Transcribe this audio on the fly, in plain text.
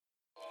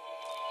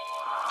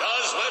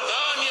Das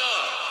Vidania,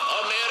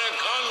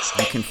 Amerikaans.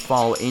 You can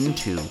fall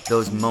into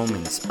those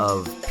moments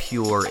of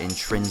pure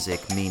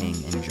intrinsic meaning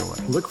and joy.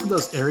 Look for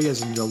those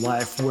areas in your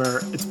life where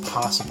it's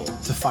possible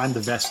to find the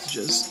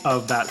vestiges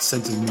of that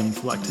sense of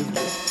meaningful activity.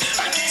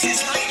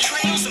 It's like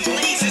trails and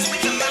blazes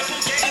with the map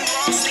getting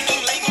lost,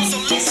 sticking labels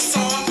or lists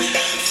on.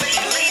 Fake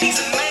ladies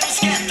and males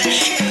get their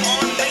shit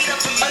on. Made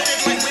up and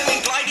murdered like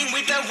women gliding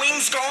with their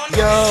wings gone.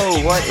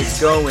 Yo, what is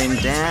going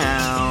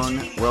down?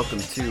 Welcome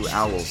to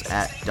Owls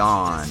at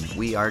Dawn.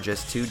 We are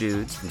just two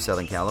dudes from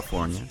Southern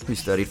California who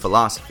studied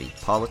philosophy,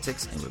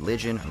 politics, and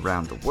religion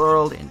around the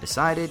world and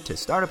decided to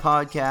start a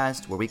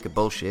podcast where we could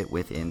bullshit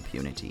with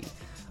impunity.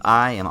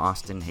 I am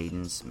Austin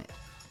Hayden Smith.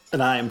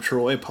 And I am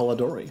Troy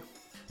Polidori.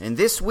 And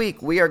this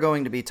week, we are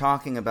going to be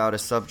talking about a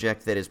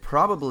subject that is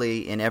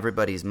probably in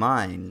everybody's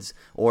minds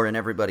or in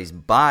everybody's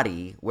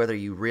body, whether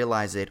you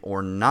realize it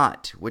or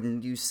not.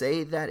 Wouldn't you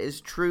say that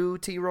is true,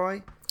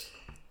 T-Roy?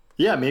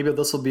 Yeah, maybe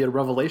this will be a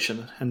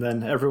revelation, and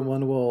then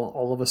everyone will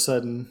all of a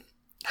sudden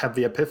have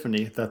the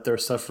epiphany that they're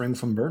suffering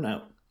from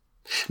burnout.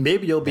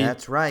 Maybe you'll be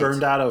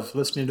burned out of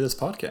listening to this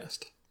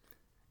podcast.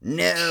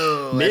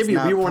 No, maybe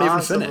that's not we won't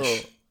possible. even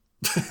finish.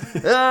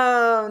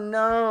 Oh,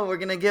 no, we're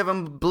going to give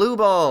them blue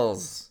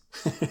balls.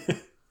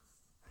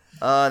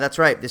 That's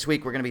right. This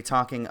week we're going to be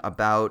talking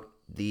about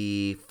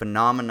the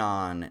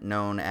phenomenon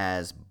known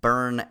as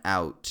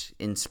burnout,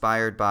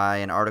 inspired by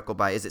an article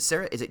by, is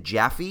it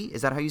Jaffe?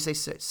 Is that how you say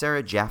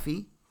Sarah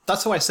Jaffe?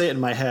 That's how I say it in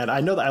my head.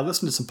 I know that I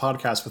listened to some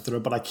podcasts with her,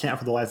 but I can't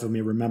for the life of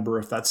me remember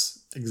if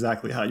that's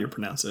exactly how you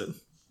pronounce it.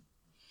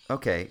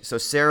 Okay, so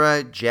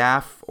Sarah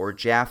Jaffe or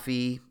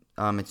Jaffe,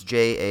 it's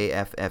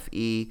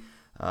Jaffe,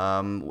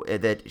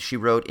 that she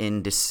wrote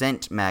in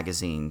Dissent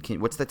magazine.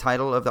 What's the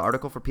title of the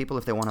article for people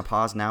if they want to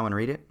pause now and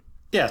read it?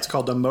 Yeah, it's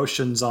called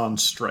Emotions on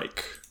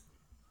Strike.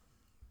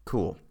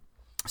 Cool.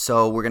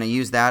 So we're going to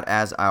use that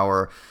as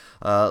our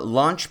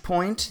launch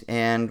point,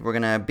 and we're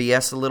going to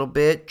BS a little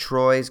bit.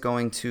 Troy's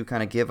going to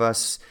kind of give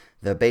us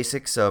the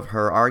basics of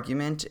her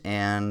argument,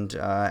 and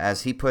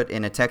as he put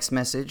in a text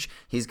message,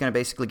 he's going to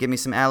basically give me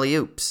some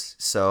alley-oops.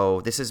 So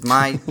this is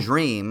my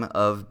dream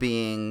of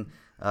being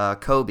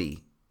Kobe,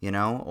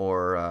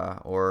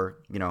 or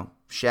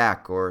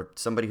Shaq, or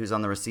somebody who's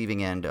on the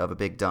receiving end of a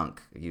big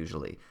dunk,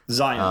 usually.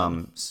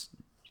 Zion.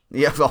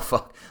 Yeah. Oh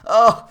fuck.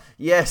 Oh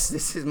yes.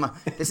 This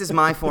is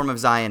my form of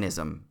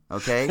Zionism.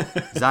 Okay.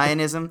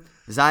 Zionism,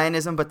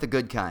 but the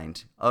good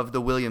kind, of the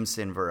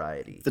Williamson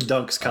variety. The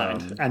dunks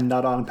kind, and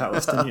not on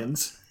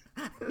Palestinians.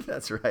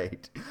 That's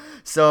right.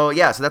 So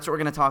that's what we're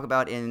going to talk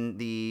about in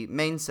the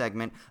main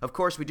segment. Of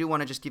course, we do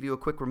want to just give you a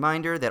quick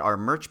reminder that our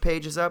merch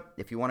page is up.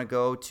 If you want to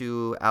go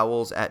to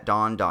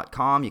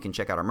owlsatdawn.com, you can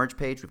check out our merch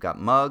page. We've got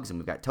mugs and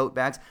we've got tote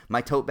bags.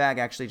 My tote bag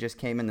actually just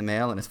came in the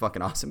mail, and it's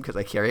fucking awesome because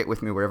I carry it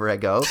with me wherever I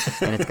go.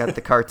 And it's got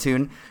the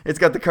cartoon. It's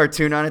got the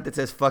cartoon on it that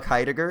says "fuck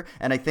Heidegger."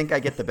 And I think I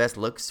get the best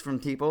looks from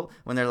people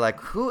when they're like,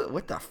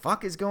 "What the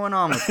fuck is going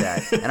on with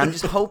that?" And I'm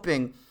just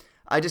hoping.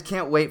 I just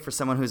can't wait for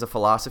someone who's a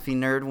philosophy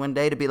nerd one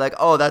day to be like,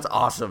 "Oh, that's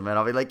awesome," and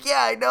I'll be like, "Yeah,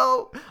 I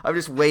know." I'm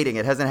just waiting.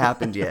 It hasn't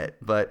happened yet,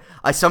 but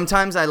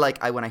sometimes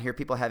when I hear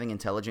people having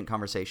intelligent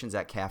conversations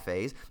at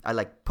cafes,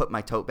 I put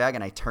my tote bag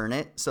and I turn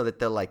it so that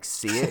they'll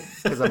see it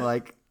because I'm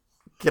like,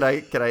 Can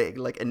I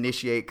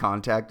initiate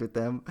contact with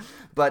them?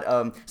 But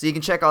so you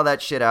can check all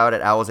that shit out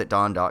at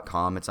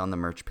owlsatdawn.com. It's on the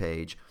merch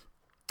page.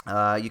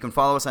 You can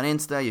follow us on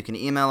Insta, you can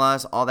email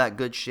us, all that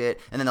good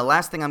shit. And then the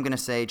last thing I'm going to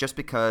say, just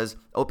because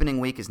opening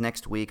week is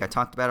next week, I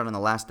talked about it on the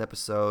last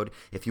episode.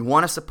 If you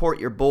want to support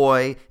your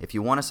boy, if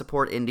you want to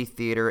support indie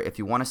theater, if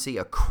you want to see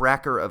a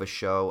cracker of a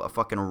show, a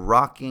fucking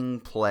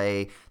rocking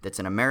play that's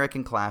an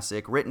American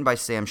classic written by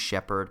Sam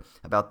Shepard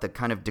about the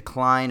kind of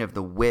decline of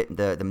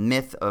the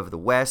myth of the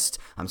West,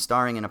 I'm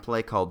starring in a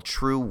play called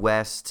True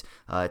West.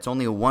 It's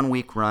only a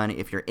 1-week run.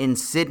 If you're in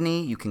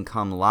Sydney, you can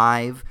come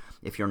live.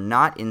 If you're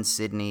not in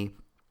Sydney,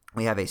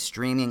 we have a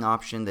streaming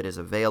option that is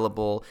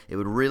available. It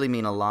would really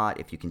mean a lot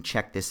if you can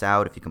check this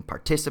out, if you can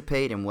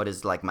participate in what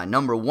is my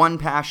number one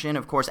passion,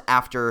 of course,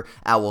 after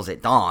Owls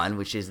at Dawn,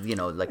 which is,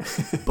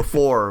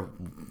 before,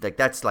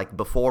 that's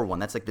before one.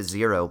 That's the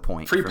 0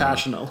 point.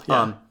 Pre-passional,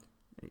 yeah.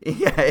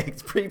 Yeah,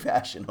 it's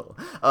pre-passional.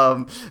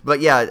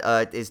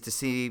 Is to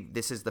see,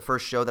 this is the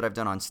first show that I've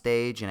done on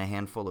stage in a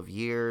handful of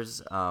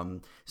years.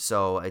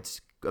 So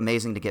it's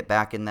amazing to get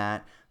back in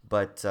that.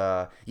 But,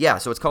 so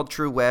it's called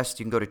True West.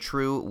 You can go to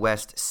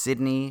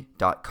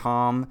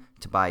truewestsydney.com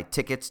to buy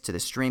tickets to the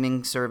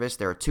streaming service.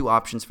 There are 2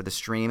 options for the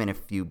stream, and if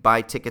you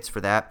buy tickets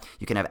for that,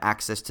 you can have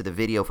access to the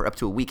video for up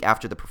to a week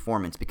after the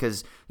performance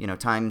because,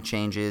 time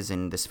changes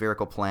and the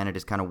spherical planet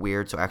is kind of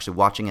weird, so actually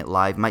watching it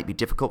live might be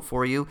difficult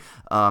for you,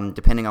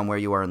 depending on where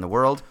you are in the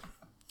world.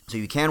 So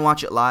you can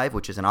watch it live,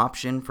 which is an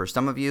option for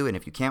some of you. And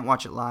if you can't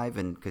watch it live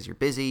and because you're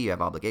busy, you have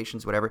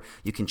obligations, whatever,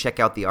 you can check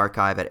out the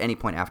archive at any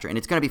point after. And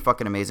it's going to be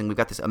fucking amazing. We've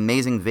got this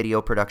amazing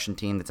video production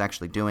team that's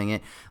actually doing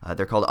it.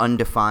 They're called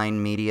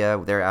Undefined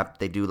Media.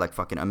 They do like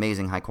fucking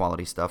amazing high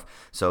quality stuff.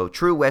 So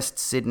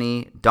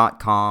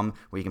truewestsydney.com,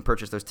 where you can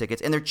purchase those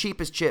tickets. And they're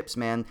cheap as chips,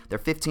 man. They're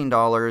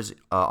 $15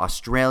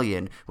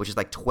 Australian, which is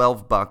like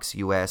 $12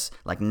 US,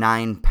 like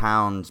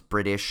 £9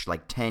 British,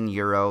 like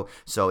 €10.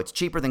 So it's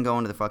cheaper than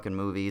going to the fucking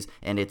movies.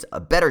 And it's a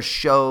better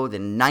show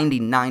than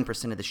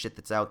 99% of the shit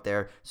that's out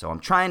there. So I'm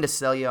trying to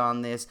sell you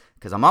on this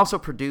because I'm also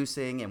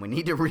producing, and we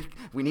need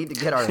to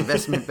get our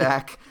investment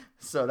back.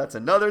 So that's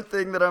another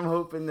thing that I'm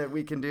hoping that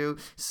we can do.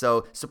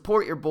 So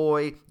support your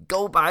boy.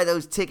 Go buy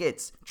those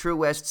tickets.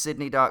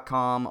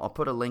 TrueWestSydney.com. I'll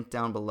put a link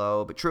down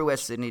below. But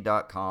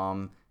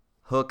TrueWestSydney.com.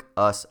 Hook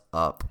us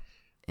up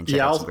and check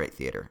out some great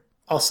theater.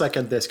 I'll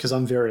second this because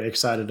I'm very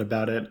excited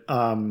about it.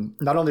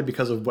 Not only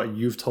because of what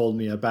you've told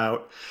me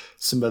about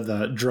some of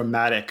the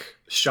dramatic,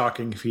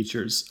 shocking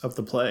features of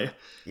the play,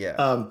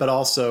 but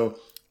also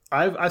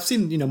I've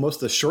seen most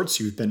of the shorts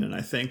you've been in, I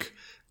think,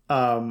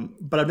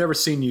 but I've never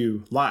seen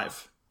you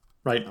live,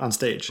 right, on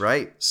stage.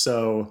 Right.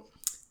 So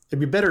it'd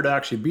be better to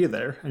actually be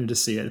there and to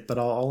see it, but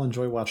I'll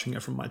enjoy watching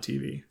it from my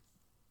TV.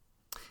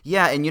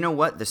 Yeah, and you know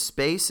what? The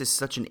space is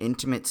such an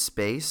intimate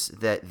space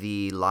that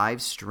the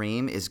live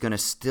stream is going to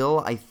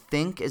still, I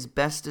think, as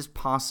best as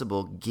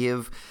possible,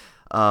 give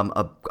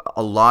a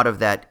lot of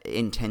that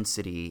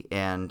intensity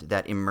and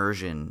that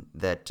immersion.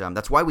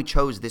 That's why we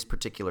chose this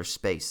particular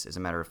space, as a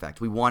matter of fact.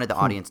 We wanted the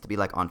audience to be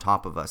like on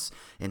top of us.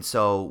 And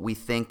so we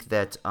think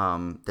that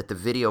that the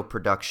video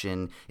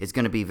production is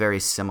going to be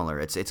very similar.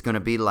 It's going to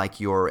be like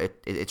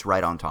it's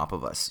right on top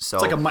of us. So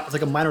it's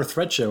like a Minor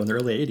Threat show in the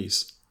early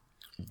 80s.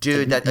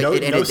 Dude,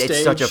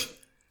 it's such a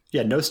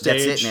no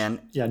stage. That's it, man.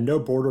 Yeah, no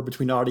border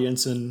between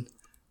audience and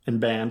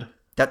band.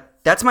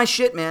 That's my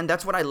shit, man.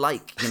 That's what I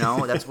like,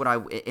 That's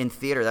what in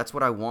theater. That's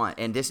what I want.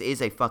 And this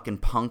is a fucking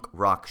punk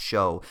rock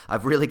show.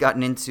 I've really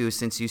gotten into,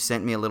 since you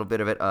sent me a little bit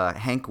of it,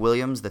 Hank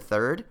Williams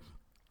III.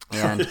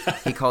 And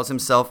he calls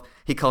himself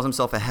a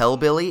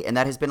hellbilly, and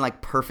that has been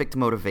like perfect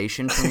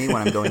motivation for me when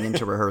I'm going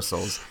into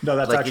rehearsals. No,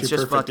 that's like, actually it's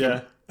just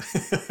perfect.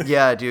 Fucking,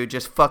 yeah, dude,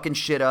 just fucking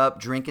shit up,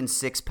 drinking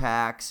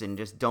 6-packs, and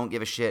just don't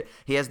give a shit.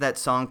 He has that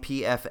song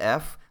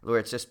PFF where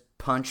it's just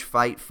punch,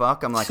 fight,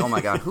 fuck. I'm like, oh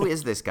my god, who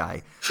is this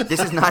guy? This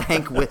is not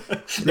Hank.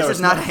 This is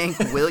not Hank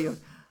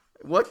Williams.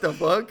 What the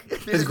fuck?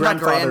 His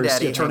grandfather's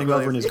turning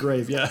over in his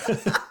grave. Yeah.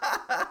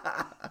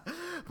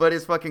 But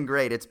it's fucking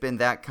great. It's been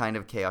that kind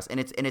of chaos, and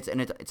it's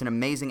an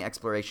amazing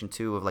exploration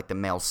too of like the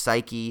male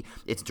psyche.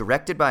 It's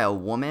directed by a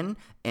woman,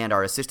 and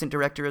our assistant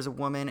director is a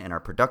woman, and our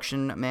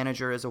production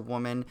manager is a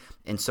woman,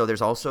 and so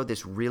there's also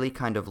this really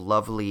kind of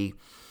lovely,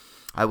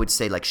 I would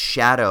say, like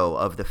shadow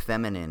of the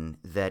feminine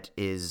that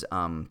is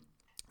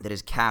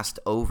cast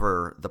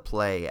over the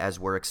play as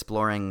we're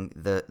exploring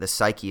the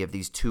psyche of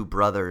these two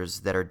brothers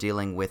that are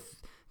dealing with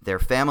their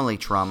family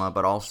trauma,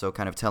 but also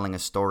kind of telling a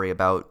story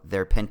about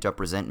their pent-up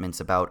resentments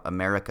about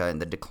America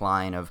and the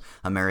decline of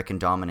American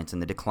dominance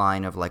and the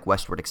decline of like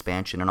westward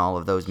expansion and all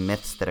of those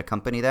myths that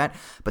accompany that.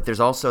 But there's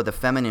also the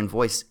feminine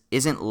voice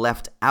isn't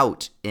left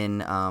out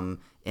in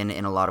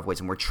a lot of ways,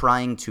 and we're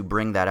trying to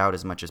bring that out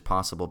as much as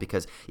possible,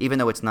 because even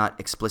though it's not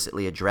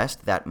explicitly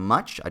addressed that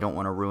much, I don't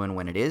want to ruin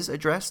when it is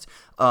addressed,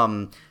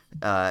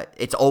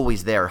 it's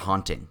always there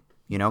haunting.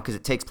 Because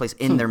it takes place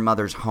in their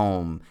mother's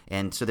home.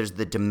 And so there's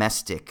the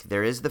domestic.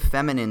 There is the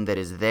feminine that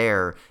is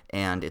there.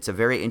 And it's a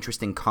very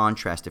interesting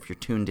contrast if you're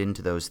tuned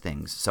into those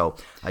things. So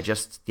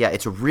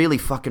it's a really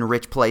fucking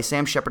rich play.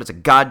 Sam Shepard is a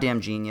goddamn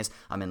genius.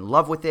 I'm in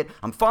love with it.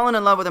 I'm falling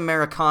in love with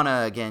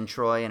Americana again,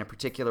 Troy, in a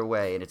particular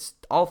way. And it's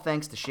all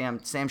thanks to Sam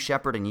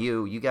Shepard and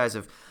you. You guys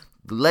have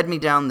led me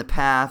down the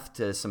path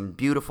to some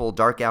beautiful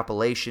dark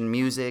Appalachian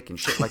music and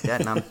shit like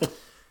that. And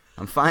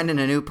I'm finding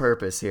a new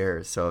purpose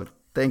here. So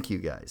thank you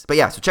guys. But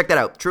yeah, so check that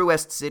out.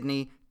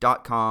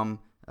 TrueWestSydney.com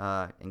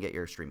and get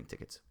your streaming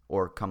tickets.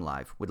 Or come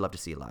live. We'd love to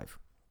see you live.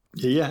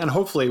 Yeah, and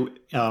hopefully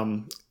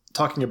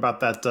talking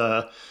about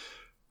that,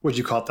 what'd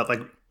you call it, that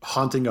like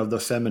haunting of the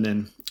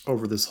feminine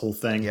over this whole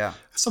thing. Yeah.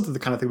 It's something the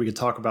kind of thing we could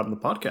talk about in the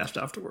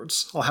podcast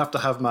afterwards. I'll have to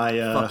have my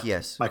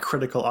my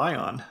critical eye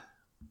on.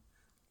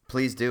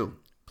 Please do.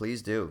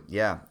 Please do.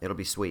 Yeah, it'll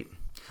be sweet.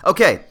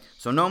 Okay,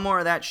 so no more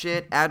of that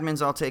shit.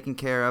 Admin's all taken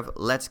care of.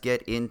 Let's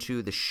get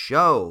into the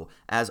show.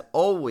 As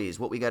always,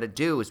 what we got to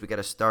do is we got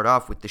to start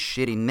off with the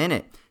shitty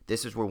minute.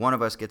 This is where one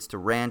of us gets to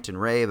rant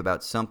and rave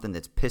about something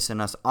that's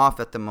pissing us off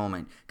at the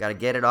moment. Got to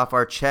get it off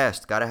our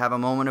chest. Got to have a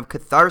moment of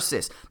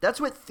catharsis.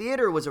 That's what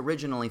theater was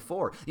originally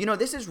for.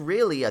 This is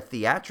really a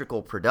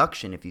theatrical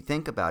production if you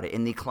think about it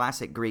in the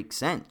classic Greek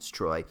sense,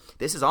 Troy.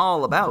 This is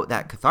all about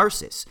that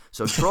catharsis.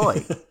 So,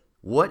 Troy,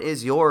 what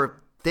is your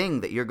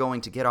thing that you're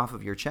going to get off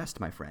of your chest,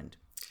 my friend?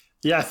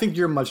 Yeah, I think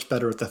you're much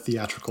better at the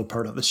theatrical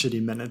part of the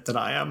shitty minute than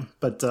I am.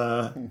 But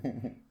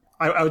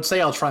I would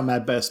say I'll try my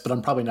best, but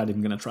I'm probably not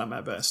even going to try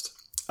my best.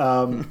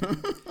 My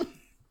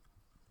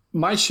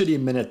shitty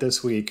minute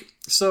this week.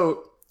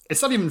 So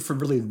it's not even for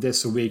really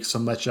this week so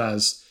much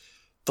as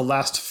the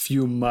last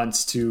few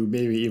months to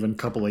maybe even a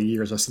couple of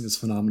years, I've seen this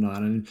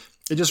phenomenon, and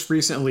it just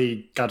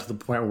recently got to the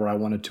point where I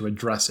wanted to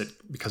address it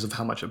because of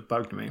how much it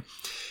bugged me.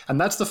 And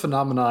that's the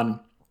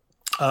phenomenon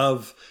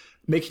of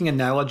making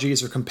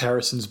analogies or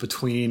comparisons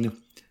between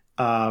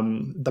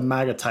the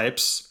MAGA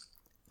types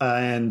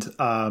and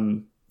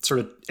sort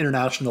of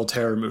international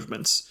terror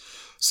movements.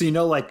 So,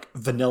 like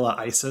Vanilla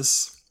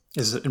ISIS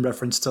is in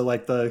reference to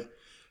like the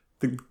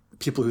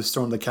people who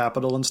stormed the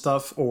Capitol and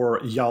stuff, or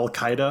Al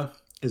Qaeda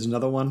is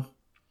another one.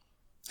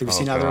 Have you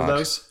seen either of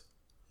those?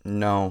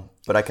 No,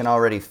 but I can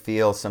already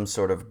feel some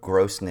sort of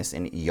grossness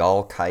in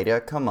Al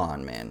Qaeda. Come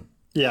on, man.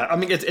 Yeah, I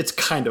mean, it's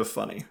kind of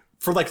funny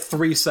for like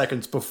 3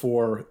 seconds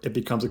before it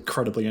becomes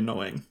incredibly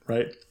annoying,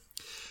 right?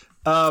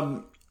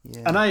 And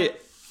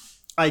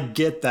I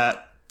get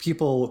that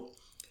people,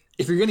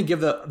 if you're going to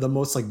give the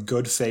most like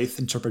good faith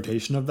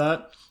interpretation of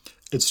that,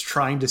 it's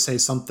trying to say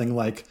something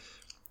like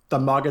the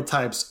MAGA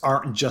types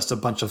aren't just a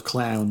bunch of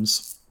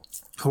clowns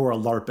who are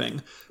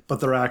LARPing, but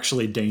they're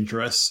actually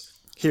dangerous.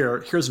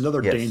 Here's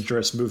another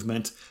dangerous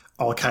movement,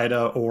 Al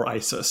Qaeda or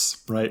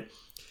ISIS, right?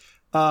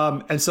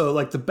 And so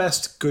like the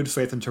best good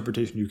faith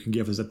interpretation you can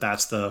give is that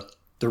that's the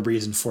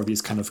reason for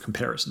these kind of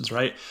comparisons,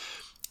 right?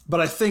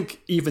 But I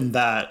think even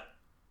that,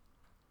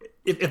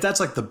 if that's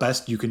like the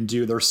best you can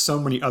do, there's so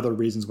many other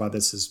reasons why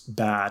this is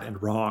bad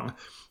and wrong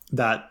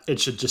that it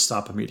should just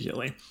stop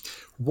immediately.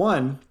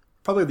 One,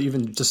 probably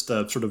even just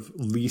the sort of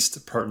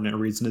least pertinent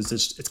reason is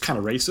it's kind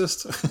of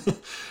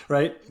racist,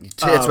 right?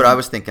 That's what I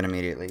was thinking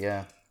immediately,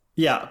 yeah.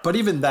 Yeah, but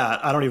even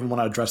that, I don't even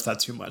want to address that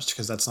too much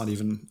because that's not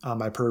even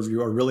my purview,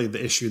 or really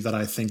the issue that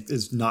I think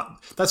is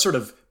not, that's sort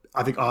of,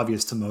 I think,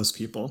 obvious to most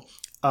people.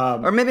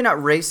 Or maybe not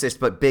racist,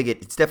 but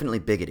it's definitely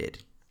bigoted,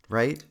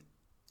 right?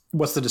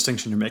 What's the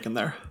distinction you're making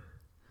there?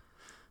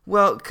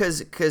 Well,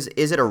 because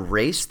is it a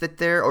race that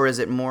there, or is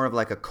it more of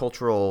like a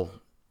cultural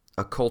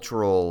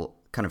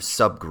kind of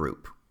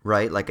subgroup,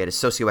 right? Like at a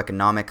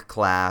socioeconomic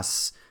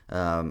class,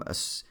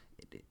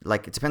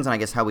 like it depends on, I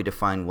guess, how we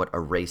define what a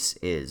race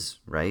is,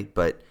 right?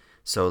 But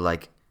so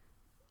like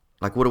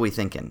what are we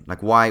thinking?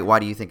 Like why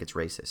do you think it's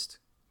racist?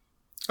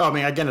 Oh, I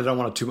mean, again, I don't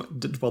want to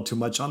dwell too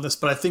much on this,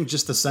 but I think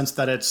just the sense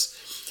that it's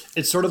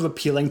sort of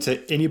appealing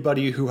to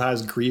anybody who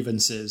has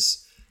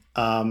grievances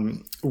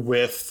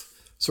with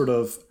sort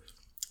of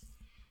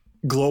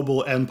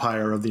global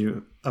empire of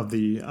the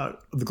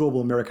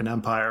global American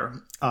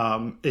empire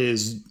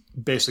is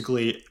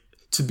basically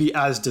to be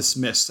as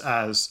dismissed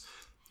as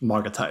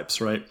MAGA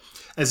types, right?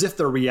 As if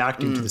they're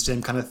reacting to the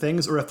same kind of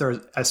things, or if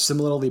they're as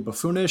similarly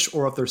buffoonish,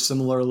 or if they're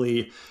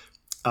similarly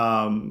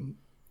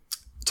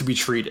to be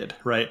treated,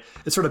 right?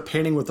 It's sort of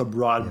painting with a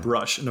broad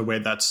brush in a way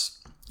that's,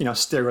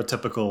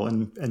 stereotypical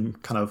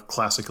and kind of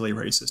classically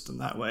racist in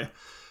that way.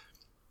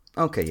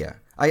 Okay, yeah.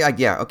 I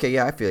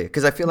feel you.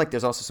 Because I feel like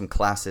there's also some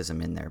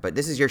classism in there. But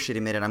this is your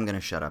shitty minute. I'm going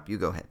to shut up. You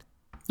go ahead.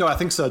 No, I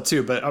think so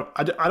too. But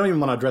I don't even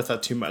want to address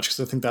that too much because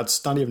I think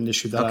that's not even an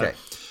issue that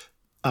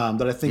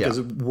I think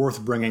is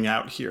worth bringing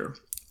out here.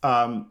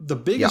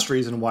 The biggest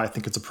reason why I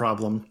think it's a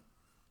problem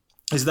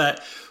is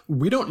that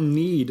we don't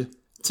need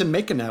to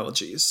make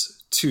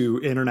analogies to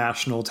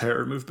international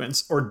terror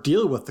movements or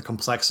deal with the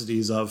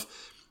complexities of,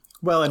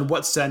 well, in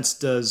what sense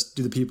do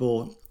the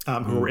people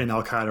who are in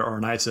Al Qaeda or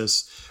in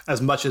ISIS,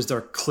 as much as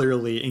they're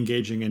clearly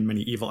engaging in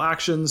many evil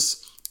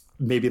actions,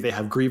 maybe they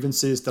have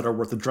grievances that are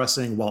worth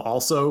addressing while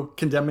also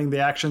condemning the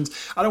actions.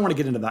 I don't want to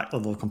get into that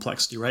level of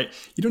complexity, right?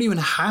 You don't even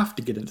have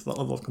to get into that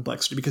level of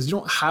complexity because you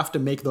don't have to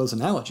make those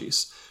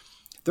analogies.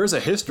 There's a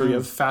history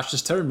of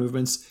fascist terror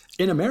movements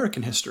in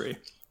American history,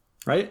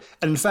 right?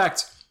 And in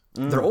fact,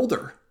 they're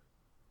older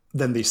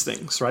than these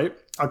things, right?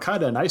 Al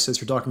Qaeda and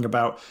ISIS, you're talking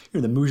about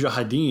the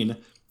Mujahideen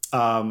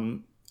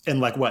in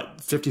like what,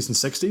 50s and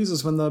 60s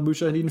is when the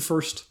Mujahideen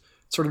first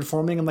started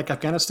forming in like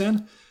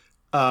Afghanistan.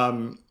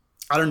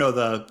 I don't know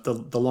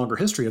the longer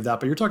history of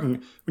that, but when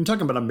you're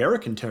talking about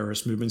American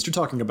terrorist movements, you're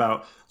talking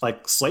about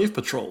like slave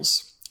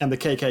patrols and the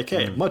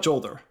KKK, much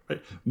older,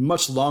 right?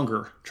 Much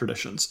longer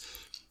traditions.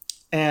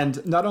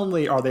 And not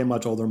only are they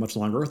much older, much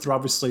longer, they're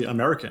obviously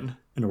American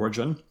in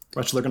origin,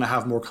 right? So they're going to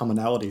have more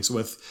commonalities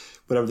with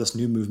whatever this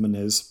new movement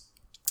is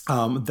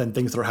than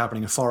things that are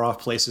happening in far off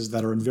places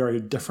that are in very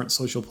different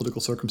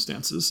social-political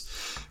circumstances,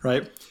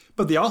 right?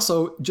 But they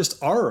also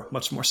just are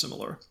much more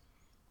similar.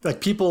 Like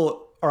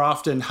people are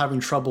often having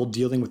trouble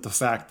dealing with the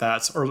fact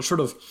that, or sort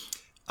of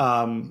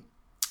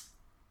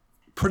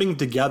putting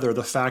together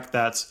the fact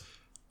that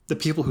the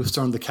people who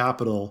stormed the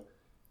Capitol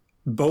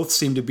both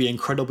seem to be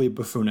incredibly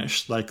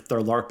buffoonish, like they're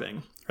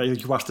LARPing, right?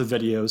 Like you watch the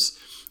videos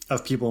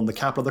of people in the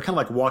Capitol, they're kind of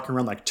like walking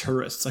around like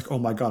tourists, like, oh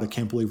my God, I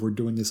can't believe we're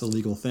doing this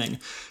illegal thing,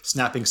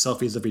 snapping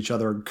selfies of each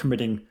other,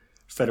 committing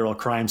federal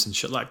crimes and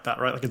shit like that,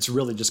 right? Like it's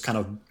really just kind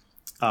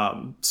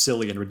of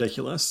silly and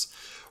ridiculous,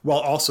 while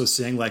also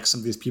seeing like some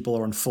of these people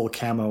are in full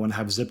camo and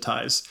have zip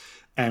ties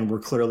and we're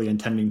clearly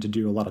intending to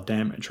do a lot of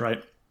damage,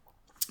 right?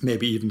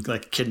 Maybe even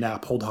like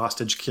kidnap, hold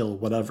hostage, kill,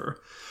 whatever.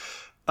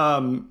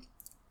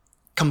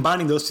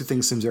 Combining those two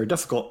things seems very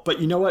difficult. But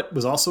you know what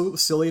was also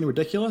silly and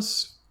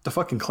ridiculous? The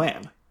fucking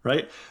Klan,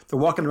 right? They're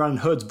walking around in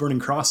hoods, burning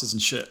crosses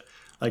and shit.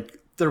 Like,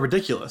 they're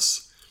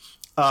ridiculous,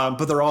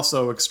 but they're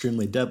also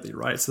extremely deadly,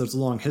 right? So there's a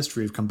long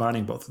history of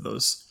combining both of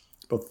those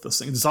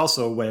things. It's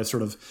also a way of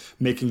sort of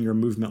making your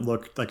movement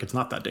look like it's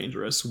not that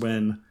dangerous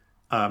when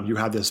you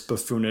have this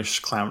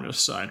buffoonish, clownish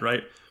side,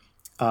 right?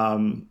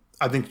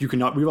 I think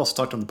we've also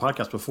talked on the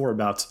podcast before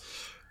about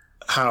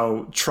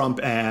how Trump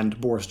and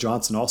Boris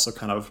Johnson also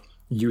kind of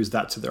use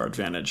that to their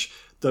advantage.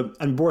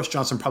 And Boris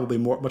Johnson probably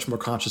much more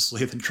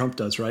consciously than Trump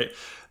does, right?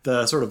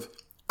 The sort of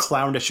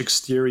clownish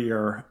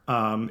exterior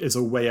is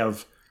a way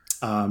of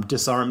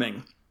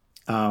disarming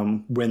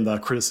when the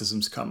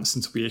criticisms come,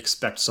 since we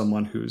expect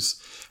someone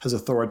has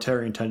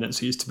authoritarian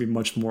tendencies to be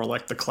much more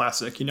like the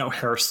classic,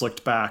 hair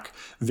slicked back,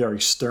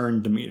 very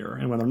stern demeanor.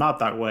 And when they're not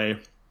that way,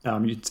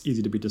 it's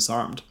easy to be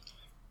disarmed.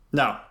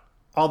 Now,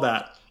 all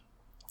that,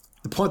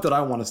 the point that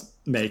I want to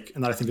make,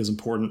 and that I think is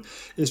important,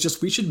 is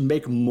just we should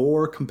make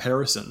more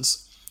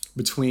comparisons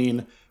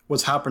between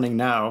what's happening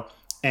now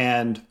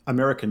and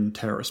American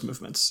terrorist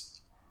movements,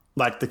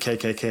 like the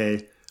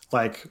KKK,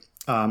 like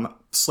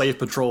slave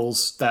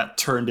patrols that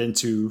turned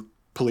into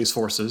police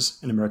forces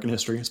in American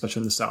history, especially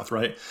in the South,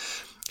 right?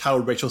 How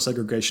racial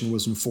segregation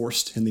was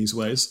enforced in these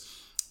ways,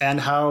 and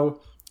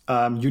how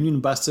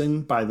union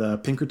busting by the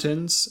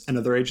Pinkertons and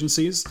other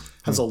agencies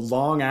has a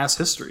long-ass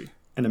history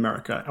in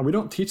America. And we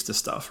don't teach this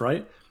stuff,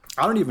 right?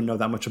 I don't even know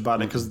that much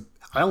about it because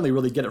I only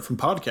really get it from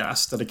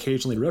podcasts that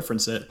occasionally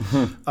reference it.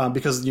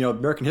 Because,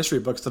 American history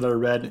books that I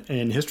read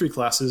in history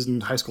classes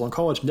in high school and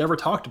college never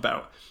talked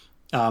about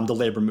the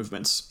labor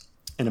movements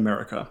in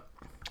America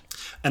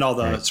and all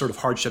the sort of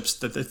hardships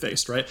that they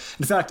faced, right?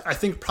 In fact, I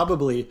think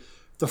probably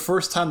the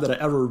first time that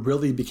I ever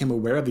really became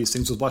aware of these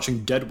things was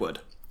watching Deadwood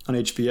on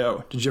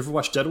HBO. Did you ever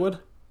watch Deadwood?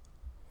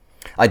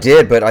 I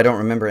did, but I don't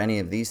remember any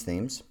of these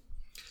themes.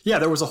 Yeah,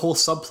 there was a whole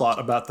subplot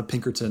about the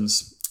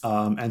Pinkertons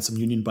and some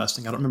union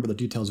busting. I don't remember the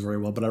details very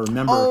well, but I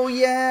remember... Oh,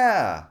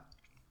 yeah!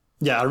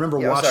 Yeah, I remember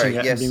watching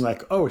it and being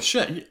like, oh,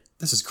 shit,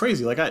 this is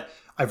crazy. Like,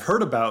 I've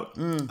heard about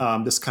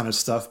this kind of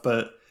stuff,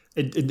 but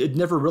it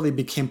never really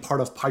became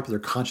part of popular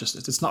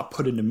consciousness. It's not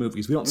put into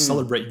movies. We don't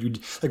celebrate...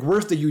 Like,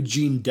 where's the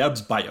Eugene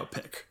Debs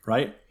biopic,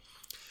 right?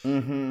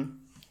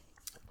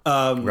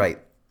 Right.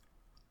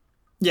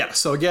 Yeah,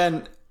 so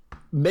again,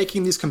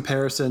 making these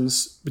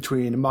comparisons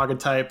between MAGA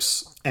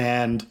types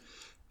and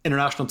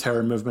international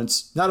terror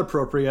movements, not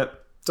appropriate.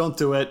 Don't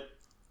do it.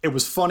 It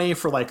was funny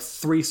for like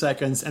 3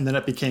 seconds and then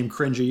it became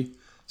cringy,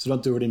 so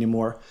don't do it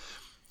anymore.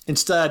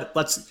 Instead,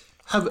 let's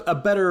have a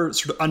better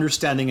sort of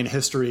understanding in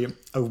history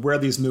of where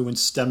these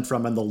movements stemmed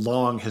from and the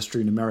long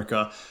history in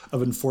America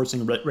of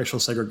enforcing racial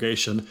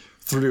segregation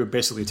through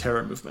basically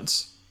terror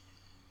movements.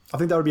 I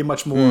think that would be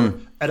much more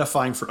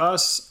edifying for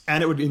us,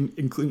 and it would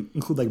include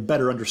like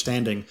better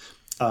understanding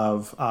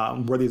of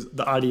where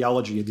the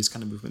ideology of these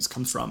kind of movements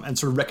comes from, and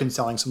sort of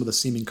reconciling some of the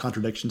seeming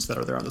contradictions that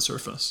are there on the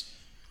surface.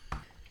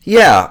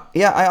 Yeah.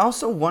 I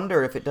also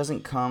wonder if it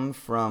doesn't come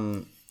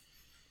from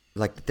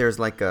like there's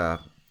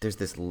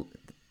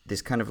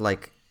this kind of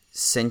like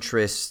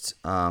centrist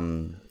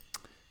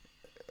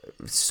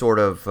sort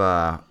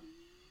of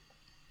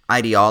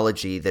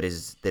ideology that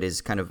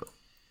is kind of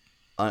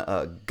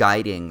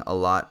guiding a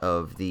lot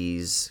of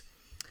these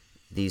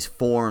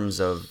forms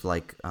of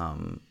like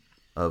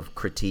of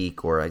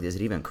critique, or is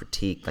it even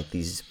critique, like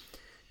these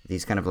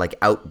kind of like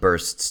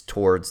outbursts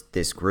towards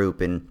this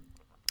group. And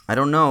I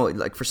don't know,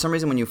 like for some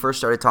reason when you first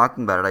started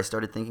talking about it, I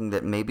started thinking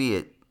that maybe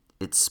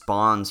it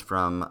spawns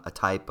from a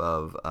type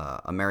of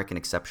American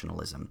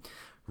exceptionalism,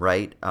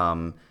 right?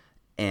 And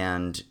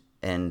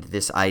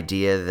this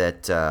idea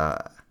that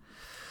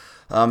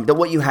that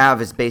what you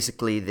have is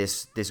basically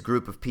this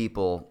group of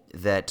people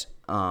that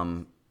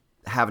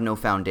have no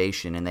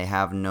foundation, and they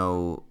have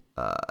no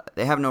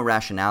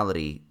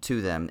rationality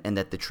to them, and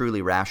that the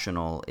truly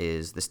rational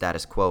is the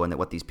status quo, and that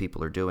what these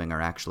people are doing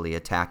are actually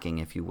attacking,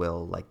 if you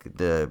will, like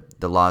the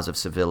laws of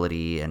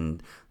civility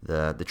and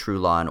the true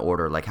law and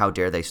order. Like, how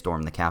dare they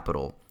storm the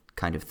Capitol,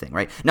 kind of thing,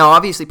 right? Now,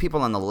 obviously,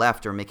 people on the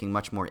left are making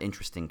much more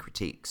interesting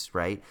critiques,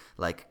 right?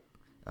 Like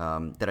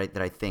that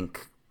I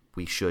think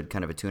we should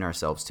kind of attune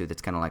ourselves to.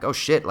 That's kind of like, oh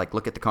shit, like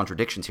look at the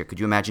contradictions here. Could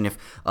you imagine if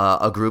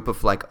a group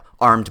of like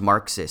armed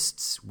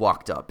Marxists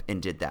walked up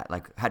and did that?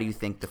 Like, how do you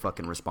think the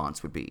fucking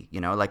response would be?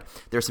 Like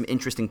there's some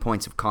interesting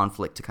points of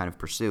conflict to kind of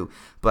pursue.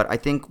 But I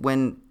think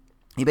when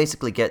you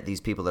basically get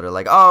these people that are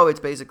like, oh, it's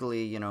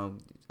basically,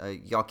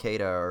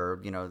 Al-Qaeda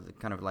or,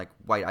 kind of like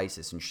white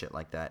ISIS and shit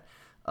like that.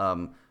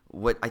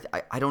 What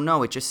I don't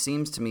know. It just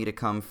seems to me to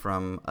come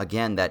from,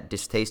 again, that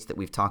distaste that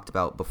we've talked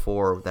about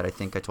before, that I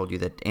think I told you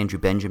that Andrew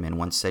Benjamin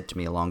once said to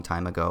me a long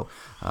time ago,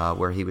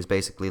 where he was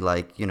basically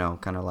like,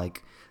 kind of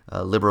like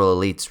liberal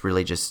elites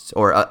really just,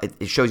 or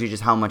it shows you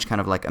just how much kind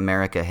of like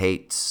America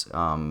hates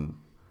kind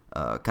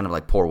of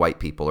like poor white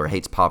people, or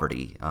hates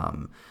poverty,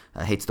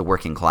 hates the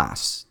working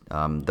class,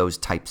 those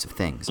types of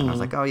things. And I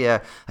was like, oh yeah,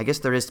 I guess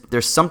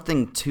there's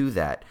something to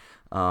that.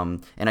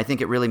 And I think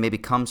it really maybe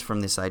comes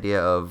from this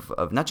idea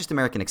of not just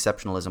American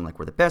exceptionalism, like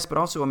we're the best, but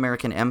also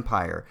American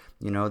empire,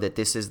 that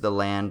this is the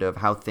land of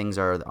how things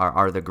are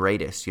the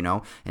greatest,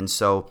 And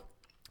so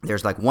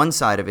there's like one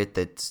side of it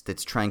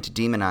that's trying to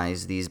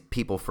demonize these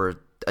people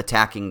for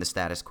attacking the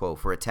status quo,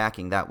 for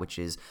attacking that which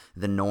is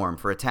the norm,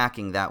 for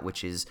attacking that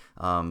which is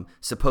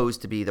supposed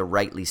to be the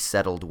rightly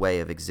settled way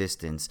of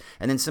existence.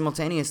 And then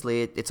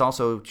simultaneously, it's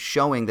also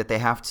showing that they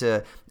have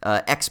to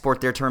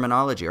export their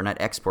terminology, or not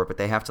export, but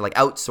they have to like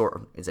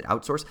outsource. Is it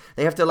outsource?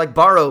 They have to like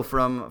borrow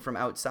from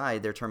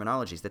outside their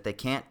terminologies, that they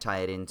can't tie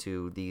it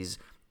into these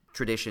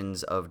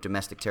traditions of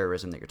domestic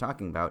terrorism that you're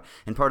talking about.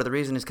 And part of the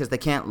reason is because they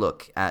can't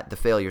look at the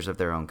failures of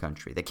their own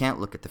country. They can't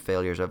look at the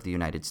failures of the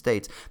United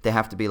States. They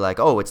have to be like,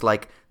 oh, it's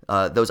like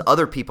those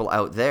other people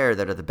out there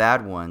that are the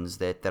bad ones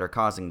that are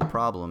causing the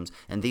problems,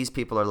 and these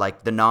people are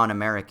like the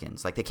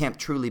non-Americans. Like, they can't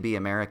truly be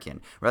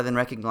American, rather than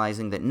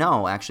recognizing that,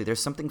 no, actually,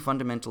 there's something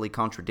fundamentally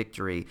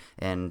contradictory,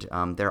 and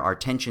there are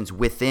tensions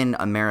within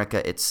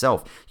America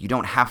itself. You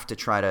don't have to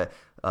try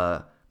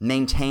to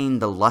maintain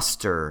the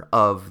luster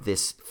of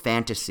this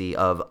fantasy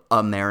of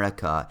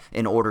America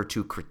in order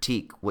to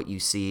critique what you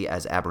see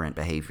as aberrant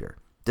behavior.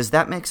 Does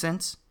that make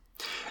sense?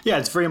 Yeah,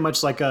 it's very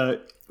much like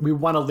we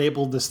want to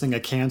label this thing a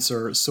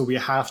cancer, so we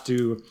have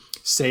to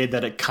say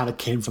that it kind of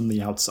came from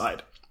the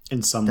outside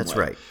in some way. That's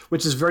right.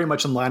 Which is very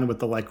much in line with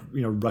the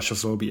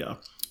Russophobia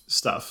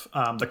stuff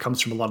that comes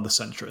from a lot of the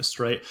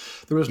centrists, right?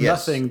 There was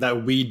nothing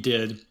that we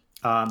did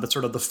that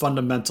sort of the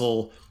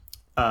fundamental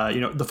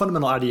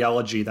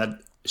ideology that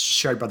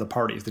shared by the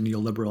parties, the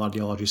neoliberal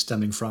ideology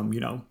stemming from,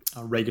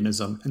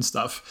 Reaganism and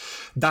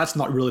stuff. That's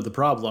not really the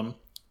problem.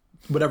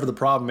 Whatever the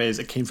problem is,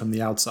 it came from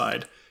the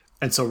outside.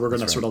 And so we're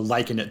going to sort of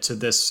liken it to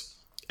this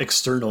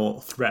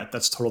external threat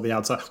that's totally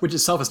outside, which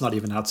itself is not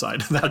even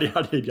outside that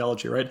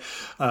ideology, right?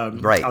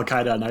 Right.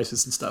 Al-Qaeda and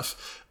ISIS and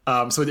stuff.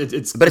 So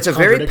it's a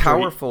very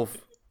powerful.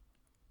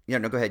 Yeah,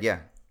 no, go ahead. Yeah.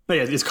 But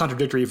yeah, it's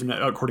contradictory even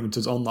according to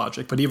its own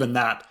logic. But even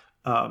that,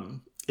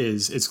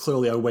 is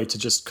clearly a way to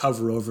just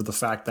cover over the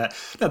fact that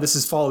this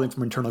is following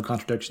from internal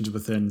contradictions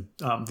within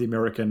the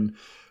American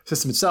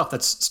system itself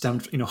that's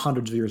stemmed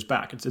hundreds of years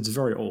back. It's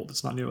very old.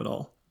 It's not new at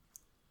all.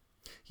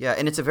 Yeah,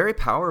 and it's a very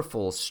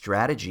powerful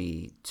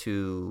strategy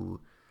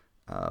to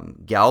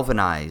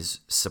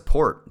galvanize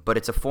support, but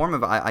it's a form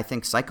of, I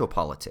think,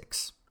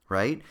 psychopolitics,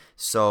 right?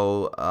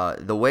 So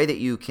the way that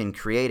you can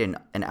create an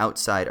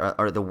outside,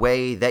 or the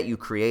way that you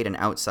create an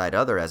outside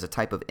other as a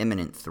type of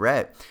imminent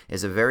threat,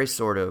 is a very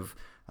sort of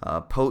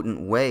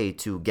potent way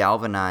to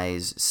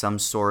galvanize some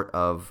sort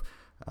of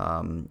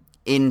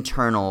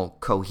internal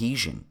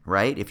cohesion,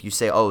 right? If you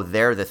say, oh,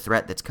 they're the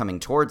threat that's coming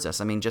towards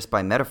us, I mean, just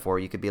by metaphor,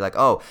 you could be like,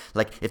 oh,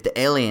 like if the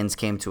aliens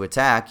came to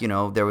attack,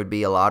 there would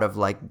be a lot of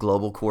like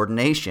global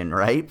coordination,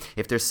 right?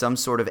 If there's some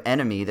sort of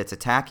enemy that's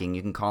attacking,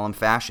 you can call them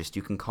fascist,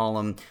 you can call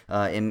them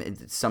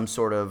some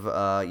sort of,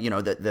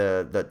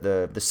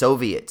 the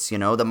Soviets,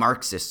 the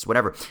Marxists,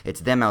 whatever. It's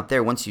them out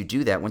there. Once you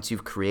do that, once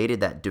you've created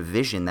that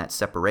division, that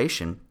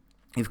separation,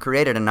 you've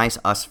created a nice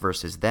us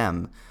versus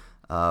them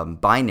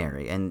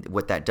binary. And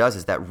what that does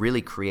is that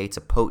really creates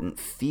a potent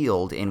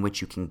field in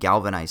which you can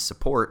galvanize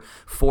support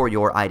for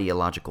your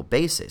ideological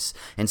basis.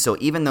 And so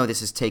even though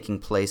this is taking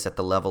place at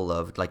the level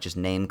of like just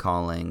name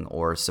calling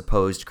or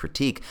supposed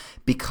critique,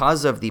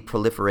 because of the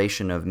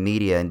proliferation of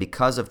media and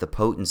because of the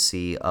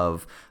potency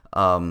of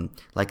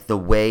like the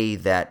way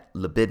that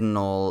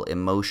libidinal,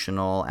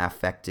 emotional,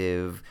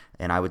 affective,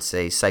 and I would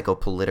say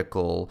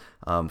psychopolitical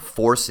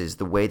forces,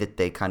 the way that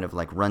they kind of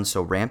like run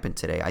so rampant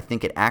today, I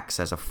think it acts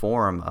as a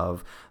form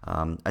of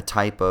a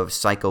type of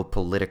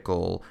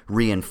psychopolitical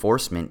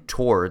reinforcement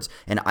towards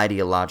an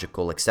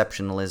ideological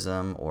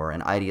exceptionalism or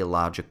an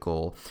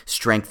ideological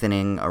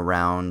strengthening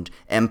around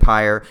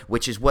empire,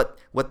 which is what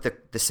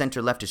the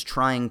center left is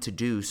trying to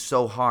do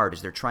so hard,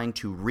 is they're trying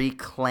to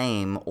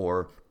reclaim,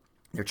 or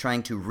they're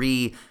trying to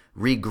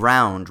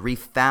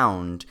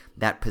refound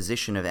that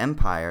position of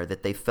empire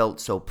that they felt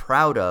so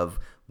proud of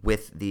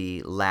with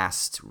the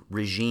last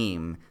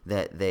regime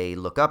that they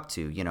look up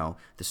to,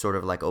 the sort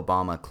of like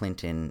Obama,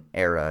 Clinton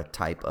era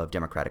type of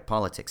democratic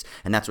politics.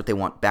 And that's what they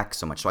want back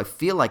so much. So I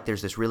feel like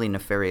there's this really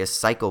nefarious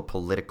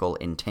psychopolitical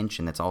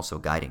intention that's also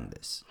guiding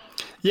this.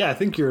 Yeah, I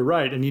think you're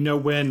right. And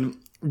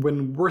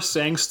when we're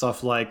saying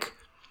stuff like,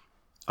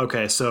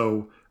 okay,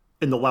 so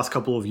in the last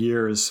couple of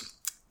years,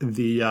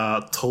 the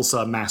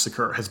Tulsa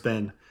massacre has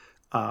been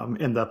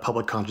in the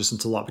public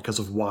consciousness a lot because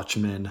of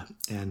Watchmen,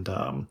 and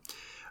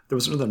there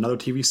was another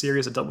TV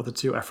series that dealt with it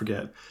too. I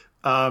forget.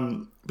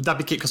 But that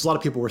became, because a lot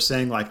of people were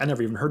saying like, I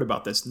never even heard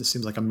about this, and this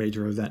seems like a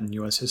major event in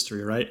U.S.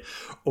 history, right?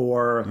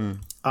 Or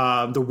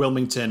the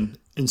Wilmington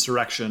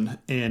insurrection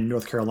in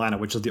North Carolina,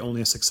 which is the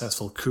only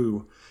successful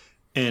coup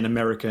in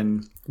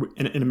American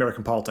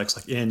politics,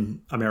 like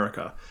in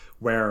America,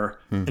 where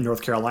in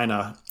North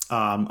Carolina,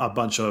 a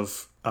bunch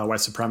of white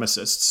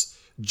supremacists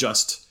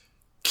just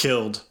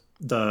killed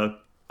the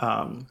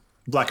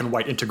black and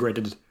white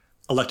integrated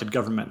elected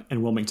government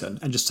in Wilmington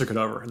and just took it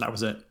over, and that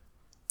was it.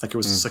 Like, it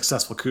was a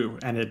successful coup,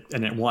 and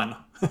it won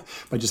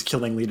by just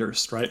killing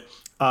leaders, right?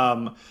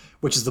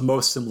 Which is the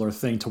most similar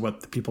thing to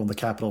what the people in the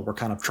Capitol were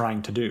kind of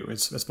trying to do,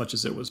 as much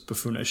as it was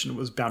buffoonish and it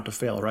was bound to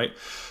fail, right?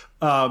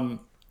 When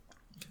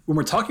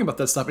we're talking about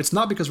that stuff, it's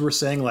not because we're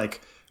saying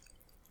like,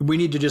 we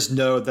need to just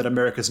know that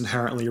America is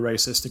inherently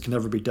racist. It can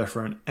never be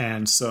different.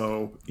 And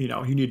so, you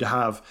need to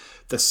have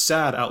the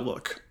sad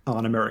outlook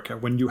on America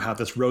when you have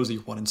this rosy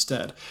one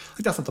instead.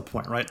 Like, that's not the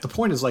point, right? The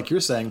point is, like you're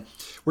saying,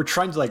 we're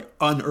trying to like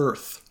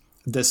unearth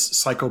this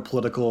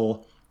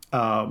psychopolitical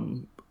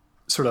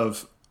sort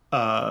of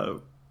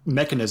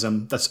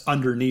mechanism that's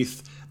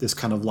underneath this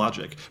kind of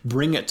logic,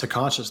 bring it to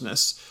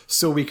consciousness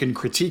so we can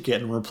critique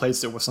it and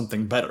replace it with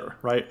something better,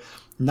 right?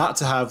 Not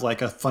to have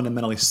like a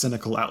fundamentally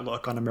cynical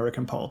outlook on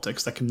American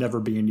politics that can never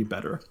be any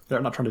better.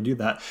 They're not trying to do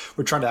that.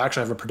 We're trying to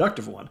actually have a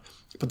productive one.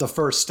 But the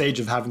first stage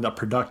of having that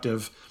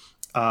productive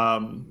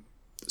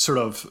sort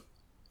of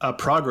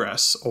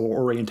progress or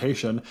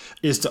orientation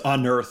is to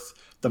unearth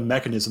the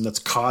mechanism that's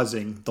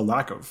causing the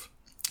lack of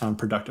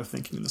productive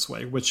thinking in this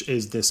way, which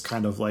is this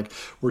kind of like,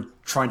 we're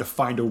trying to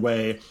find a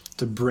way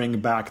to bring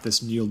back this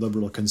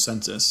neoliberal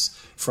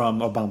consensus from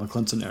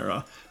Obama-Clinton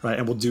era, right?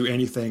 And we'll do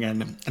anything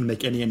and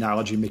make any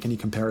analogy, make any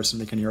comparison,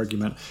 make any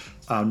argument,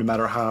 no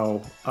matter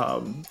how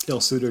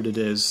ill-suited it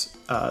is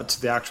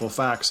to the actual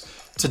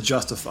facts, to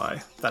justify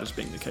that as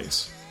being the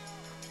case.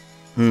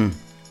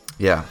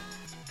 Yeah.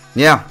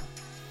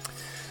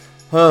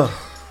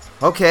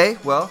 Okay,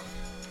 well,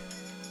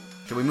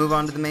 should we move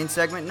on to the main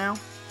segment now?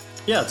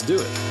 Yeah, let's do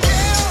it.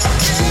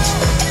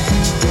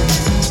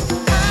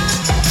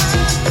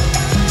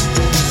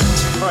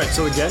 All right,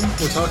 so again,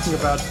 we're talking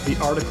about the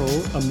article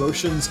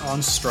Emotions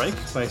on Strike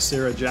by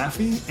Sarah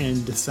Jaffe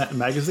in Dissent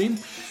magazine.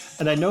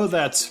 And I know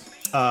that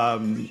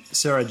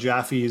Sarah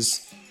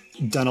Jaffe's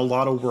done a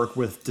lot of work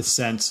with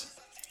Dissent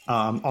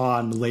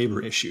on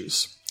labor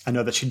issues. I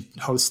know that she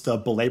hosts the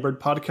Belabored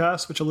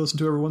podcast, which I listen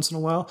to every once in a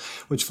while,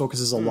 which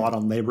focuses a lot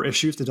on labor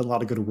issues. They did a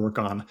lot of good work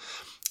on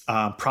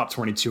Prop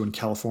 22 in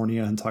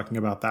California and talking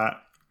about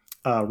that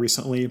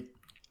recently.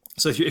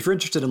 So if you're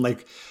interested in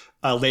like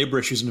labor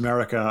issues in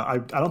America, I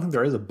don't think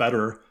there is a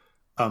better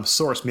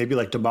source, maybe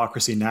like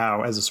Democracy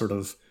Now! As a sort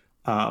of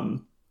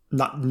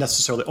not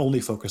necessarily only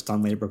focused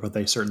on labor, but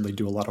they certainly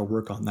do a lot of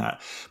work on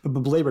that. But the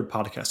Belabored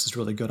podcast is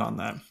really good on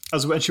that.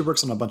 And she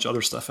works on a bunch of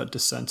other stuff at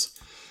Dissent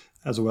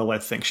as well. I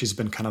think she's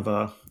been kind of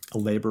a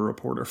labor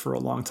reporter for a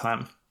long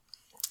time.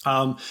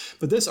 But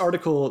this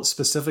article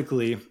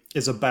specifically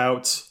is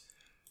about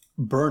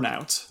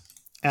burnout.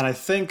 And I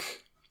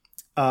think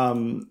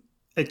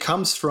it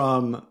comes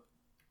from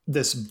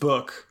this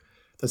book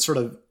that's sort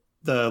of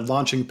the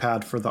launching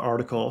pad for the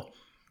article,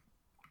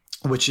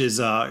 which is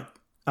by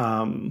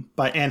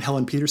Anne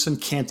Helen Peterson,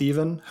 Can't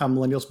Even, How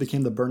Millennials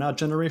Became the Burnout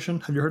Generation.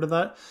 Have you heard of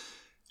that?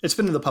 It's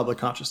been in the public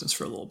consciousness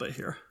for a little bit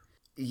here.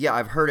 Yeah,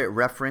 I've heard it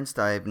referenced.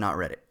 I've not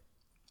read it.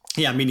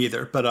 Yeah, me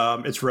neither,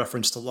 but it's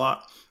referenced a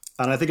lot.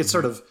 And I think it's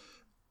sort of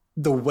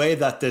the way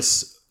that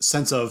this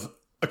sense of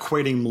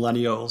equating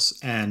millennials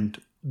and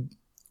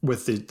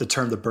with the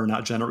term the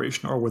burnout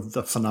generation, or with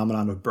the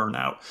phenomenon of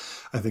burnout,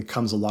 I think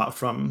comes a lot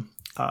from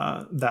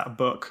that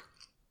book.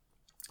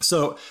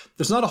 So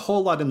there's not a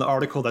whole lot in the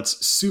article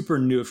that's super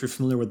new if you're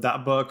familiar with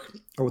that book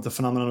or with the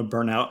phenomenon of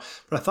burnout,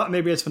 but I thought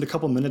maybe I'd spend a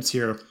couple minutes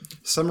here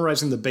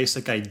summarizing the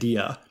basic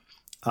idea.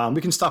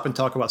 We can stop and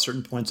talk about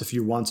certain points if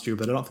you want to,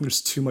 but I don't think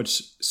there's too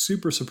much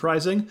super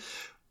surprising.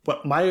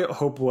 What my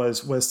hope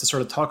was to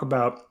sort of talk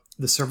about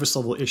the surface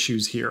level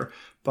issues here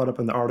brought up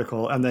in the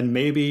article, and then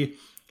maybe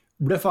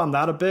riff on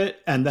that a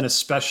bit, and then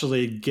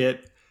especially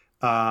get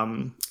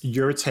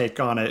your take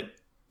on it,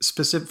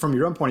 specific from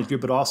your own point of view,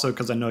 but also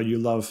because I know you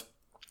love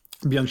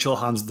Byung-Chul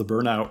Han's The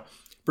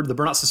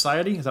Burnout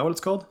Society. Is that what it's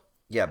called?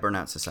 Yeah,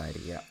 Burnout Society,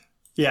 yeah.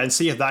 Yeah, and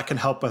see if that can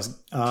help us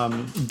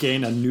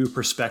gain a new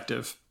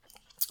perspective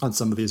on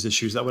some of these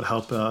issues that would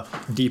help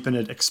deepen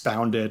it,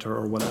 expound it,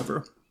 or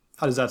whatever.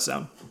 How does that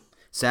sound?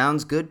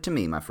 Sounds good to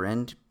me, my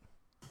friend.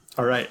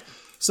 All right.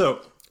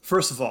 So,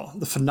 first of all,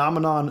 the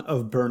phenomenon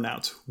of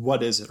burnout.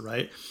 What is it,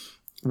 right?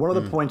 One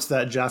of the points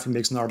that Jaffe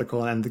makes in the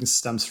article, and I think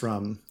stems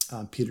from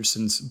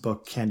Peterson's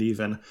book, Can't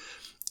Even,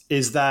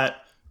 is that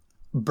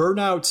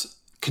burnout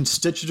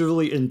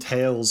constitutively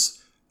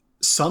entails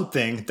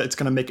something that's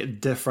going to make it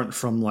different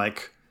from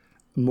like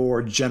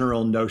more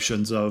general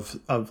notions of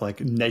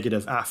like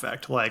negative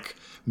affect, like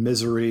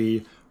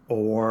misery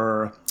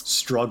or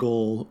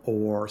struggle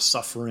or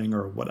suffering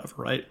or whatever,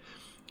 right?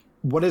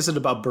 What is it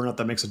about burnout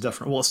that makes it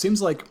different? Well, it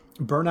seems like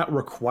burnout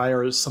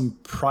requires some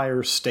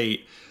prior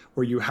state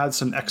where you had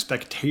some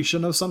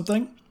expectation of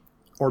something,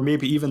 or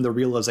maybe even the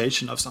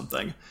realization of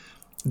something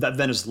that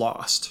then is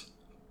lost.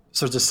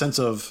 So there's a sense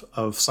of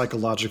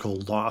psychological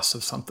loss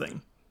of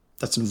something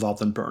that's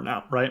involved in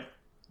burnout, right?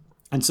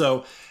 And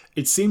so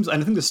it seems,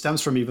 and I think this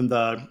stems from even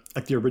the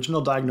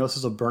original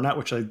diagnosis of burnout,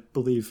 which I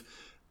believe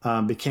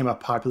became a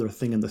popular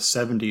thing in the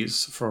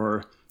 70s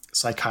for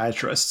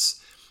psychiatrists.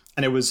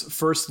 And it was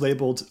first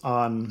labeled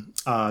on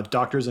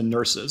doctors and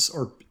nurses,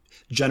 or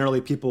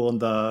generally people in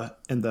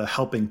the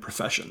helping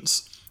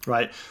professions,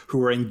 right,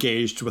 who are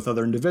engaged with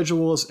other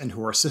individuals and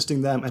who are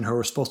assisting them and who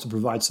are supposed to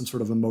provide some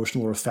sort of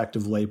emotional or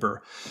affective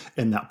labor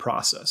in that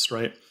process,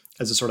 right,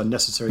 as a sort of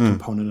necessary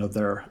component of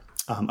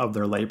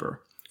their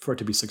labor for it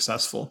to be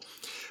successful.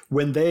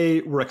 When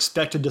they were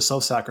expected to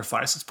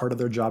self-sacrifice as part of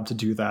their job to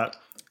do that,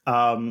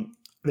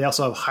 they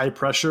also have high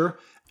pressure,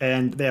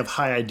 and they have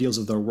high ideals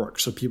of their work.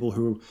 So people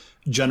who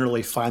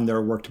generally find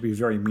their work to be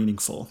very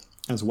meaningful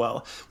as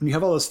well. When you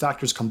have all those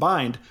factors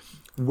combined,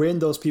 when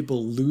those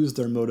people lose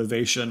their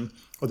motivation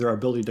or their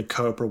ability to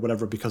cope or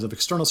whatever because of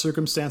external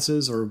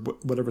circumstances or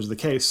whatever's the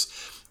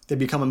case, they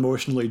become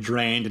emotionally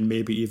drained and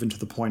maybe even to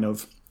the point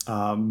of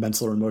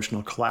mental or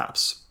emotional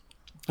collapse.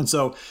 And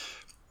so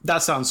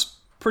that sounds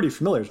pretty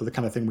familiar to the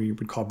kind of thing we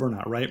would call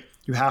burnout, right?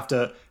 You have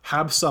to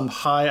have some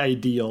high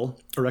ideal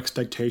or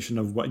expectation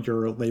of what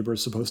your labor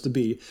is supposed to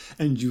be,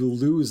 and you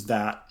lose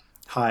that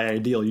high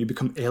ideal. You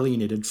become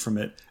alienated from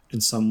it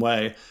in some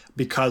way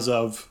because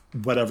of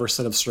whatever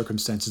set of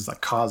circumstances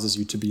that causes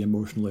you to be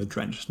emotionally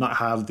drenched, not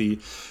have the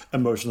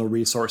emotional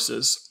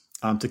resources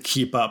to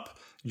keep up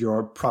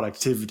your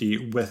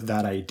productivity with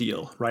that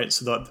ideal, right?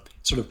 So that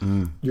sort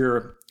of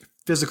your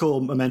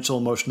physical, mental,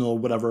 emotional,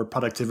 whatever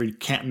productivity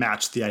can't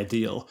match the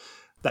ideal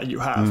that you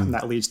have, and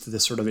that leads to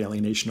this sort of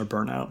alienation or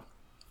burnout.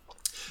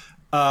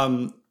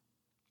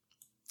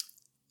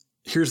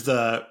 Here's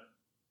the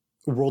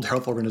World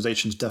Health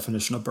Organization's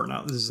definition of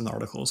burnout. This is an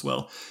article as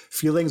well.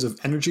 Feelings of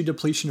energy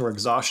depletion or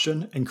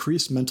exhaustion,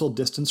 increased mental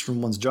distance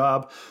from one's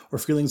job, or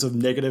feelings of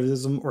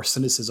negativism or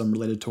cynicism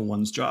related to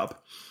one's job.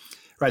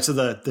 Right, so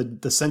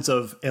the sense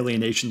of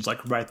alienation is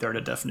like right there in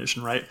the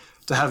definition, right?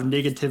 To have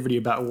negativity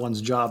about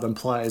one's job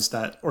implies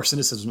that, or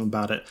cynicism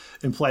about it,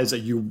 implies that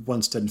you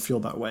once didn't feel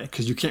that way,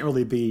 because you can't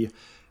really be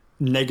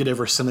negative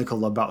or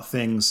cynical about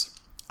things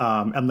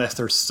unless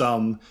there's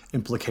some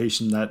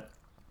implication that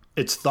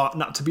it's thought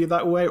not to be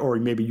that way, or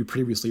maybe you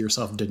previously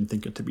yourself didn't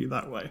think it to be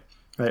that way,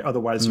 right?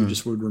 Otherwise, you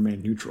just would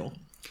remain neutral.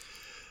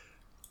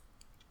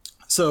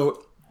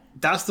 So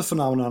that's the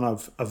phenomenon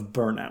of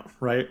burnout,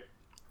 right?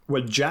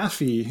 What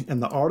Jaffe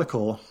in the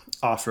article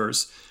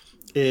offers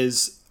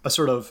is a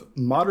sort of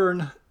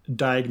modern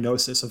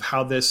diagnosis of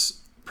how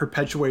this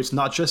perpetuates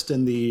not just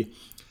in the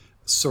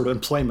sort of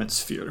employment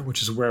sphere,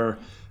 which is where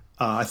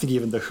I think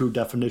even the WHO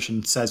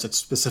definition says it's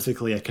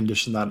specifically a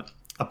condition that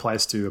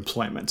applies to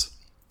employment.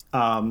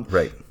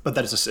 Right. But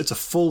that it's a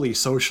fully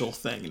social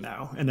thing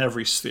now in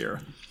every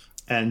sphere.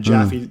 And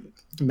Jaffe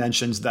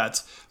mentions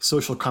that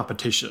social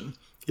competition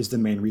is the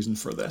main reason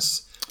for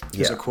this.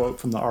 Here's a quote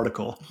from the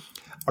article.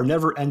 Our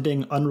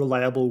never-ending,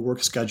 unreliable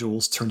work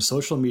schedules turn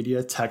social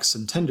media, texts,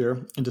 and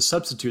Tinder into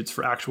substitutes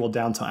for actual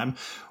downtime,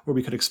 where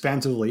we could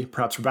expansively,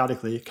 perhaps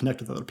radically,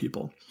 connect with other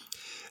people.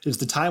 It is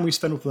the time we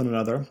spend with one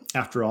another,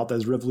 after all, that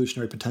has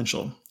revolutionary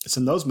potential. It's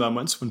in those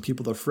moments when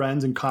people are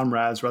friends and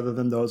comrades rather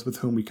than those with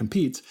whom we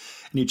compete,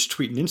 and each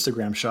tweet and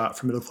Instagram shot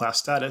for middle-class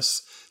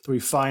status, that we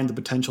find the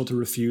potential to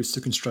refuse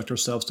to construct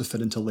ourselves to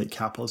fit into late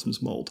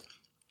capitalism's mold.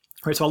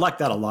 Right, so I like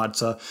that a lot.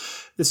 So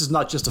this is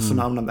not just a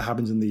phenomenon that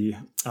happens in the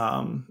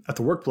at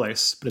the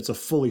workplace, but it's a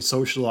fully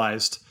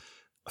socialized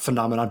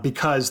phenomenon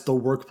because the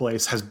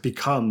workplace has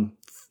become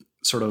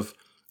sort of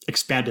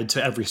expanded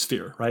to every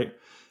sphere. Right,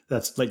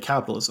 that's like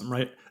capitalism.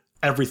 Right,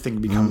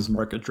 everything becomes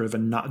market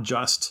driven, not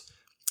just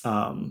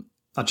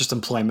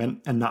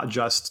employment and not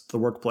just the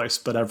workplace,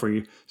 but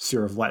every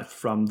sphere of life,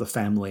 from the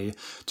family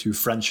to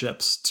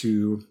friendships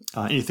to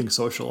anything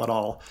social at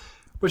all.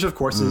 Which of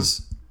course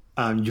is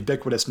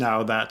ubiquitous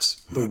now that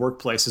the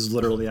workplace is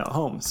literally at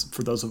home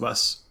for those of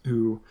us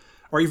who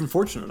are even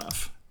fortunate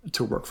enough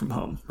to work from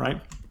home,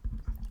 right?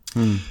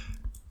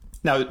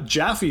 Now,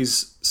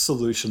 Jaffe's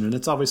solution, and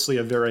it's obviously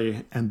a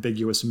very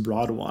ambiguous and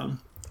broad one,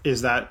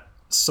 is that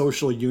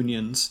social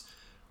unions,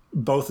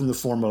 both in the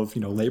form of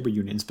labor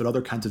unions, but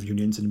other kinds of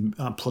unions and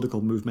political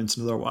movements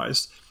and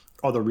otherwise,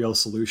 are the real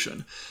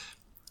solution.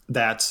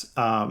 That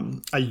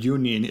a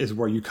union is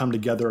where you come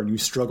together and you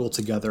struggle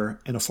together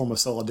in a form of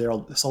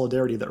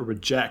solidarity that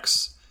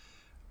rejects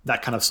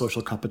that kind of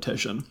social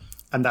competition.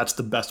 And that's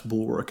the best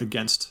bulwark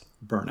against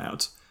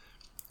burnout,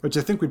 which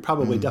I think we'd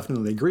probably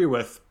definitely agree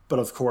with. But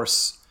of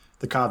course,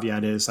 the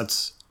caveat is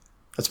that's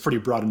pretty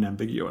broad and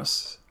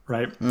ambiguous,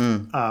 right?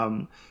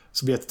 So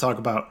we have to talk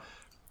about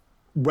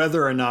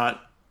whether or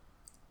not,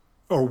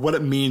 or what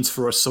it means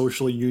for a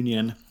social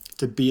union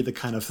to be the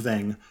kind of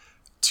thing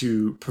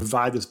to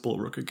provide this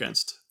bulwark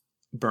against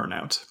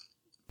burnout.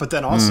 But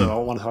then also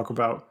I want to talk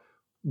about,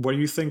 what do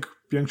you think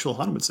Byung-Chul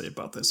Han would say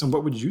about this? And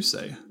what would you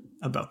say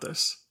about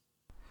this?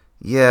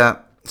 Yeah,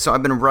 so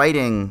I've been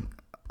writing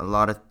a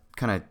lot of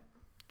kind of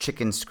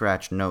chicken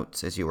scratch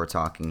notes as you were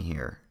talking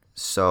here.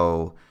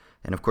 So,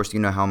 and of course you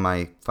know how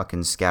my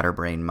fucking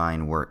scatterbrain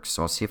mind works.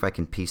 So I'll see if I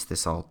can piece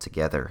this all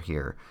together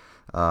here.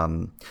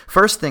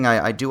 First thing,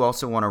 I do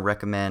also want to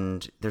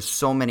recommend, there's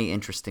so many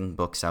interesting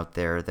books out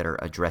there that are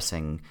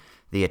addressing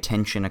the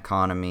attention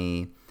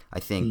economy.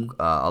 I think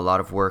a lot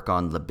of work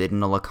on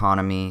libidinal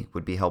economy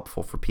would be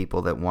helpful for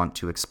people that want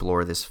to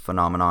explore this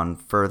phenomenon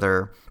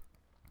further.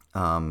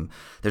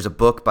 There's a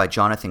book by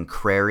Jonathan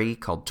Crary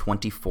called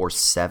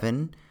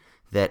 24/7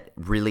 that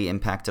really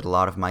impacted a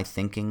lot of my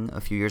thinking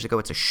a few years ago.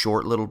 It's a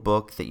short little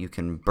book that you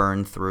can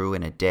burn through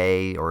in a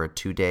day or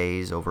 2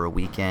 days over a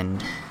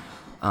weekend.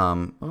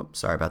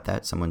 Sorry about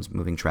that. Someone's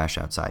moving trash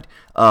outside.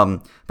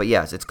 But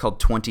yes, it's called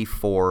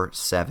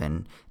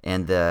 24/7,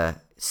 and the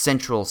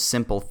central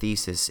simple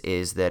thesis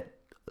is that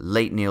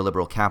late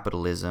neoliberal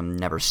capitalism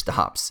never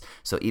stops.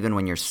 So even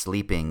when you're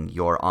sleeping,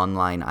 your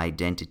online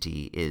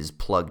identity is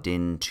plugged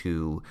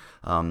into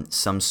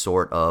some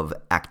sort of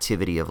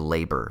activity of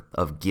labor,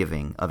 of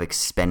giving, of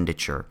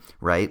expenditure,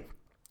 right?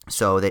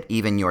 So that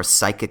even your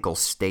psychical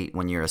state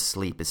when you're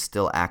asleep is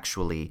still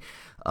actually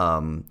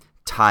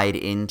tied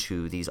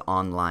into these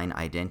online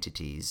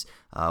identities,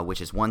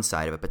 which is one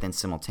side of it, but then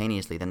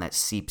simultaneously then that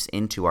seeps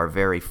into our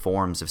very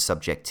forms of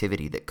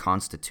subjectivity that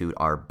constitute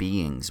our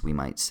beings, we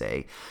might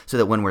say, so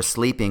that when we're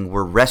sleeping,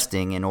 we're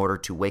resting in order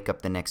to wake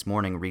up the next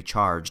morning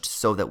recharged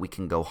so that we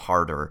can go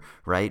harder,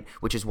 right?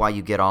 Which is why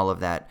you get all of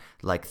that,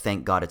 like,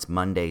 thank God it's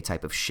Monday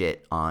type of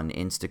shit on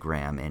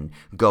Instagram and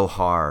go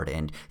hard.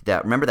 And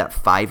that, remember that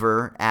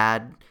Fiverr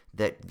ad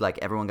that like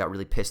everyone got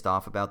really pissed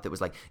off about, that was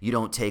like, you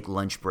don't take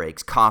lunch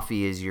breaks,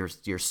 coffee is your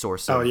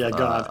source of,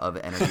 of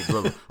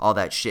energy, all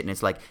that shit, and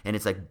it's like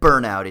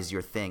burnout is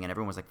your thing, and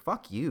everyone was like,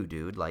 fuck you,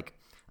 dude, like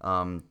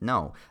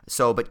no.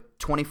 So but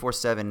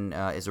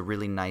 24/7 is a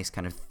really nice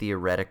kind of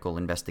theoretical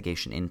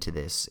investigation into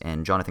this,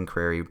 and Jonathan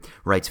Crary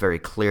writes very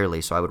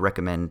clearly, so I would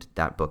recommend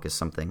that book as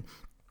something.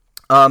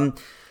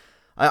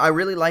 I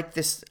really like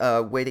this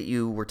way that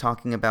you were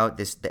talking about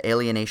this, the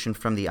alienation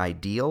from the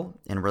ideal,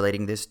 and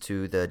relating this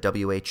to the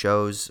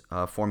WHO's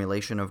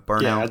formulation of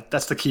burnout. Yeah,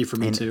 that's the key for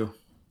me too.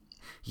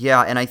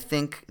 Yeah, and I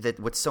think that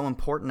what's so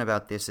important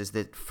about this is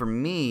that for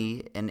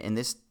me, and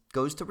this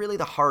goes to really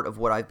the heart of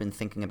what I've been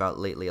thinking about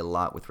lately a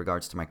lot with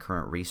regards to my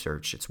current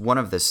research. It's one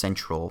of the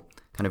central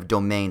kind of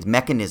domains,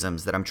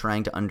 mechanisms that I'm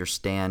trying to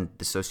understand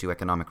the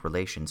socioeconomic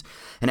relations.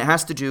 And it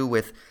has to do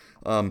with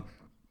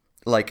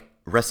like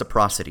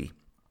reciprocity,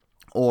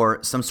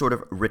 or some sort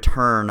of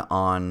return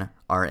on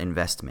our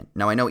investment.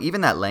 Now, I know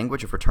even that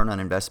language of return on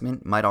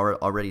investment might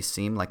already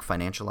seem like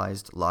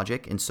financialized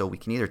logic, and so we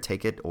can either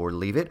take it or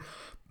leave it.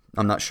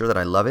 I'm not sure that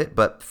I love it,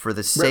 but for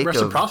the sake of...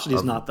 Reciprocity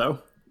is not,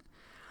 though.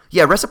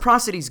 Yeah,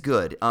 reciprocity is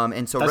good.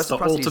 And so that's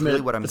reciprocity is really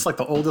what I'm... It's like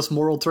the oldest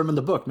moral term in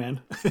the book, man.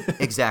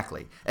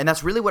 Exactly. And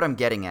that's really what I'm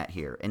getting at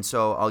here. And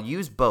so I'll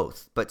use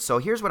both. But so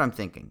here's what I'm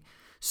thinking.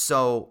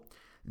 So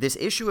this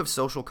issue of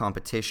social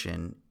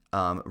competition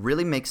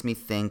really makes me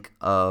think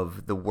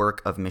of the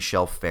work of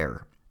Michel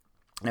Ferrer.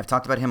 And I've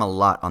talked about him a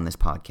lot on this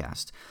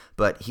podcast.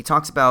 But he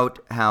talks about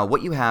how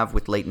what you have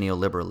with late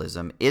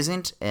neoliberalism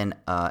isn't an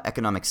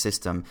economic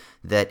system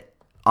that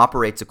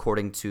operates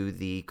according to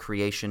the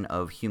creation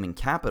of human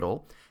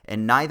capital,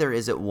 and neither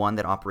is it one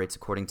that operates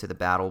according to the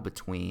battle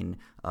between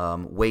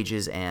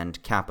wages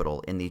and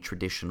capital in the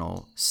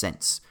traditional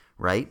sense,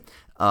 right?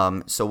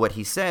 So what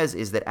he says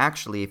is that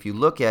actually if you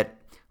look at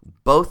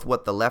both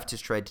what the left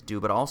has tried to do,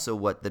 but also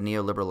what the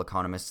neoliberal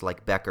economists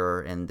like Becker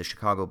and the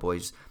Chicago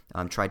Boys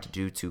tried to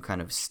do to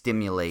kind of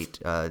stimulate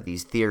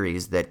these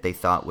theories that they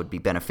thought would be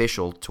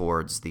beneficial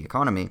towards the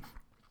economy.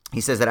 He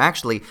says that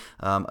actually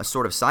a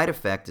sort of side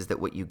effect is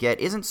that what you get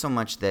isn't so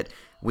much that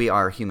we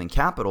are human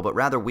capital, but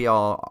rather we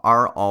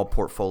are all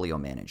portfolio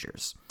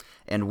managers.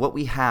 And what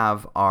we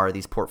have are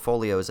these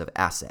portfolios of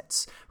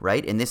assets,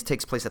 right? And this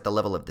takes place at the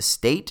level of the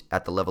state,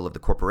 at the level of the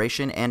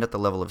corporation, and at the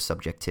level of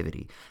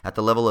subjectivity. At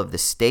the level of the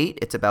state,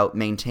 it's about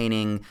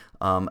maintaining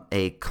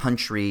a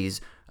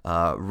country's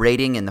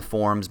rating in the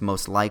forms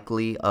most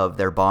likely of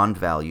their bond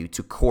value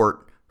to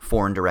court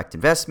foreign direct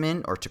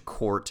investment, or to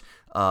court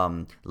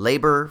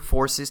labor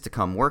forces to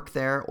come work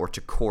there, or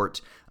to court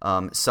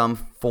some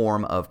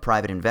form of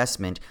private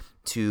investment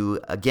to,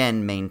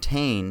 again,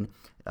 maintain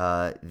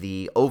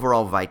the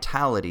overall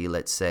vitality,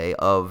 let's say,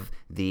 of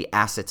the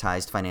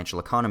assetized financial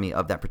economy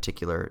of that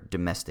particular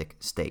domestic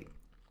state.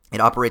 It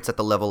operates at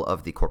the level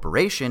of the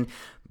corporation,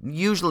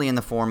 usually in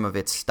the form of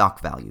its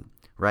stock value,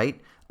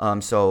 right?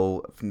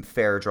 So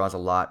Ferrer draws a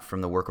lot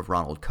from the work of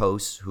Ronald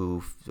Coase,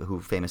 who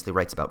famously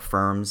writes about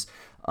firms.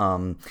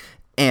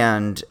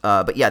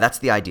 But yeah, that's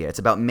the idea. It's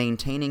about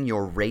maintaining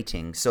your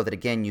rating so that,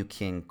 again, you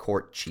can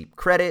court cheap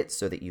credit,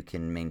 so that you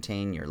can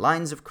maintain your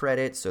lines of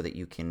credit, so that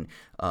you can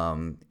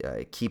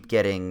keep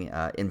getting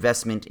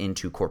investment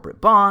into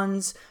corporate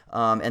bonds.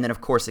 And then,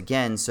 of course,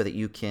 again, so that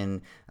you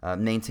can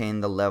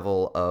maintain the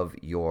level of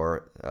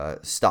your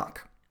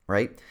stock,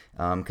 right?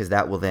 Because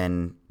that will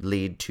then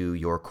lead to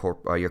your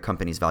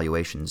company's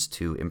valuations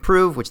to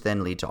improve, which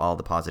then lead to all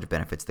the positive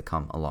benefits that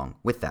come along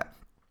with that.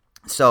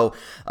 So,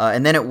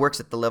 and then it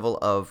works at the level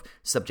of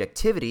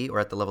subjectivity,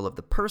 or at the level of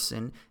the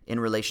person, in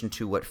relation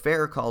to what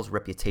Ferrer calls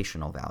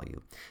reputational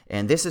value.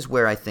 And this is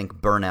where I think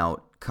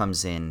burnout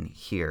comes in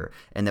here,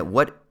 and that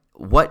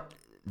what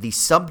the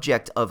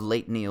subject of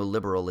late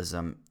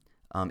neoliberalism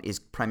is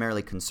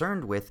primarily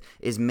concerned with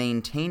is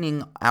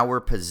maintaining our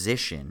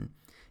position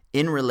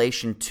in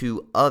relation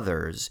to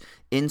others,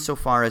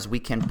 insofar as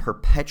we can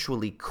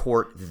perpetually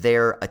court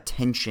their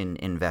attention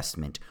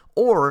investment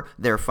or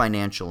their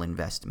financial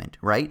investment,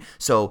 right?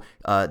 So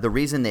the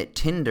reason that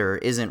Tinder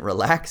isn't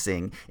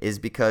relaxing is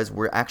because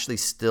we're actually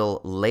still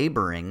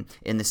laboring,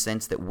 in the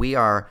sense that we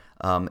are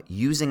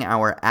using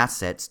our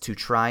assets to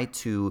try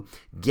to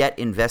get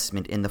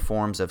investment in the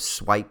forms of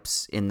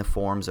swipes, in the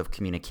forms of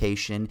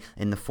communication,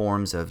 in the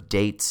forms of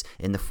dates,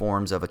 in the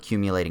forms of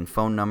accumulating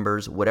phone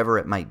numbers, whatever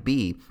it might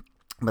be,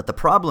 But the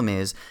problem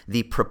is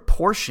the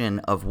proportion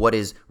of what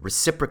is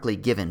reciprocally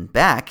given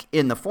back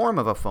in the form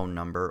of a phone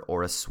number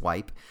or a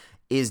swipe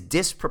is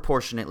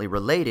disproportionately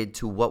related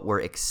to what we're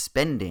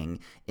expending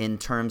in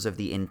terms of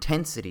the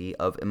intensity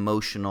of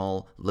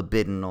emotional,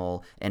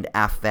 libidinal, and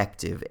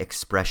affective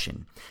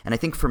expression. And I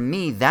think for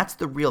me, that's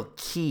the real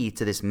key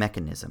to this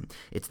mechanism.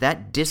 It's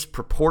that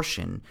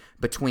disproportion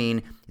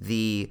between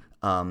the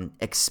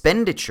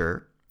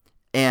expenditure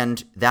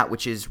and that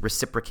which is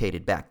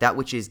reciprocated back, that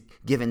which is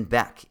given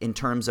back in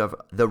terms of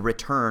the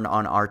return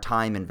on our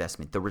time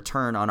investment, the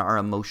return on our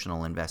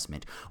emotional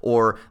investment,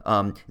 or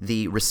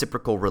the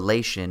reciprocal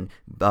relation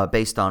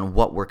based on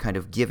what we're kind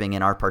of giving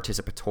in our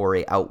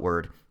participatory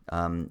outward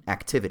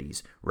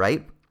activities,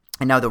 right?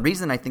 And now the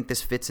reason I think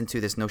this fits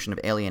into this notion of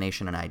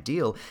alienation and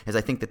ideal is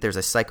I think that there's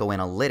a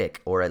psychoanalytic,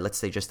 or let's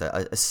say just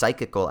a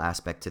psychical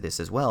aspect to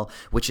this as well,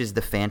 which is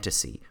the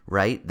fantasy,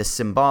 right? The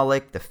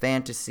symbolic, the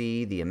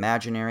fantasy, the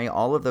imaginary,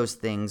 all of those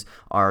things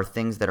are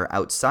things that are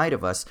outside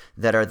of us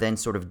that are then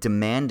sort of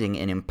demanding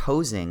and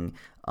imposing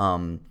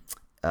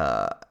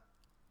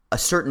a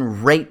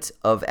certain rate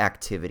of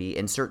activity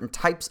and certain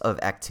types of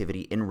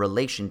activity in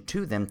relation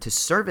to them to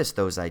service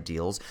those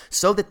ideals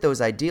so that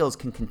those ideals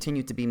can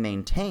continue to be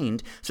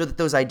maintained, so that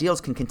those ideals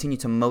can continue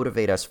to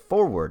motivate us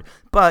forward.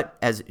 But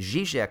as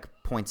Zizek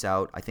points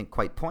out, I think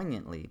quite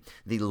poignantly,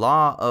 the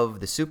law of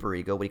the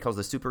superego, what he calls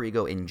the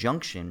superego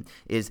injunction,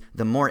 is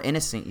the more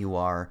innocent you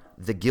are,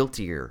 the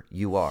guiltier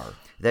you are.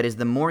 That is,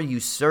 the more you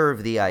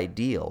serve the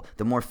ideal,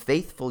 the more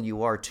faithful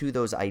you are to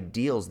those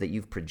ideals that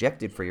you've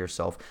projected for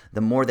yourself,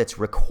 the more that's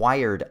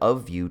required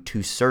of you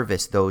to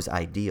service those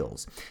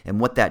ideals. And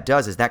what that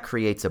does is that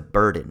creates a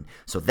burden.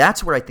 So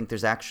that's where I think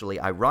there's actually,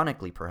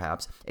 ironically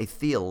perhaps, a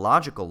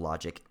theological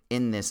logic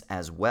in this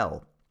as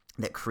well,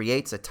 that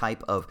creates a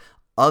type of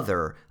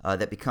other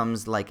that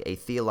becomes like a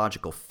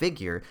theological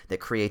figure that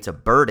creates a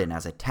burden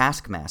as a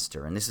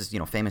taskmaster. And this is,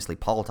 famously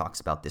Paul talks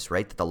about this,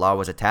 right? That the law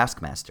was a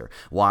taskmaster.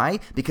 Why?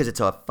 Because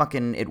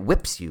it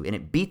whips you and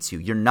it beats you.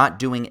 You're not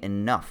doing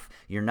enough.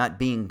 You're not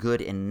being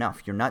good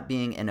enough. You're not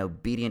being an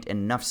obedient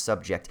enough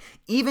subject.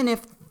 Even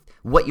if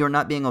what you're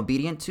not being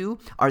obedient to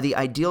are the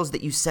ideals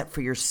that you set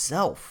for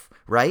yourself.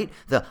 Right?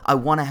 I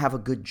want to have a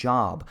good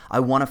job. I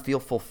want to feel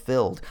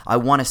fulfilled. I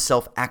want to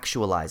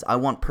self-actualize. I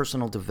want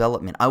personal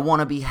development. I want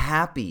to be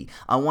happy.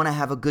 I want to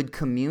have a good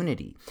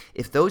community.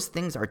 If those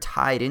things are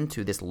tied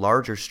into this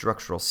larger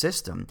structural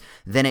system,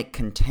 then it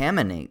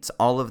contaminates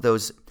all of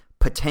those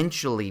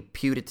potentially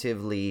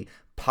putatively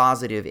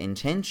positive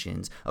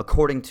intentions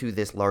according to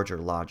this larger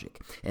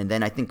logic. And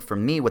then I think for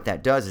me what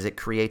that does is it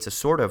creates a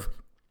sort of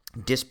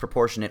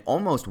disproportionate,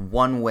 almost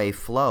one-way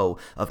flow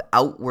of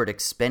outward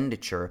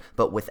expenditure,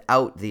 but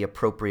without the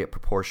appropriate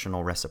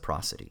proportional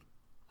reciprocity.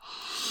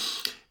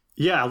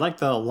 Yeah, I like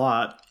that a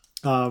lot.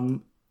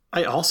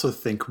 I also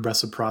think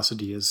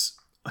reciprocity is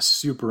a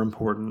super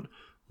important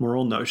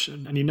moral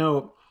notion. And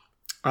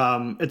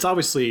it's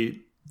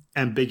obviously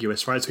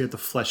ambiguous, right? So you have to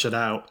flesh it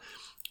out.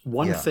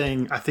 One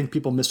thing I think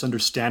people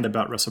misunderstand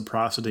about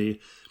reciprocity,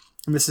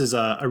 and this is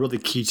a really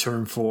key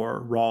term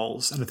for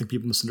Rawls, and I think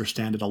people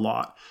misunderstand it a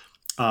lot,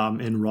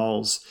 in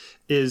Rawls,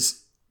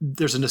 is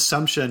there's an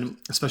assumption,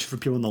 especially for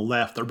people on the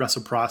left, that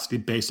reciprocity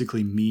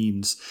basically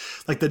means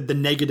like the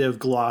negative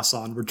gloss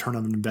on return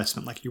on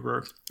investment, like you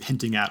were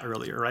hinting at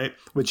earlier, right?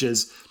 Which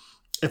is,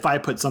 if I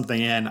put something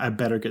in, I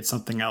better get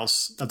something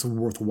else that's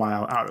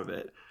worthwhile out of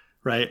it,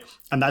 right?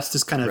 And that's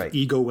this kind of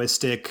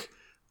egoistic,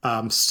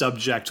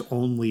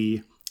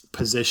 subject-only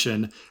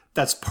position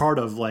that's part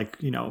of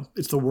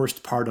it's the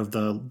worst part of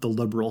the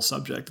liberal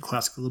subject, the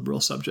classical liberal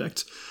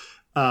subject.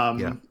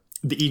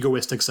 The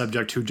egoistic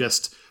subject who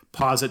just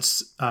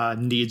posits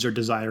needs or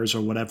desires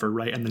or whatever,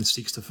 right? And then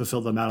seeks to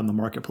fulfill them out in the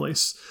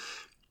marketplace.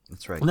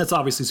 That's right. And that's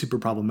obviously super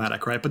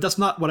problematic, right? But that's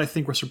not what I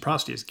think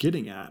reciprocity is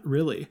getting at,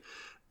 really.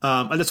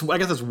 I guess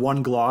that's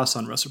one gloss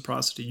on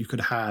reciprocity you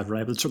could have,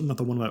 right? But it's certainly not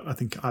the one that I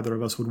think either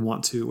of us would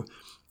want to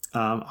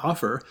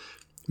offer.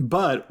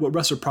 But what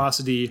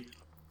reciprocity,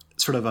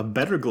 sort of a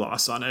better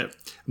gloss on it,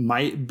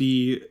 might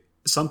be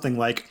something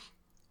like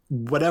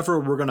whatever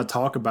we're going to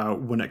talk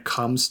about when it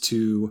comes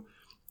to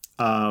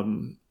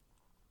all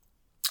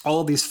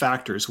of these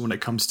factors, when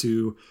it comes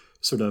to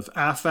sort of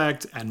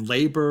affect and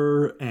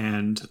labor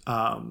and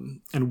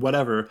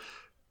whatever,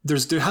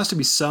 there has to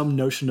be some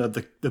notion of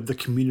the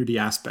community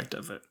aspect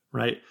of it,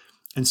 right?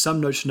 And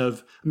some notion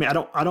of, I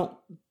don't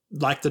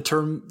like the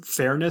term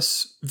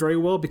fairness very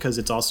well because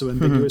it's also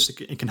ambiguous.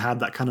 It can have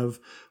that kind of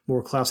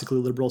more classically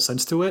liberal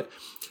sense to it,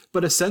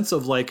 but a sense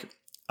of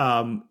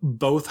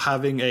both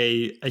having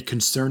a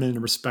concern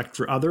and respect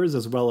for others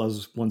as well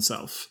as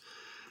oneself.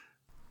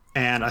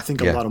 And I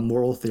think a lot of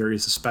moral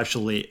theories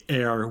especially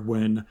err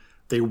when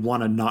they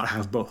want to not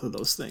have both of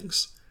those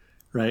things,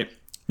 right?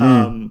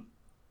 And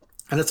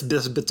that's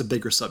a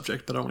bigger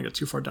subject, but I don't want to get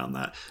too far down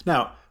that.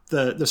 Now,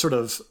 the sort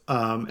of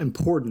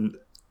important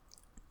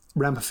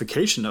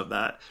ramification of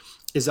that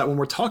is that when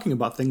we're talking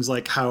about things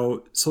like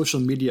how social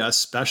media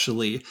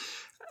especially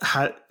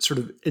sort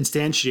of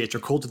instantiates or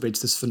cultivates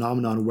this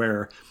phenomenon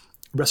where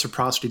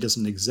reciprocity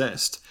doesn't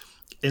exist,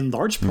 in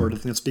large part, I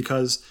think it's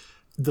because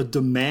the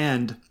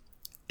demand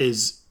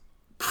is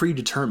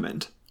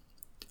predetermined,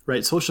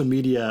 right? Social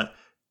media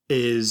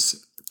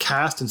is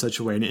cast in such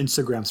a way, and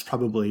Instagram's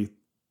probably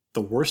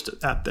the worst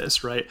at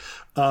this, right?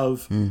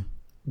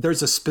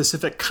 There's a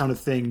specific kind of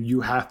thing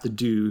you have to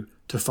do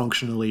to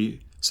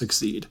functionally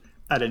succeed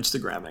at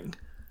Instagramming,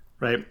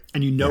 right?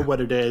 And you know what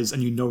it is,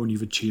 and you know when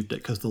you've achieved it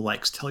because the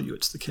likes tell you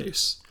it's the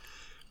case.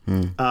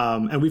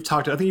 And we've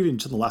talked, I think even in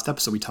the last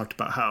episode, we talked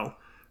about how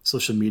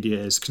social media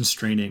is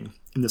constraining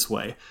in this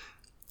way,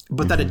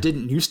 but that it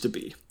didn't used to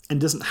be and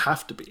doesn't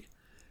have to be,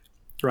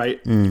 right?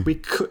 We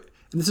could,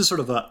 and this is sort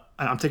of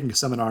I'm taking a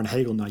seminar on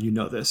Hegel now, you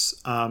know this,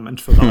 and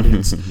for the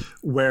audience,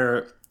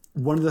 where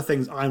one of the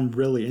things I'm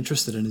really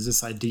interested in is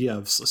this idea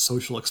of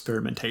social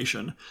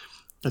experimentation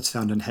that's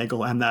found in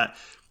Hegel, and that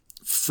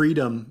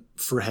freedom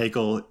for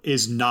Hegel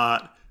is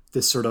not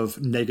this sort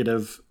of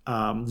negative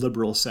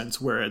liberal sense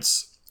where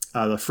it's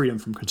the freedom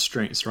from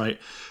constraints, right?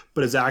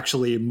 But it's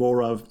actually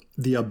more of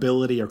the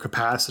ability or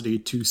capacity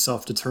to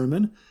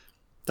self-determine.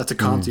 That's a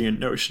Kantian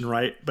notion,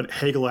 right? But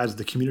Hegel adds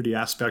the community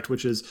aspect,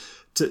 which is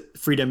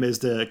freedom is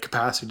the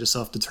capacity to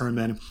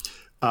self-determine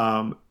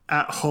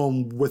at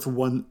home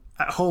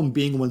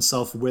being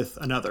oneself with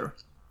another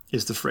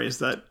is the phrase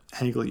that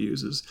Hegel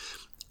uses,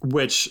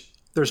 which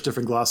there's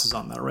different glosses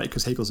on that, right?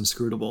 Because Hegel's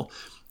inscrutable.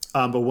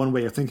 But one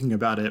way of thinking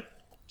about it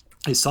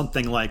is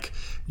something like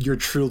you're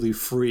truly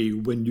free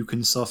when you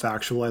can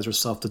self-actualize or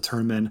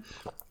self-determine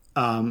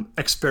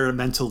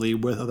experimentally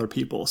with other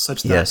people,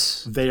 such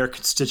that they are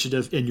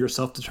constitutive in your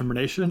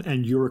self-determination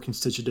and you are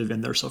constitutive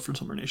in their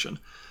self-determination.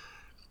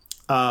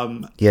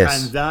 And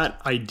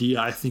that idea,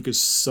 I think, is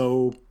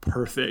so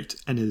perfect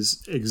and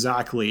is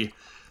exactly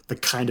the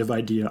kind of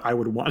idea I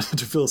would want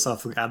to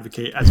philosophically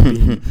advocate as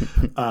being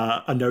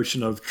a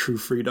notion of true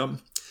freedom.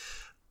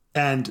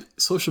 And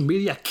social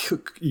media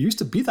used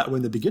to be that way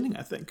in the beginning,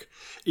 I think.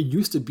 It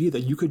used to be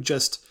that you could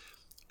just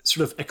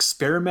sort of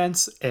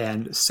experiment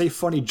and say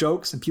funny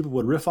jokes and people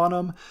would riff on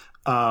them.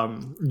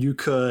 You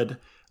could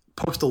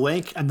post a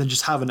link and then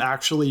just have an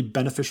actually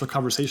beneficial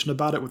conversation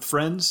about it with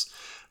friends.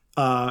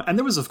 And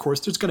there was, of course,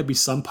 there's going to be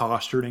some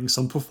posturing,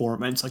 some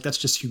performance. Like, that's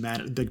just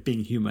humanity, like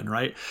being human,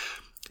 right?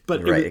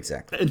 But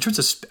exactly. In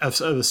terms of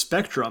a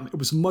spectrum, it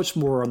was much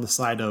more on the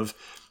side of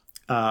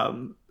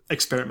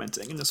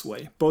experimenting in this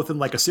way, both in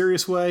like a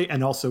serious way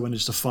and also in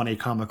just a funny,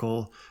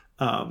 comical,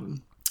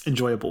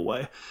 enjoyable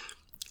way.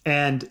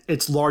 And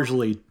it's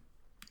largely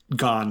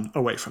gone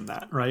away from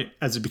that, right?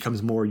 As it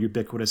becomes more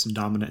ubiquitous and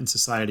dominant in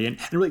society, and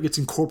it really gets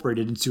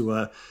incorporated into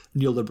a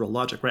neoliberal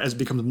logic, right? As it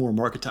becomes more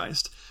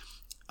marketized.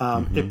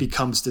 It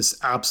becomes this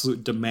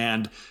absolute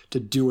demand to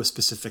do a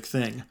specific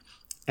thing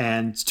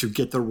and to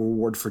get the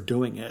reward for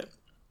doing it.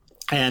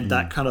 And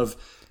that kind of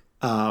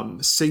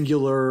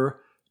singular,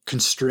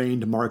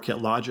 constrained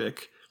market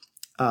logic,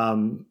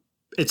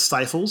 it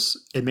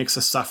stifles, it makes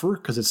us suffer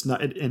because it's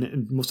not,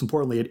 and most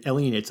importantly, it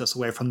alienates us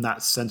away from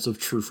that sense of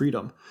true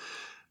freedom,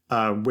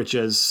 which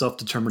is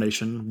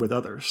self-determination with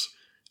others,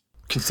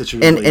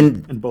 constitutively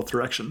in both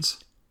directions.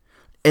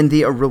 And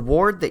the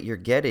reward that you're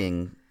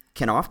getting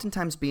can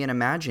oftentimes be an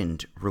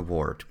imagined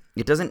reward.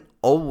 It doesn't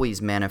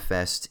always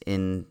manifest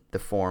in the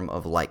form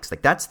of likes.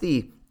 Like that's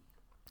the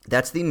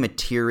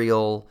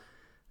material,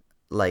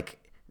 like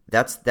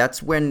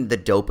that's when the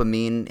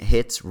dopamine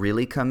hits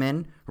really come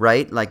in,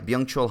 right? Like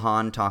Byung-Chul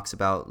Han talks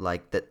about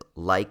like that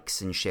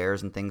likes and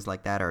shares and things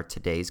like that are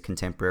today's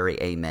contemporary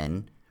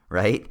amen,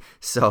 right?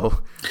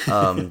 So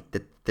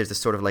there's a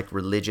sort of like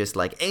religious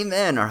like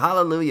amen or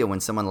hallelujah when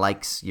someone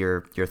likes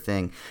your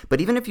thing.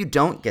 But even if you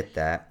don't get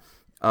that,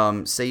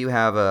 say you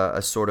have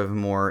a sort of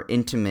more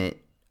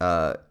intimate,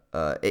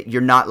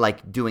 you're not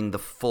like doing the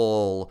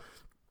full,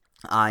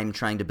 I'm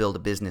trying to build a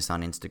business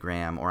on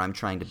Instagram or I'm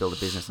trying to build a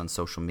business on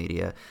social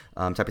media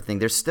type of thing.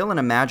 There's still an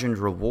imagined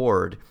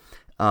reward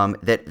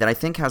that I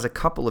think has a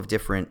couple of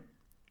different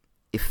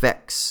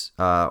effects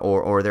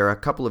or there are a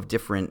couple of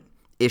different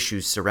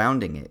issues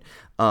surrounding it.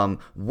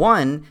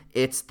 One,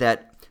 it's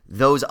that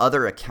those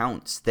other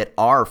accounts that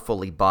are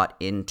fully bought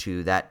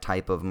into that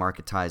type of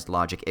marketized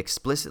logic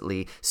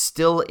explicitly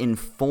still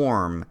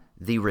inform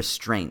the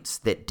restraints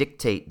that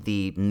dictate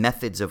the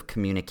methods of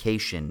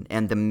communication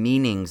and the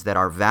meanings that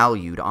are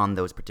valued on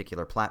those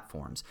particular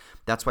platforms.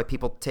 That's why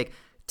people take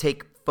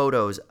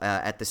photos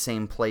at the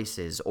same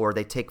places, or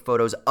they take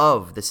photos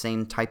of the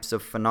same types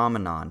of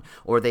phenomenon,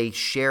 or they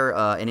share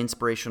an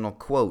inspirational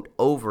quote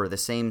over the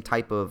same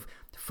type of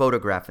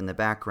photograph in the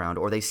background,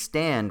 or they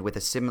stand with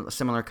a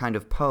similar kind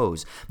of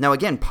pose. Now,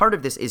 again, part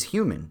of this is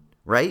human,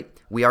 right?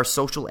 We are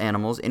social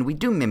animals, and we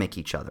do mimic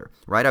each other,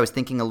 right? I was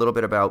thinking a little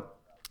bit about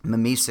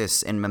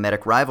mimesis and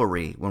mimetic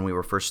rivalry when we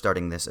were first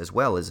starting this as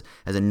well as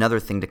another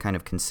thing to kind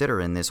of consider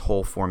in this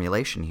whole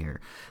formulation here.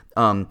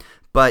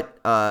 But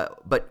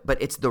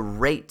it's the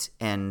rate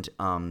and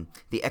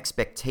the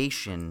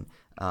expectation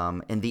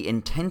and the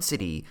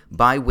intensity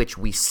by which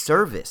we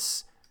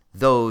service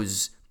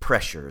those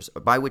pressures,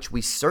 by which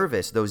we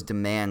service those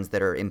demands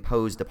that are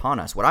imposed upon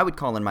us. What I would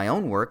call in my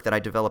own work that I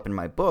develop in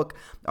my book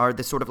are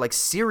the sort of like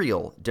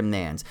serial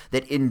demands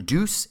that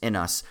induce in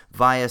us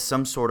via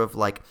some sort of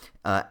like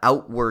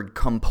outward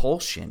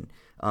compulsion.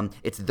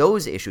 It's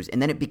those issues,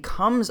 and then it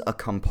becomes a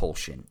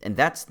compulsion, and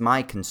that's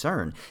my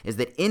concern, is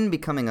that in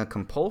becoming a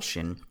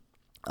compulsion,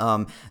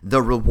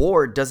 the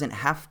reward doesn't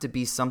have to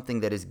be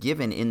something that is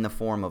given in the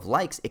form of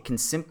likes. It can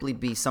simply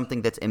be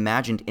something that's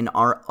imagined in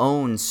our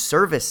own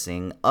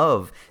servicing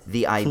of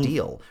the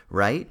ideal,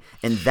 right?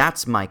 And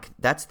that's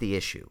the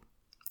issue.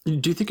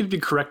 Do you think it'd be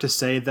correct to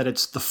say that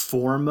it's the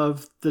form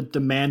of the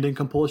demand and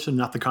compulsion,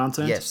 not the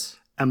content? Yes.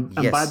 And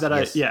by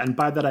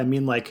that I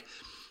mean like,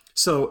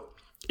 so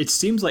it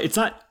seems like it's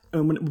not.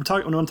 When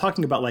I'm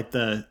talking about like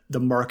the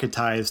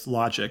marketized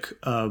logic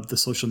of the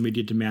social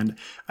media demand,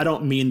 I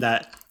don't mean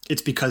that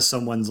it's because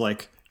someone's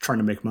like trying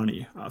to make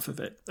money off of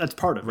it. That's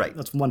part of it.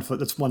 That's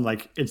one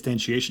like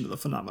instantiation of the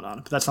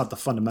phenomenon, but that's not the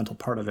fundamental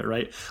part of it,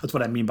 right? That's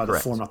what I mean by the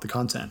form, not the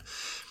content.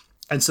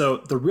 And so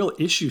the real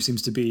issue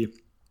seems to be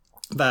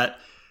that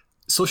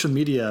social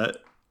media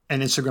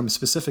and Instagram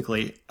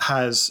specifically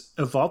has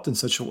evolved in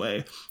such a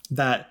way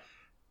that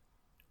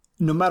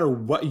no matter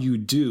what you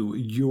do,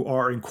 you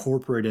are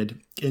incorporated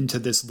into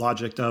this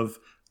logic of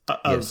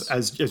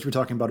as we were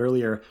talking about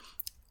earlier,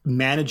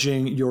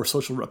 managing your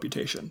social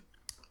reputation,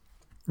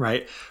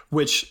 right?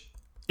 Which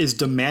is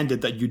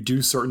demanded that you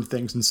do certain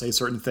things and say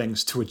certain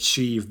things to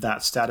achieve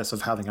that status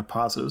of having a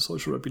positive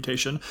social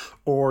reputation,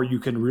 or you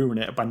can ruin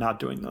it by not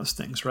doing those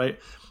things, right?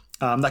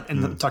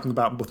 Talking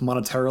about both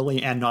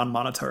monetarily and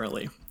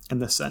non-monetarily in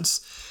this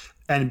sense.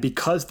 And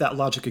because that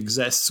logic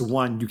exists,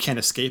 one, you can't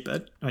escape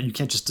it. You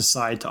can't just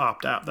decide to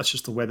opt out. That's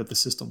just the way that the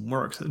system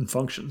works and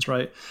functions,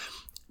 right?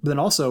 But then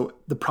also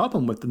the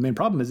main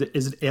problem is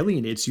it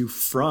alienates you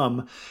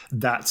from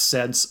that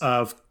sense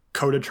of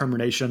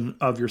co-determination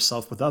of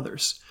yourself with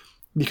others,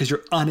 because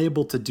you're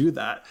unable to do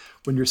that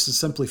when you're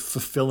simply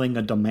fulfilling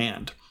a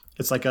demand.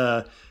 It's like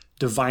a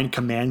divine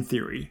command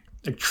theory,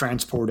 like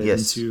transported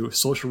into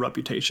social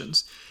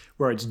reputations,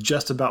 where it's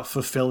just about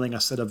fulfilling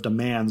a set of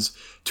demands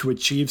to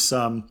achieve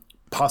some,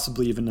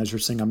 possibly even, as you're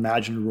saying,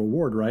 imagined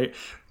reward, right?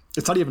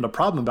 It's not even a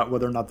problem about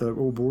whether or not the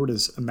reward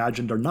is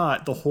imagined or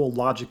not. The whole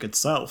logic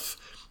itself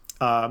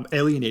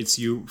alienates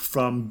you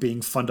from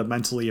being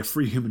fundamentally a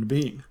free human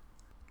being.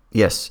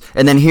 Yes.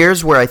 And then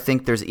here's where I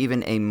think there's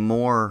even a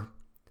more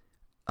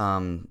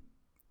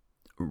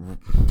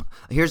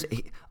here's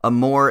a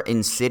more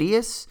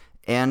insidious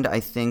and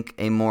I think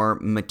a more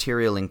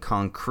material and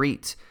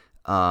concrete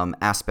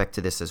aspect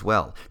to this as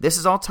well. This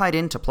is all tied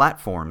into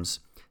platforms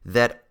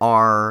that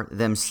are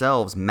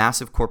themselves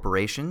massive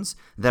corporations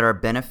that are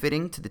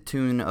benefiting to the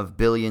tune of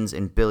billions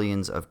and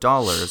billions of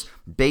dollars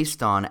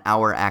based on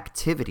our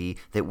activity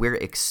that we're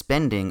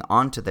expending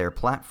onto their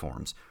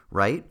platforms,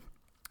 right?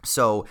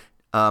 So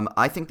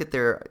I think that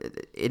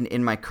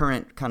in my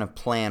current kind of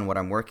plan, what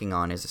I'm working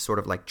on is a sort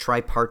of like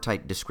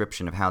tripartite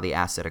description of how the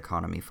asset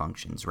economy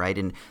functions, right?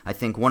 And I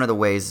think one of the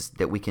ways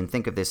that we can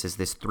think of this is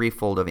this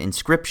threefold of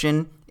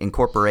inscription,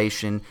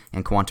 incorporation,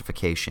 and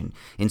quantification.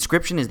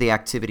 Inscription is the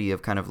activity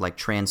of kind of like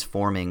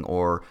transforming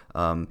or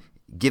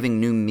giving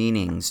new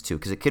meanings to,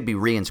 because it could be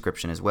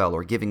reinscription as well,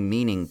 or giving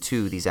meaning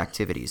to these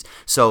activities.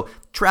 So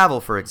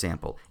travel, for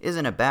example,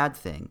 isn't a bad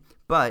thing.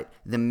 But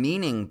the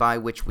meaning by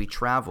which we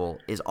travel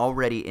is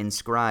already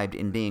inscribed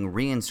in being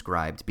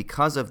reinscribed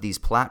because of these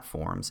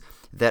platforms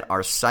that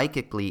are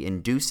psychically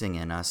inducing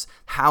in us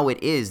how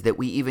it is that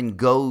we even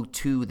go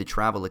to the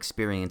travel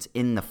experience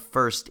in the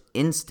first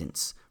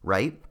instance,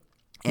 right?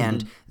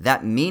 And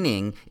that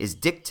meaning is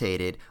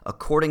dictated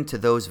according to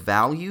those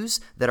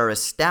values that are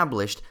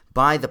established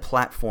by the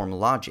platform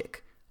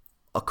logic,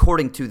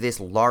 according to this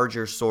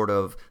larger sort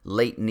of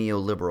late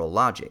neoliberal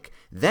logic.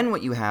 Then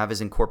what you have is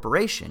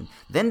incorporation.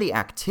 Then the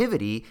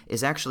activity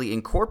is actually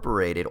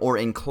incorporated or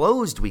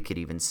enclosed, we could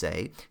even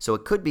say. So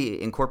it could be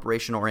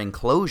incorporation or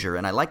enclosure.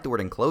 And I like the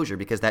word enclosure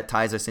because that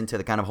ties us into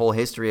the kind of whole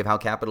history of how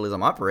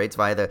capitalism operates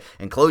via the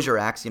Enclosure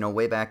Acts,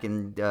 way back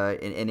in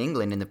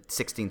England in the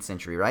 16th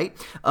century, right?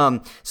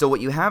 So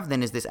what you have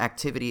then is this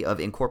activity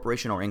of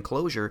incorporation or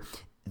enclosure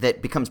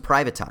that becomes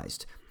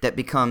privatized, that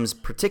becomes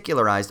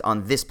particularized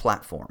on this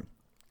platform.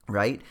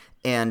 Right?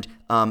 And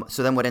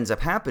so then what ends up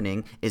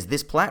happening is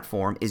this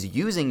platform is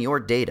using your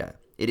data.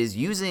 It is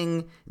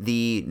using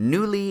the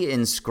newly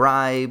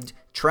inscribed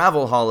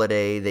travel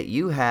holiday that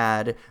you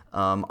had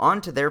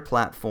onto their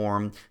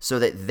platform so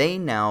that they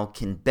now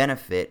can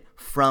benefit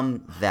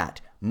from that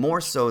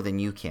more so than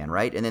you can,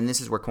 right? And then this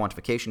is where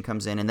quantification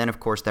comes in. And then, of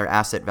course, their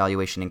asset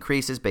valuation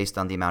increases based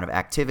on the amount of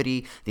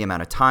activity, the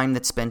amount of time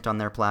that's spent on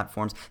their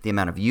platforms, the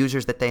amount of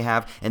users that they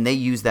have. And they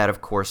use that,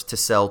 of course, to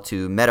sell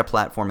to meta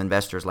platform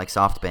investors like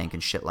SoftBank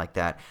and shit like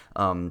that,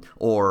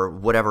 or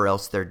whatever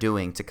else they're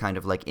doing to kind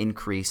of like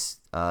increase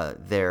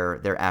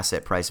their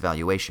asset price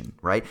valuation,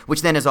 right?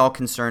 Which then is all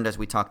concerned, as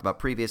we talked about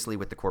previously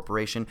with the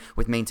corporation,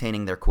 with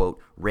maintaining their,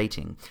 quote,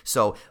 rating.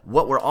 So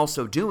what we're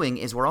also doing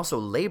is we're also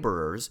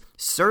laborers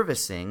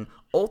servicing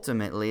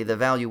ultimately the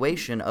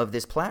valuation of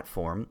this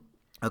platform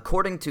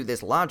according to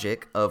this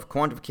logic of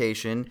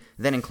quantification,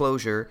 then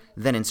enclosure,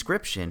 then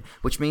inscription,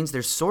 which means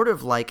there's sort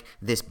of like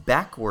this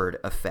backward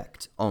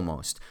effect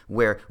almost,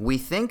 where we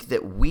think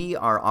that we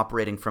are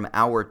operating from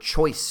our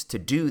choice to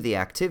do the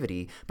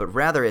activity, but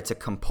rather it's a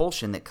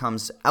compulsion that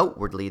comes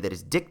outwardly that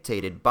is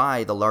dictated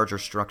by the larger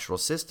structural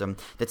system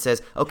that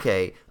says,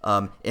 okay,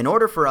 in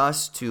order for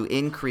us to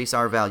increase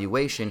our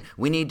valuation,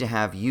 we need to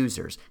have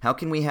users. How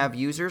can we have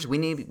users? We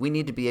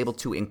need to be able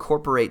to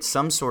incorporate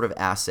some sort of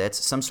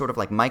assets, some sort of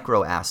like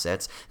micro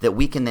assets that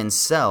we can then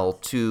sell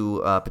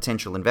to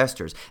potential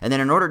investors. And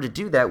then in order to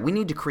do that, we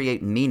need to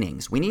create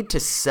meanings. We need to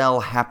sell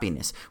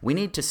happiness. We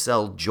need to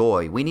sell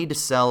joy. We need to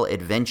sell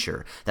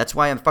adventure. That's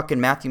why a fucking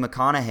Matthew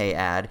McConaughey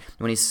ad,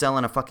 when he's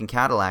selling a fucking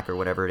Cadillac or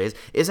whatever it is,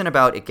 isn't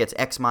about it gets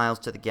X miles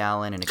to the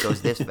gallon and it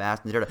goes this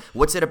fast.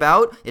 What's it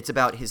about? It's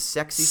about his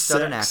sexy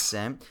Southern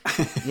accent.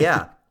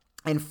 Yeah.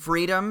 And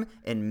freedom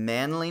and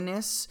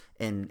manliness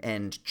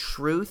and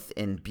truth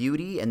and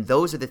beauty, and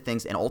those are the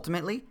things, and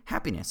ultimately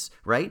happiness,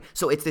 right?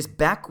 So it's this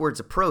backwards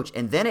approach,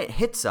 and then it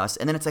hits us,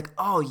 and then it's like,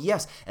 oh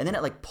yes, and then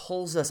it like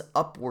pulls us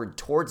upward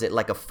towards it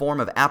like a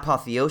form of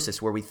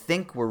apotheosis where we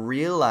think we're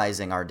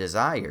realizing our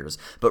desires,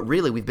 but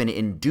really we've been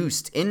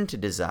induced into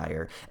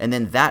desire. And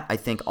then that, I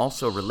think,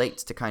 also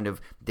relates to kind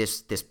of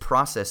this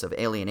process of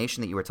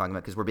alienation that you were talking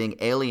about, because we're being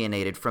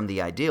alienated from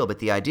the ideal, but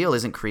the ideal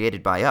isn't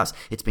created by us.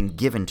 It's been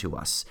given to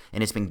us,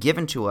 and it's been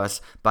given to us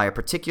by a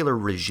particular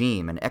regime,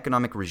 an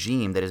economic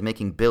regime that is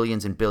making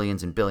billions and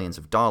billions and billions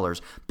of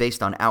dollars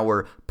based on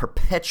our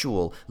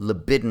perpetual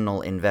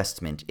libidinal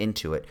investment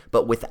into it,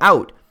 but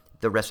without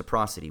the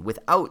reciprocity,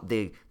 without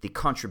the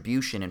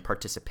contribution and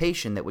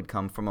participation that would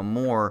come from a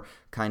more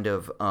kind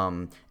of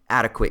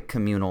adequate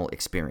communal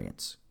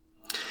experience.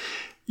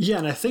 Yeah,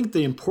 and I think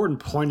the important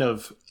point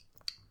of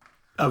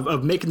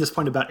making this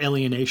point about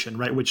alienation,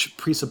 right, which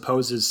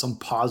presupposes some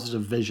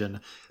positive vision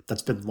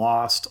that's been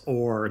lost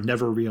or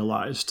never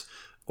realized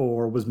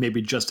or was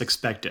maybe just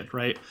expected,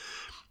 right,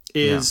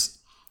 is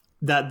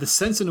that the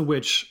sense in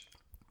which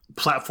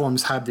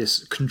platforms have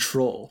this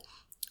control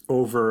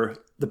over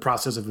the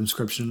process of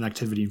inscription and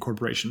activity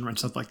incorporation, right,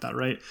 stuff like that,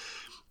 right,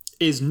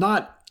 is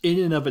not in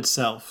and of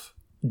itself,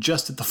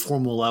 just at the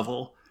formal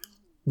level,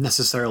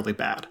 necessarily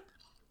bad.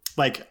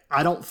 Like,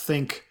 I don't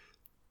think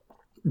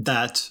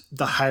that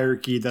the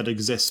hierarchy that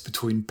exists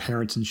between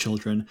parents and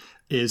children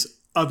is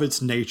of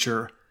its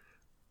nature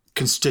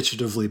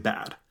constitutively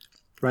bad,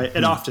 right? Mm-hmm.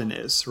 It often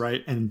is,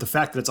 right? And the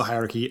fact that it's a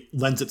hierarchy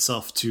lends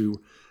itself to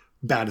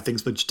bad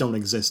things which don't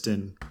exist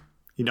in,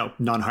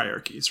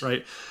 non-hierarchies,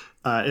 right?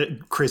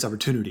 It creates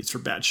opportunities for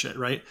bad shit,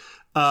 right?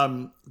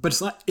 But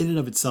it's not in and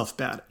of itself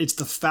bad. It's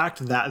the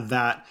fact that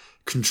that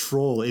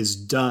control is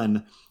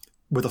done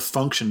with a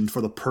function for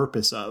the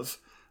purpose of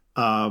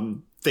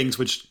things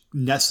which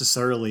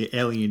necessarily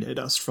alienate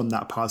us from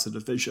that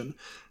positive vision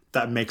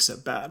that makes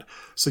it bad.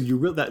 So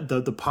that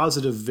the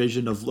positive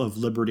vision of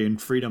liberty and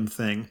freedom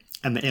thing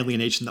and the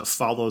alienation that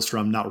follows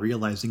from not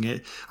realizing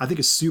it, I think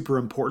is a super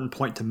important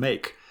point to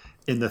make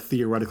in the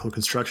theoretical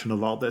construction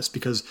of all this,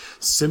 because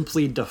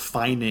simply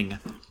defining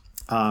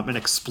and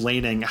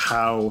explaining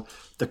how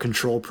the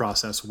control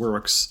process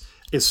works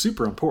is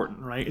super important,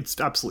 right? It's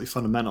absolutely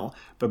fundamental,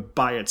 but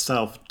by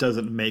itself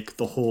doesn't make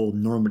the whole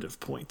normative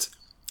point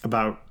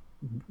about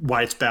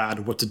why it's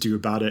bad, what to do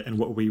about it, and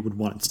what we would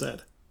want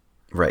instead.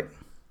 Right.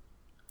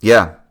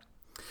 Yeah.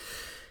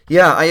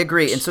 Yeah, I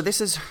agree. And so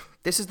this is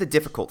the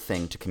difficult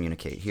thing to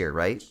communicate here,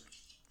 right?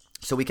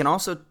 So we can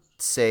also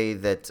say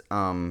that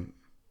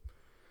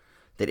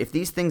that if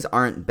these things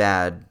aren't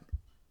bad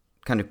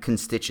kind of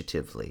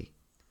constitutively,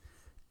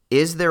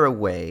 is there a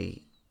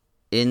way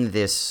in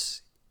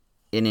this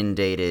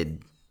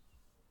inundated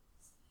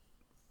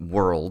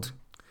world,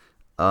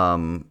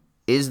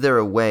 is there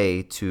a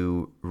way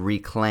to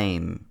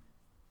reclaim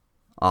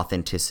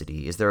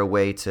authenticity? Is there a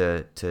way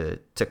to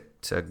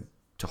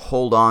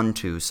hold on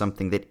to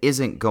something that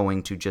isn't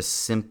going to just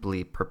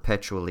simply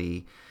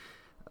perpetually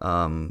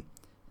and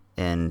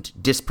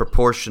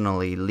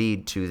disproportionately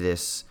lead to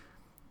this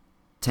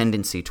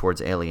tendency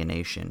towards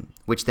alienation,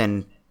 which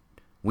then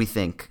we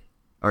think,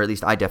 or at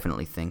least I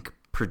definitely think,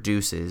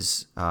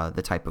 produces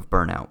the type of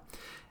burnout?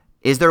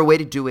 Is there a way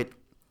to do it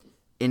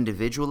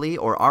individually,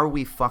 or are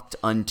we fucked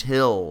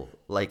until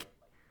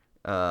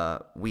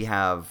we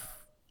have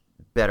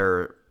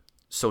better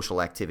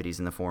social activities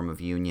in the form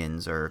of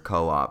unions or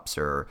co-ops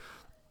or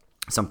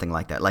something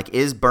like that? Like,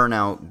 is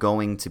burnout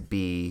going to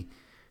be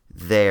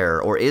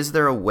there, or is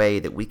there a way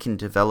that we can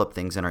develop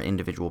things in our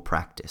individual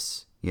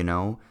practice,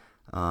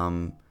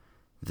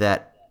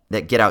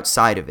 that get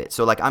outside of it?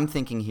 So I'm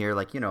thinking here,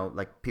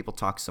 people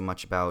talk so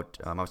much about,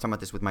 I was talking about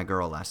this with my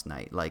girl last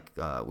night,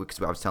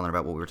 because I was telling her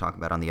about what we were talking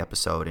about on the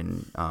episode,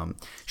 and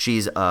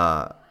she's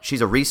a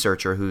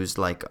researcher who's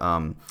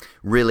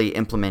really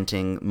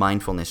implementing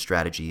mindfulness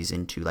strategies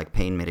into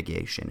pain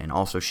mitigation, and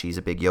also she's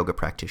a big yoga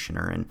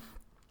practitioner,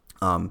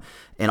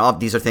 and all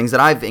these are things that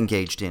I've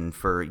engaged in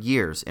for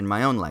years in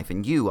my own life.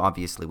 And you,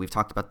 obviously, we've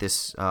talked about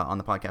this on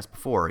the podcast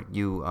before.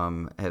 You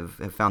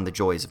have found the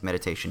joys of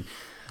meditation.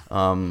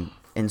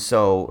 And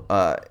so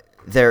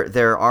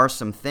there are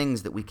some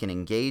things that we can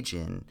engage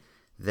in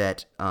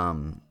that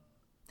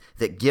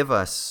that give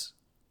us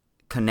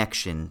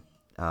connection,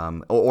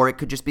 or it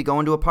could just be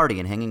going to a party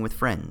and hanging with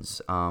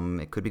friends.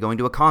 It could be going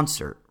to a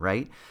concert,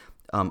 right?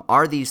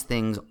 Are these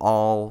things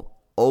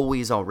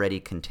always already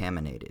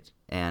contaminated?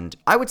 And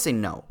I would say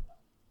no.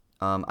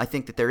 I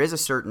think that there is a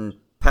certain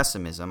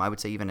pessimism, I would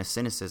say even a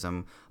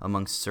cynicism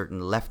amongst certain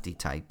lefty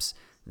types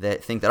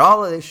that think that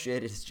all of this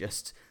shit is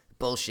just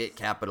bullshit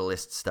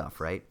capitalist stuff,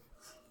 right?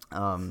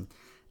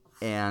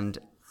 And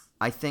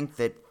I think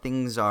that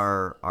things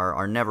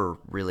are never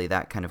really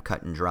that kind of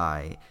cut and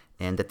dry,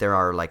 and that there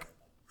are like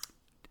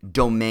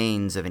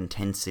domains of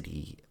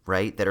intensity,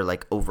 right, that are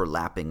like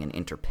overlapping and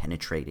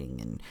interpenetrating,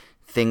 and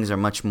things are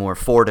much more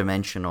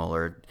four-dimensional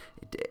or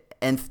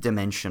nth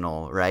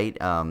dimensional, right?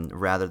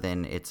 Rather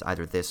than it's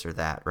either this or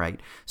that, right?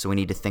 So we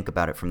need to think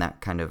about it from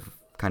that kind of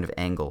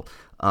angle.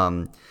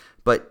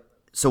 But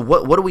so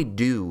what do we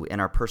do in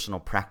our personal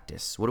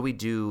practice? What do we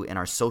do in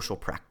our social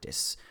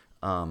practice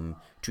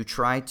to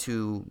try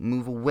to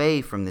move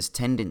away from this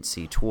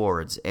tendency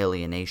towards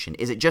alienation?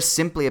 Is it just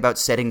simply about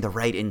setting the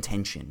right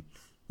intention,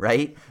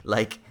 right?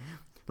 Like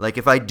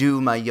if I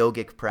do my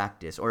yogic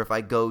practice, or if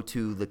I go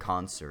to the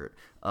concert,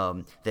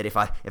 that if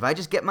I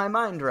just get my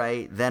mind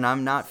right, then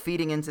I'm not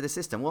feeding into the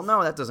system. Well,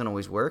 no, that doesn't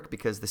always work,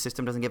 because the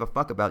system doesn't give a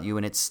fuck about you,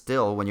 and it's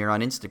still, when you're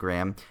on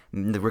Instagram,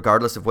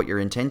 regardless of what your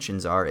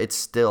intentions are, it's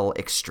still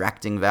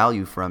extracting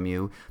value from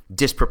you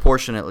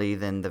disproportionately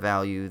than the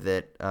value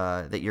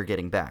that you're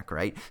getting back,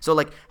 right? So,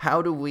 like,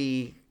 how do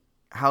we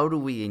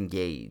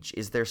engage?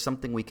 Is there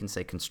something we can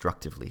say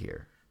constructively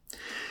here?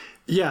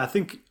 Yeah, I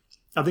think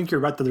you're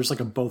right that there's like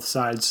a both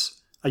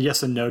sides, a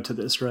yes and no to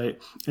this, right?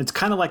 And it's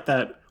kind of like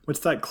that.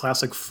 What's that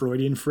classic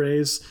Freudian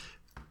phrase?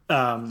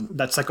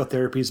 That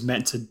psychotherapy is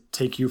meant to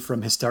take you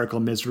from hysterical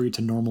misery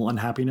to normal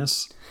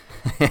unhappiness.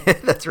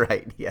 That's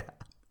right. Yeah.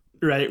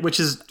 Right, which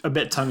is a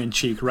bit tongue in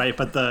cheek, right?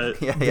 But the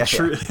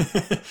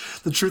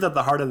truth, the truth at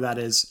the heart of that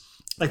is,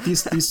 like,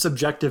 these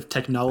subjective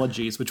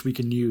technologies which we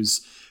can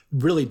use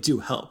really do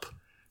help,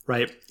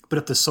 right? But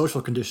if the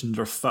social conditions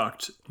are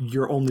fucked,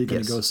 you're only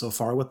going to go so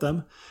far with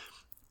them.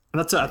 And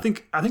that's I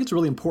think it's a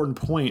really important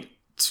point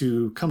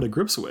to come to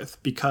grips with,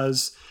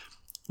 because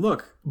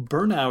look,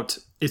 burnout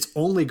is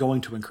only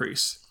going to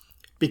increase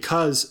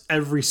because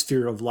every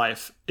sphere of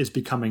life is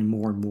becoming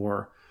more and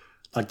more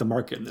like the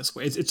market in this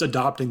way. It's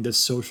adopting this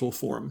social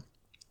form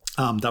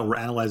that we're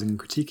analyzing and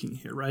critiquing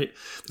here, right?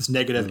 This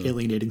negative,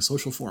 alienating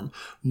social form.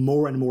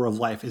 More and more of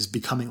life is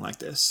becoming like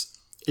this.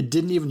 It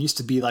didn't even used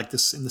to be like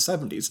this in the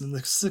 70s and in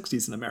the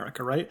 60s in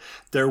America, right?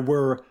 There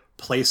were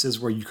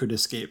places where you could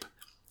escape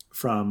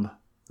from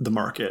the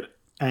market,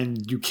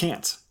 and you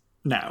can't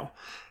now.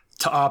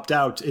 To opt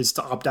out is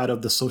to opt out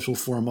of the social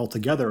form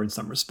altogether in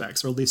some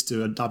respects, or at least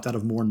to opt out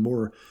of more and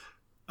more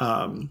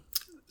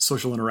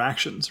social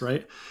interactions,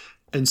 right?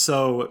 And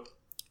so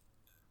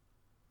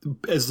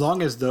as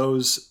long as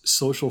those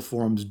social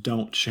forms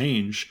don't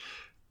change,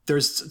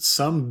 there's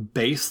some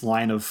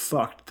baseline of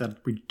fucked that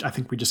I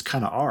think we just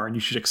kind of are, and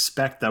you should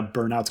expect that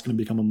burnout's going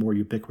to become a more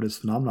ubiquitous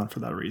phenomenon for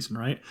that reason,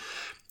 right?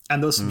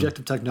 And those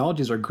subjective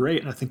technologies are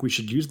great, and I think we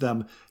should use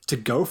them to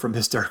go from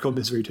hysterical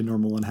misery to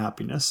normal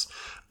unhappiness.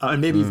 And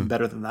maybe even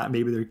better than that.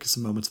 Maybe there are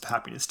some moments of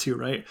happiness too,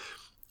 right?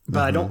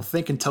 But I don't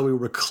think until we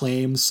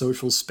reclaim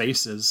social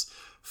spaces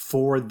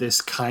for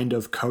this kind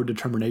of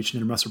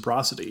co-determination and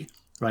reciprocity,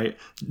 right?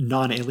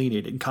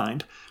 Non-alienating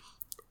kind.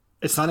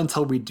 It's not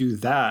until we do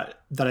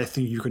that I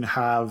think you can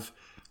have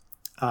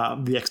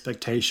the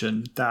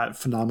expectation that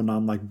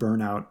phenomenon like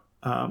burnout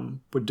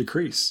would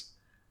decrease.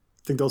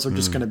 I think those are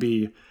just going to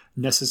be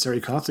necessary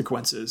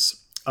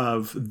consequences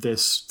of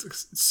this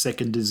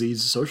sick and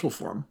diseased social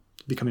form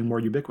becoming more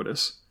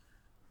ubiquitous.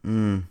 I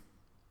don't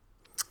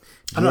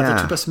know, is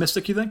that too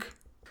pessimistic, you think?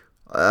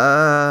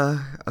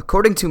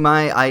 According to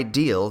my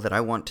ideal that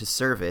I want to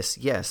service,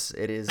 yes,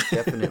 it is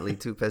definitely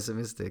too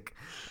pessimistic.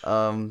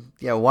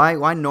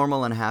 Why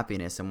normal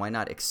unhappiness, and why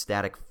not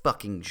ecstatic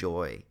fucking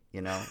joy,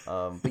 you know?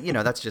 But, you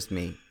know, that's just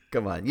me.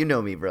 Come on, you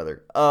know me,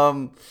 brother.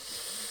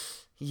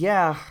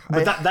 Yeah.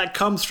 But that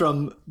comes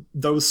from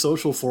those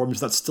social forms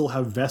that still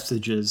have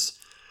vestiges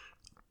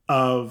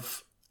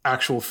of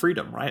actual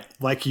freedom, right?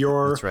 Like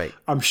That's right.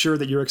 I'm sure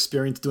that your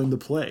experience doing the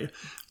play,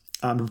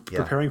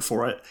 preparing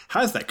for it,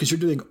 has that, because you're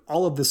doing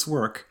all of this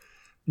work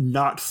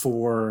not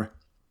for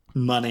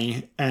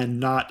money and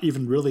not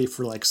even really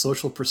for like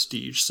social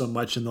prestige so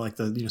much in like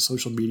the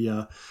social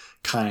media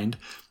kind,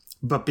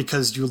 but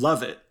because you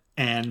love it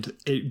and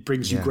it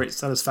brings you great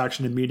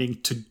satisfaction and meaning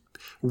to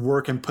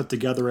work and put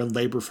together and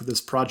labor for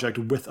this project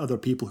with other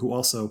people who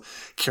also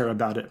care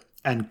about it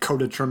and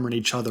co-determine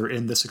each other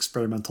in this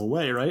experimental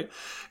way, right?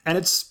 And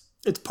it's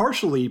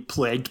partially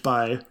plagued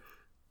by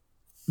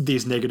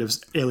these negative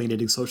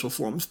alienating social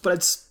forms, but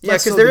it's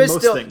because there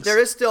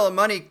is still a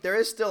money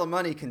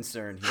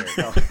concern here.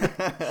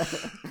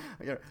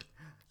 No.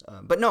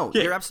 But no,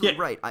 you're absolutely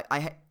right.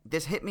 I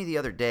this hit me the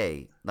other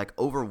day, like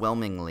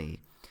overwhelmingly,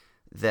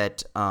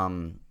 that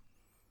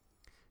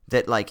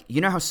that like,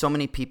 you know how so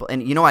many people,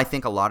 and you know, I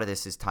think a lot of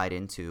this is tied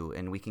into,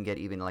 and we can get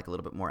even like a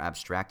little bit more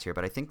abstract here,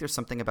 but I think there's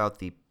something about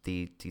the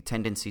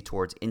tendency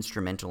towards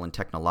instrumental and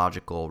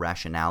technological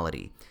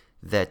rationality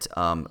that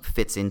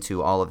fits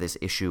into all of this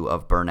issue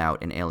of burnout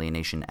and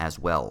alienation as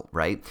well,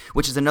 right?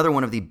 Which is another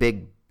one of the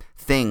big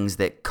things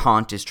that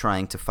Kant is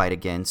trying to fight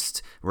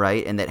against,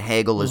 right? And that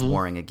Hegel is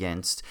warring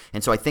against.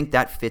 And so I think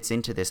that fits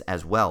into this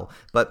as well.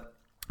 But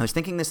I was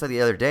thinking this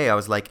the other day. I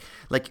was like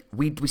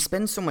we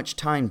spend so much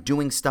time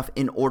doing stuff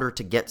in order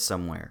to get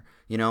somewhere.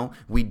 You know,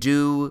 we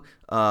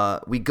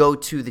go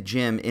to the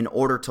gym in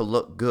order to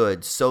look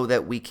good so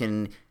that we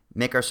can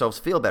make ourselves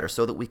feel better,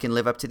 so that we can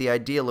live up to the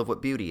ideal of what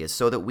beauty is,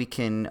 so that we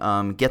can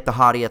get the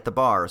hottie at the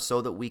bar,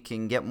 so that we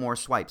can get more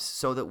swipes,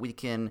 so that we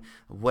can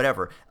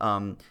whatever.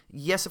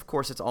 Yes, of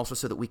course, it's also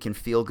so that we can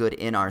feel good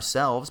in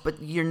ourselves, but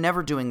you're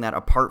never doing that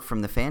apart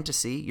from the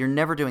fantasy. You're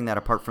never doing that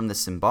apart from the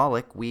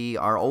symbolic. We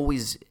are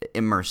always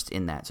immersed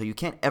in that, so you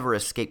can't ever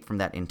escape from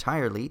that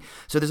entirely.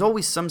 So there's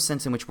always some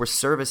sense in which we're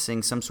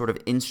servicing some sort of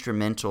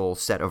instrumental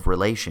set of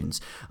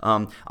relations.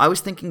 I was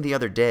thinking the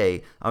other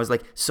day, I was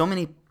like, so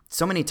many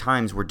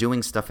times we're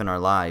doing stuff in our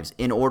lives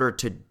in order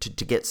to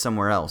get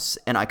somewhere else.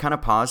 And I kind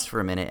of paused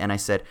for a minute and I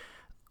said,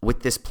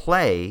 with this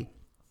play,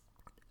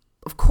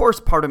 of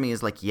course, part of me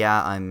is like,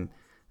 yeah, I'm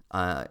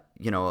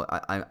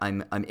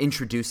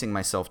introducing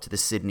myself to the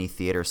Sydney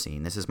theater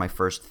scene. This is my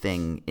first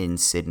thing in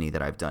Sydney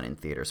that I've done in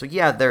theater. So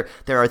yeah, there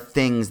are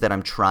things that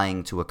I'm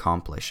trying to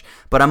accomplish,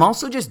 but I'm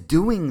also just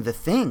doing the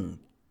thing,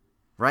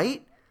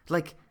 right?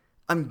 Like,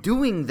 I'm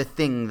doing the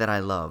thing that I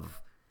love.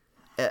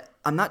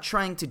 I'm not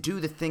trying to do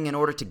the thing in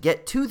order to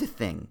get to the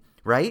thing,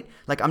 right?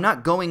 Like, I'm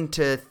not going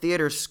to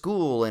theater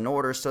school in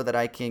order so that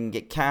I can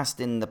get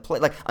cast in the play.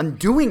 Like, I'm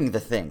doing the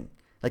thing.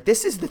 Like,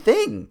 this is the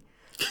thing.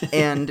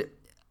 And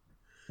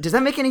does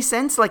that make any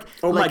sense? Like,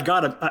 my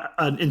God,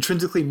 an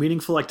intrinsically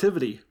meaningful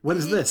activity. What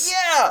is this?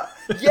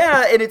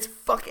 Yeah, and it's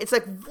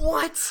like,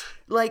 what?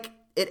 Like,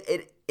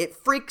 it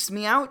freaks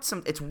me out.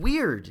 It's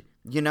weird,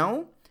 you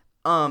know?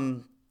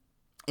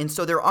 And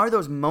so there are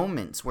those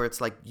moments where it's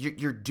like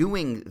you're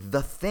doing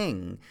the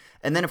thing.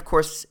 And then, of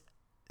course,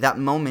 that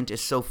moment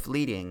is so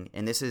fleeting.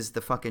 And this is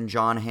the fucking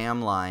John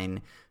Hamm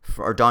line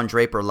or Don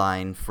Draper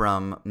line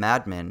from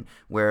Mad Men,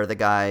 where the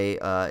guy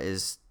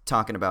is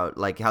talking about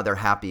like how they're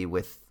happy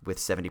with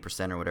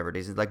 70% or whatever it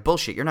is. He's like,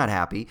 bullshit, you're not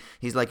happy.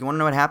 He's like, you want to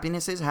know what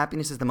happiness is?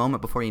 Happiness is the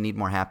moment before you need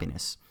more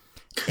happiness.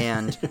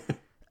 And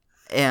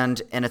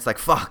and it's like,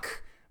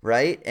 fuck.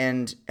 Right?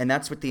 And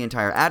that's what the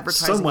entire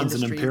advertising Someone's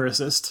industry... an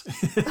empiricist.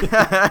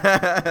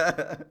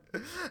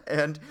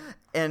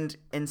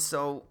 and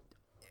so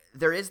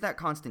there is that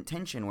constant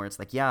tension where it's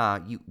like, yeah,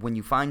 when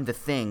you find the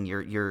thing,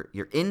 you're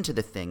into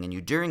the thing and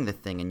you're doing the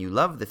thing and you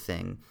love the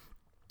thing,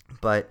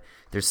 but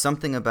there's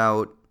something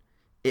about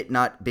it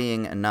not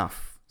being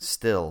enough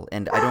still.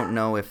 And I don't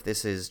know if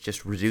this is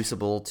just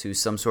reducible to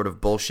some sort of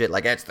bullshit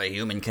like that's the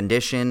human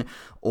condition,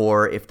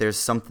 or if there's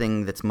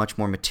something that's much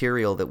more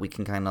material that we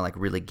can kind of like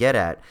really get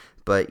at.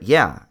 But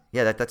yeah,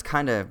 that's it.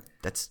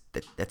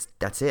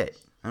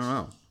 I don't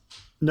know.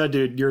 No,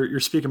 dude, you're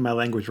speaking my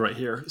language right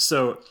here.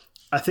 So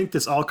I think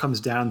this all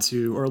comes down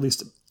to, or at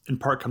least in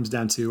part comes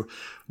down to,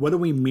 what do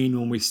we mean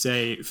when we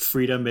say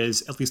freedom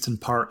is at least in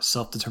part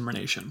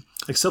self-determination?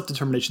 Like,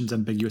 self-determination is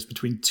ambiguous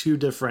between two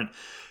different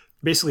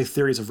basically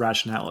theories of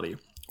rationality.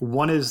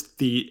 One is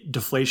the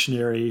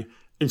deflationary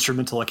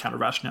instrumental account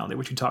of rationality,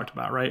 which you talked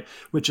about, right?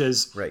 Which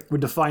is, we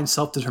define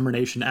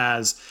self-determination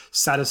as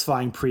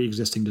satisfying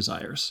pre-existing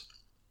desires.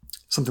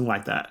 Something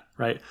like that,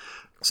 right?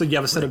 So you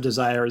have a set of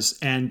desires,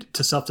 and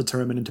to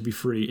self-determine and to be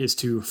free is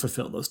to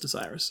fulfill those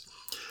desires.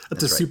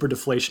 That's a super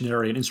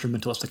deflationary and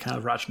instrumentalist account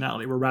of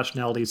rationality, where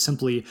rationality is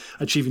simply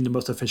achieving the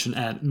most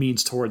efficient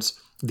means towards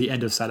the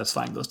end of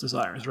satisfying those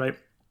desires, right?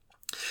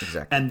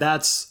 Exactly. And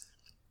that's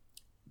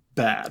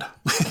bad,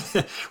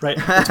 right?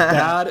 It's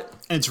bad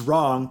and it's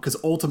wrong because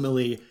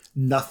ultimately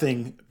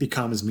nothing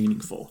becomes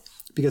meaningful,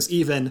 because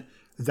even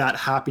that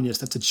happiness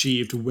that's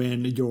achieved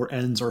when your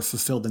ends are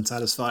fulfilled and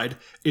satisfied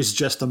is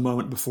just a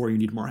moment before you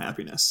need more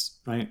happiness,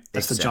 right?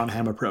 That's the John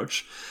Hamm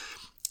approach.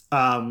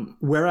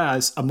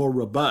 Whereas a more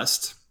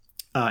robust,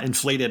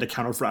 inflated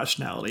account of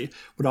rationality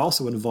would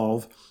also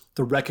involve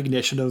the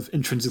recognition of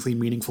intrinsically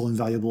meaningful and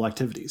valuable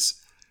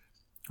activities,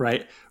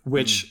 right?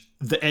 Which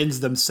the ends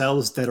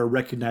themselves that are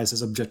recognized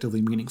as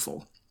objectively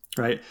meaningful,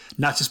 right?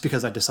 Not just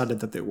because I decided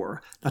that they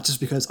were, not just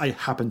because I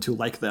happen to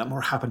like them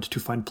or happened to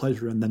find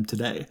pleasure in them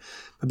today,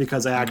 but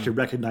because I actually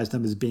recognize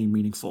them as being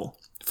meaningful,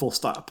 full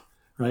stop,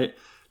 right?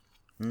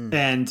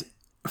 And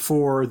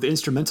for the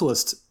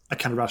instrumentalist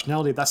account of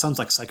rationality, that sounds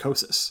like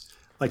psychosis.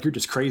 Like, you're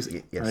just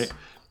crazy, right?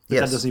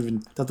 That doesn't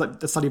even,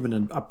 that's not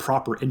even a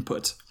proper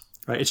input,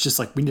 right? It's just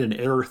like, we need an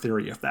error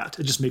theory of that.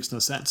 It just makes no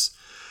sense.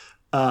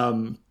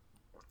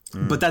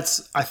 But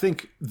that's, I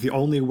think, the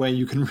only way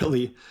you can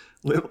really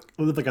live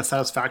like a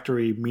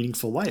satisfactory,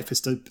 meaningful life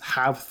is to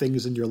have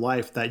things in your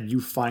life that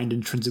you find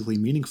intrinsically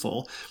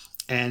meaningful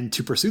and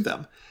to pursue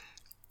them.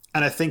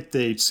 And I think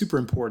the super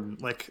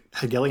important, like,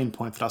 Hegelian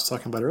point that I was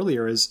talking about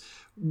earlier is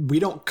we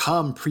don't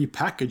come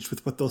prepackaged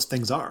with what those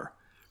things are,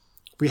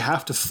 we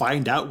have to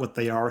find out what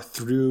they are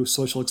through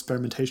social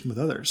experimentation with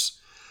others.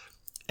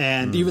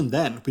 And even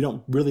then, we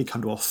don't really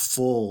come to a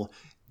full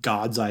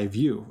God's eye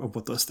view of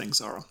what those things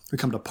are. We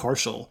come to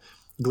partial,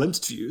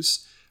 glimpsed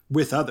views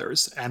with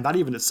others, and that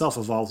even itself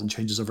evolves and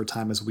changes over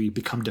time as we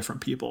become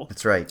different people.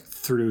 That's right.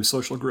 Through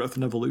social growth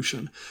and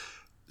evolution.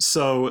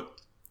 So,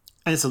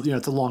 and it's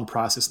a long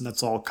process, and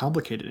that's all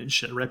complicated and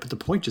shit, right? But the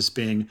point just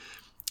being,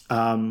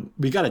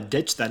 we got to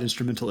ditch that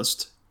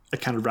instrumentalist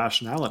kind of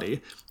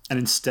rationality, and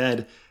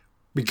instead,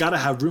 we got to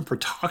have room for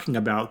talking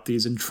about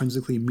these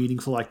intrinsically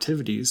meaningful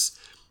activities,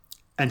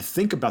 and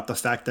think about the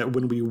fact that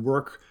when we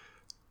work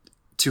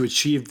to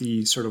achieve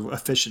the sort of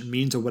efficient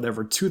means or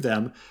whatever to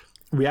them,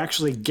 we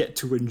actually get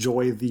to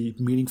enjoy the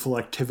meaningful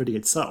activity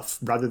itself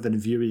rather than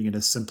viewing it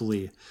as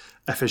simply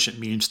efficient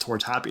means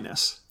towards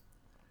happiness,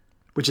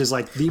 which is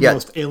like the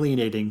most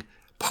alienating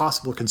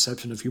possible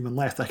conception of human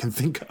life that I can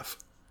think of.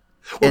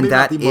 Well, and maybe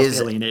that not the most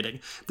alienating.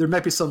 There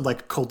might be some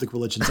like cultic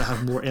religions that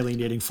have more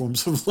alienating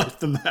forms of life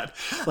than that.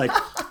 Like,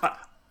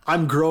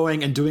 I'm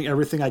growing and doing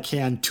everything I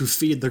can to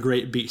feed the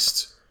great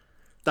beast.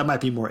 That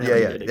might be more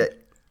alienating.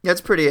 That's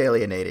pretty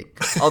alienating.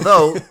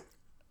 Although,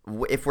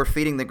 if we're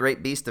feeding the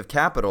great beast of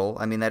capital,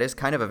 I mean, that is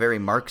kind of a very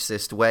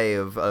Marxist way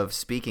of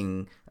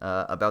speaking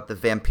about the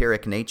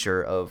vampiric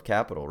nature of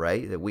capital,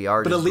 right? That we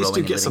are. But just at least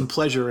you get living. some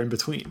pleasure in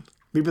between.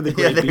 Maybe the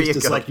great beast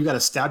is like you got to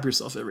stab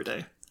yourself every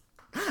day.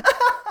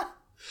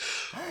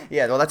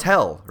 Yeah, well, that's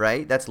hell,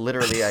 right? That's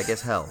literally, I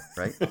guess, hell,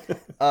 right?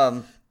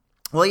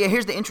 Well, yeah,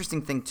 here's the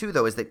interesting thing, too,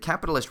 though, is that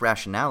capitalist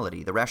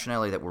rationality, the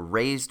rationality that we're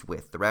raised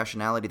with, the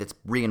rationality that's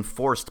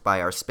reinforced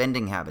by our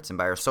spending habits and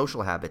by our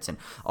social habits and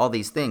all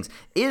these things,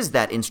 is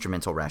that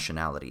instrumental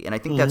rationality. And I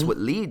think that's what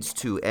leads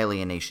to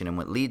alienation and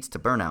what leads to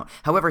burnout.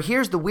 However,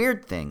 here's the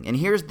weird thing, and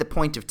here's the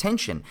point of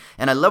tension.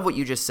 And I love what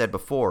you just said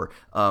before,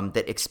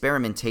 that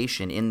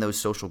experimentation in those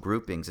social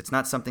groupings, it's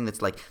not something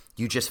that's like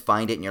you just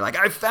find it and you're like,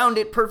 I found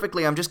it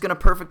perfectly, I'm just going to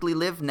perfectly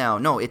live now.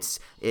 No, it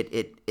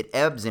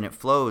ebbs and it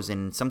flows,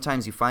 and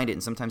sometimes you find it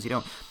and sometimes you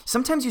don't.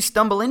 Sometimes you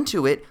stumble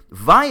into it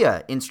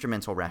via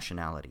instrumental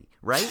rationality,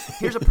 right?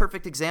 Here's a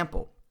perfect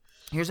example.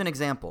 Here's an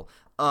example.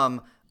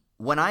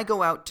 When I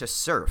go out to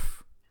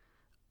surf,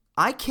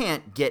 I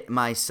can't get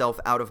myself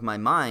out of my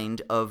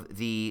mind of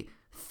the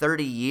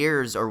 30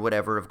 years or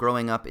whatever of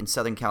growing up in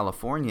Southern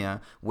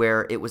California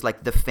where it was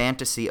like the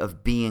fantasy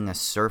of being a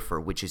surfer,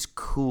 which is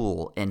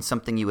cool and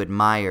something you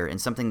admire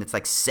and something that's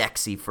like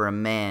sexy for a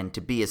man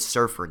to be a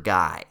surfer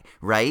guy,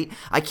 right?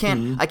 I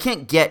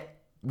can't get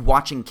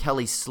watching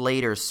Kelly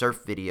Slater's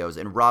surf videos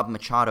and Rob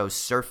Machado's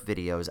surf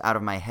videos out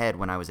of my head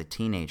when I was a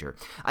teenager.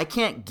 I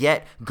can't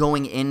get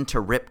going into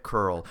Rip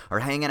Curl or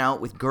hanging out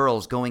with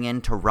girls going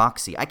into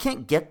Roxy. I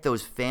can't get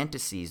those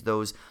fantasies,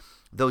 those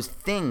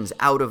things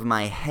out of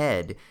my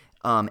head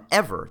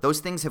ever. Those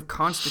things have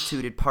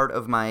constituted part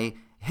of my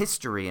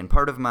history and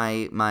part of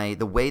my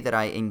the way that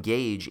I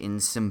engage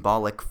in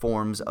symbolic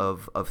forms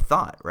of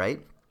thought,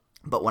 right?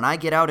 But when I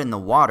get out in the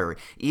water,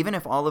 even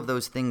if all of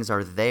those things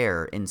are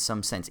there in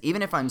some sense,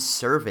 even if I'm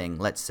serving,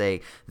 let's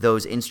say,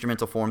 those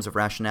instrumental forms of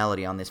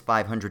rationality on this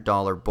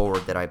 $500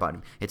 board that I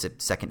bought, it's a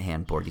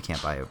secondhand board. You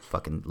can't buy a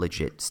fucking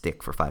legit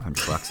stick for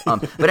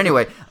 $500. But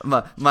anyway,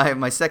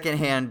 my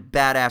secondhand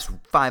badass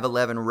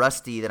 511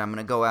 Rusty that I'm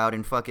gonna go out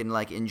and fucking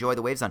like enjoy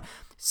the waves on.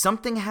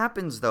 Something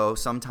happens though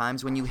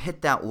sometimes when you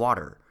hit that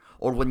water.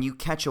 Or when you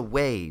catch a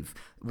wave,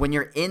 when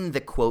you're in the,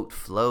 quote,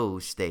 flow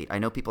state. I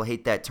know people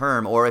hate that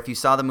term. Or if you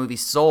saw the movie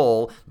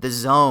Soul, the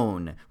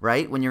zone,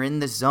 right? When you're in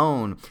the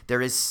zone,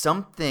 there is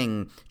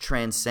something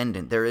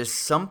transcendent. There is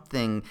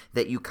something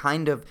that you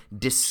kind of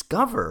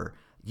discover.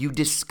 You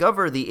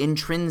discover the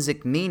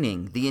intrinsic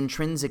meaning, the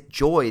intrinsic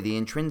joy, the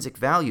intrinsic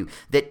value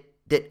that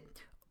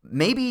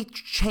maybe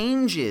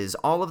changes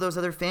all of those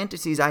other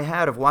fantasies I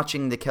had of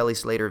watching the Kelly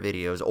Slater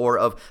videos or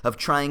of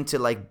trying to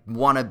like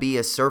want to be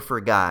a surfer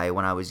guy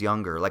when I was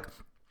younger. Like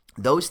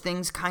those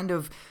things kind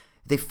of,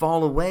 they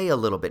fall away a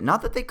little bit.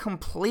 Not that they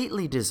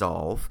completely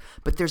dissolve,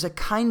 but there's a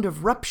kind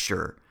of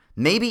rupture.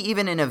 Maybe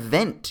even an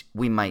event,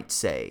 we might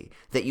say,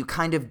 that you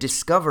kind of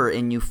discover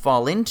and you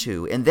fall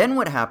into. And then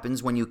what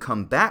happens when you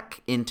come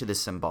back into the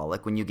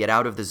symbolic, when you get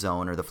out of the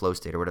zone or the flow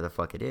state or whatever the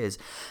fuck it is,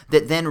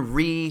 that then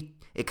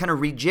it kind of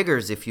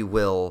rejiggers, if you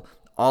will,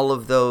 all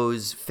of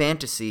those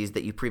fantasies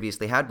that you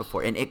previously had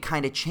before. And it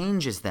kind of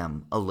changes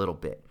them a little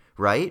bit,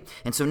 right?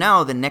 And so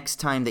now the next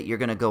time that you're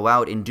going to go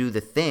out and do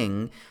the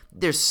thing,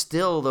 there's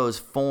still those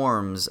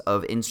forms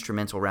of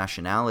instrumental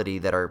rationality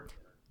that are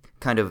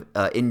kind of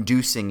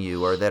inducing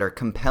you or that are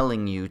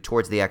compelling you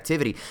towards the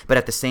activity. But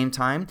at the same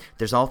time,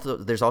 there's also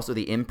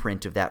the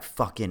imprint of that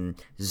fucking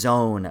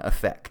zone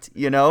effect,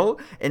 you know?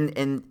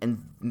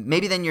 And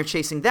maybe then you're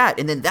chasing that,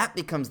 and then that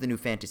becomes the new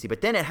fantasy.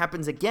 But then it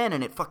happens again,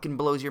 and it fucking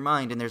blows your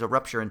mind, and there's a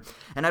rupture.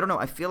 And I don't know,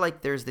 I feel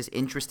like there's this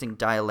interesting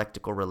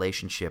dialectical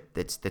relationship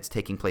that's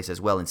taking place as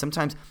well. And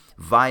sometimes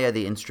via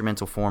the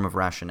instrumental form of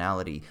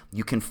rationality,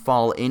 you can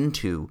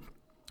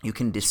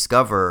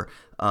discover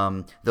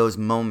those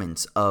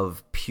moments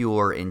of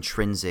pure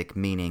intrinsic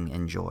meaning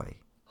and joy.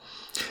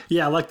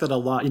 Yeah, I like that a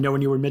lot. You know,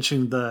 when you were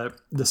mentioning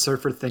the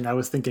surfer thing, I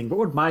was thinking, what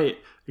would my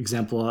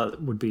example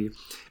would be,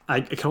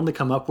 I can only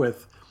come up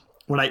with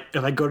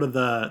if I go to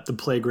the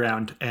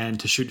playground and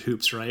to shoot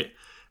hoops, right?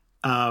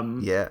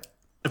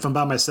 If I'm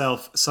by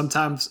myself,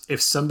 sometimes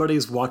if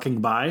somebody's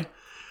walking by,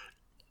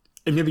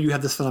 and maybe you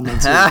have this phenomenon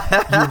too,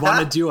 you want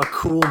to do a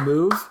cool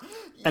move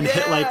and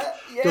hit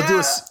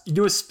you'll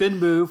do a spin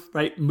move,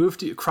 right?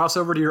 Cross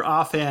over to your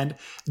offhand,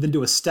 and then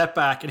do a step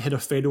back and hit a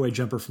fadeaway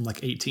jumper from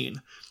like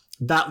 18.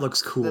 That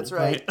looks cool. That's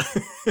right.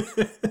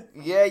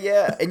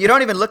 Yeah. And you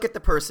don't even look at the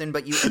person,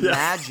 but you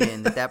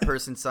imagine that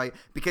person saw you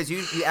because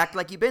you act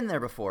like you've been there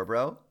before,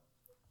 bro.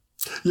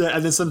 Yeah,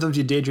 and then sometimes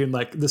you daydream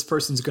like this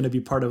person's going to be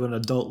part of an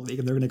adult league,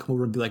 and they're going to come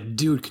over and be like,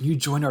 "Dude, can you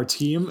join our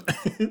team?"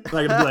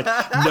 Like, I'd be like,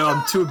 "No,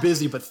 I'm too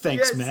busy, but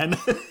thanks, man."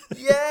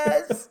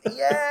 Yes.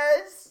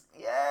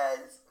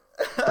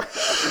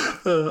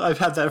 I've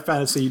had that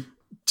fantasy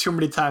too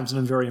many times, and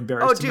I'm very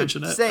embarrassed to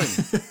mention it.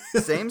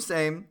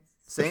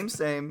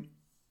 Same.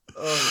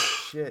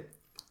 Oh shit.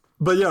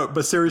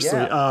 But seriously,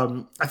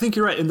 I think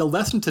you're right. And the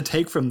lesson to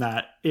take from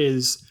that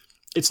is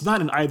it's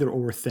not an either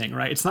or thing,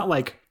 right? It's not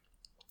like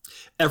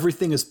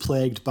everything is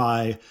plagued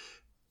by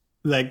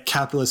like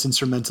capitalist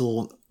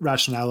instrumental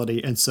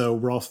rationality, and so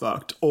we're all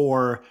fucked.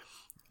 Or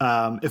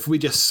if we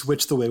just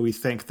switch the way we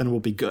think, then we'll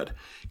be good.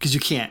 Because you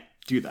can't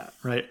do that,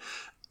 right?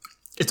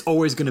 It's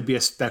always going to be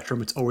a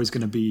spectrum. It's always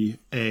going to be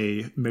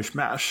a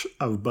mishmash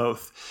of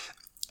both.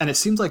 And it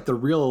seems like the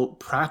real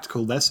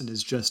practical lesson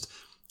is just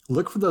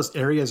look for those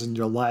areas in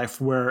your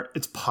life where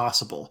it's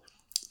possible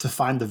to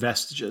find the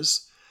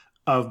vestiges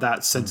of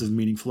that sense of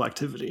meaningful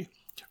activity,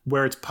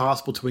 where it's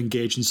possible to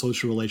engage in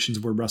social relations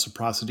where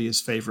reciprocity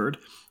is favored,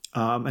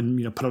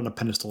 and put on a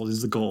pedestal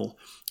is the goal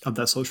of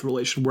that social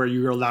relation, where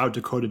you're allowed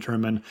to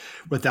co-determine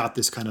without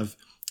this kind of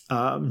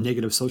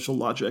negative social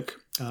logic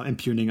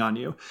impugning on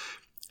you.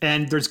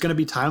 And there's going to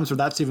be times where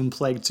that's even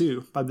plagued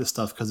too by this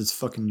stuff because it's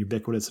fucking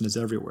ubiquitous and it's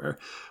everywhere.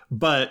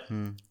 But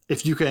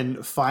if you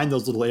can find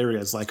those little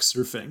areas like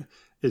surfing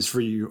is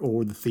for you,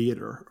 or the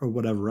theater or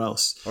whatever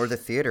else. Or the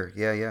theater.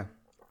 Yeah.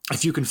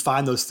 If you can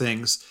find those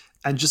things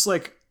and just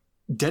like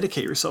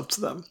dedicate yourself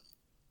to them.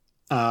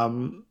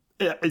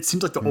 It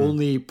seems like the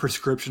only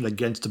prescription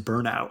against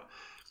burnout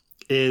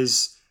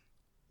is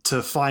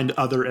to find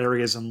other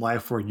areas in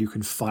life where you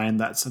can find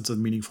that sense of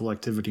meaningful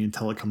activity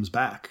until it comes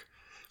back.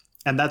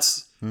 And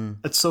that's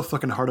so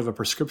fucking hard of a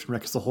prescription, right?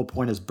 Because the whole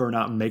point is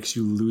burnout makes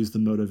you lose the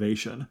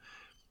motivation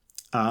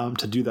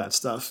to do that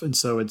stuff. And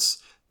so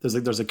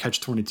there's a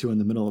catch-22 in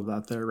the middle of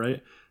that there,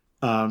 right?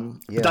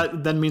 But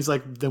that then means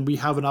then we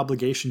have an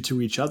obligation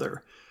to each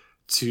other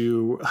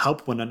to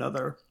help one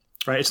another,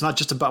 right? It's not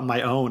just about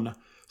my own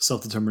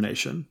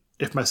self-determination.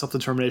 If my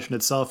self-determination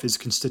itself is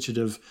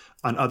constitutive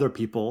on other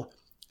people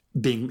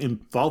being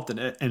involved in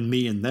it and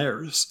me in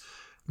theirs,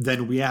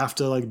 then we have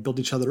to build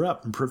each other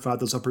up and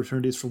provide those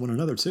opportunities for one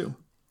another too.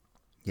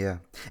 Yeah.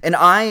 And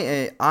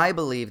I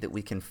believe that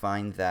we can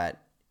find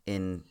that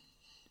in,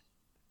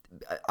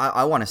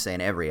 I want to say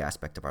in every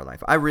aspect of our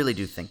life. I really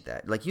do think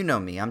that.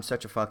 Me, I'm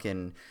such a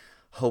fucking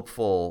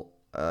hopeful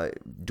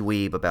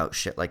dweeb about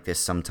shit like this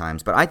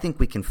sometimes, but I think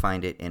we can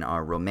find it in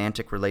our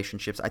romantic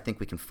relationships. I think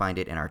we can find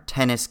it in our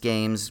tennis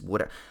games.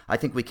 I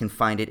think we can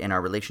find it in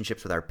our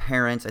relationships with our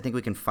parents. I think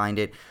we can find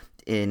it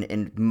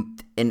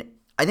in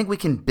I think we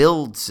can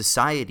build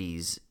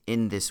societies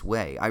in this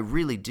way. I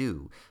really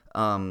do.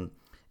 And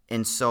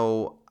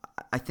so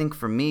I think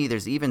for me,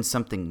 there's even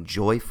something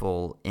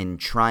joyful in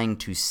trying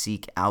to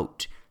seek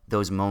out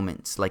those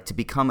moments, to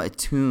become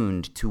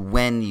attuned to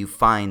when you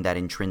find that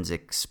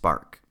intrinsic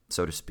spark,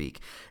 so to speak.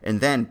 And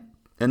then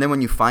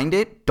when you find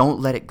it, don't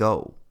let it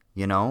go,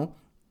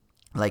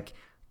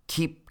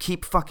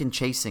 keep fucking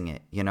chasing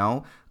it,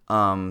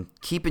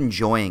 keep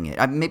enjoying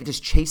it. Maybe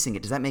just chasing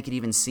it. Does that make it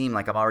even seem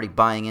like I'm already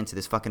buying into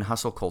this fucking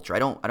hustle culture? I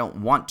don't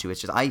want to.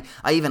 It's just I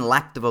even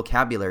lack the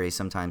vocabulary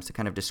sometimes to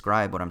kind of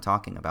describe what I'm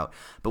talking about.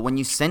 But when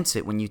you sense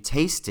it, when you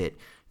taste it,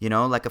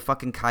 like a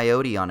fucking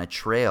coyote on a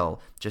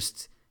trail,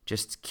 just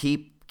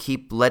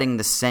keep letting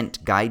the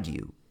scent guide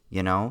you,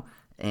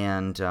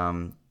 And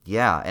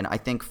and I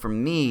think for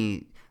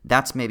me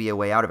that's maybe a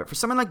way out of it. For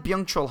someone like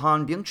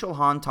Byung-Chul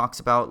Han talks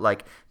about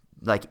like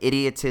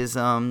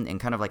idiotism and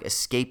kind of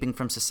escaping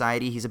from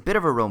society. He's a bit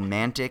of a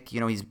romantic,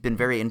 he's been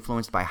very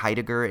influenced by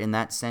Heidegger in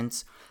that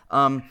sense.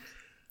 And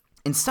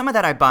some of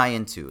that I buy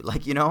into,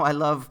 I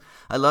love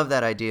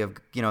that idea of,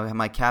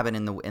 my cabin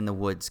in the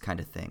woods kind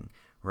of thing,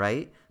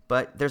 right?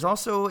 But there's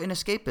also an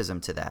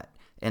escapism to that.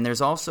 And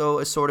there's also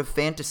a sort of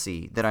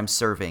fantasy that I'm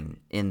serving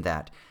in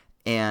that.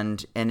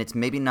 And it's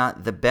maybe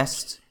not the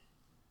best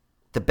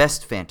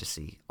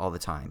fantasy all the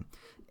time.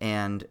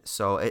 And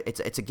so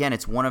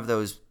it's one of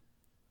those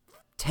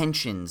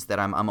tensions that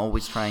I'm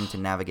always trying to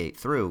navigate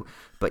through.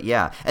 But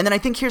yeah. And then I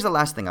think here's the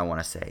last thing I want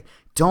to say.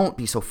 Don't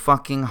be so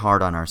fucking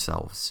hard on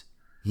ourselves.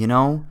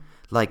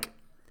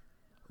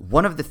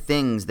 One of the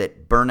things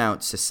that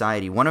burnout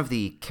society, one of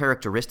the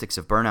characteristics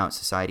of burnout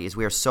society is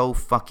we are so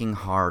fucking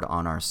hard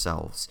on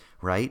ourselves,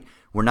 right?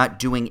 We're not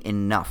doing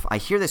enough. I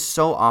hear this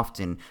so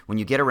often when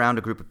you get around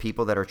a group of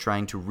people that are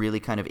trying to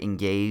really kind of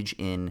engage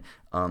in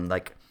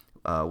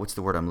what's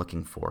the word I'm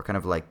looking for? Kind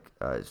of like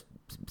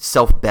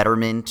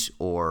self-betterment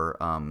or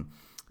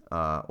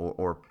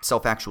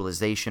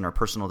self-actualization or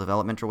personal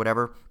development or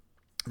whatever.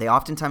 They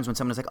oftentimes, when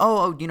someone is like,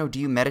 oh, do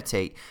you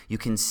meditate? You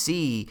can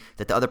see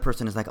that the other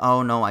person is like,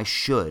 oh, no, I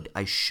should.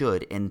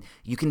 And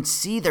you can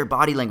see their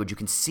body language. You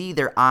can see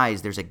their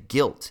eyes. There's a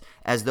guilt,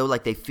 as though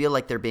like they feel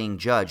like they're being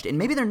judged. And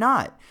maybe they're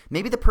not.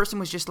 Maybe the person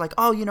was just like,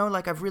 oh,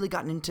 like I've really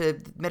gotten into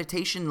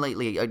meditation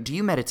lately. Do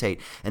you meditate?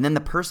 And then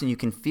the person, you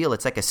can feel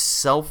it's like a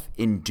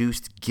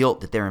self-induced guilt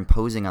that they're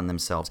imposing on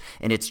themselves.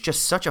 And it's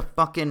just such a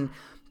fucking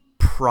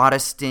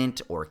Protestant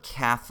or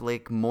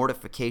Catholic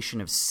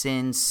mortification of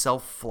sin,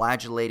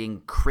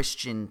 self-flagellating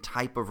Christian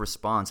type of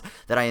response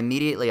that I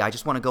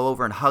just want to go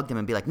over and hug them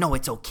and be like, no,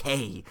 it's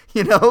okay.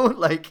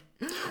 Like.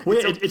 Well,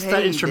 it's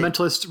that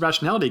instrumentalist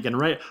rationality again,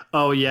 right?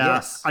 Oh, yeah,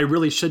 yes. I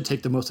really should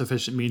take the most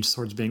efficient means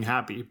towards being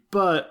happy,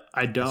 but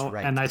I don't,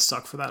 and I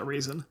suck for that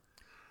reason.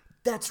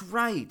 That's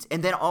right.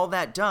 And then all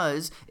that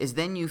does is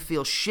then you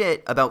feel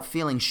shit about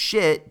feeling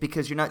shit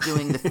because you're not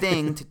doing the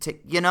thing to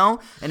take, And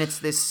it's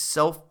this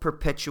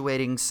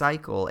self-perpetuating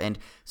cycle. And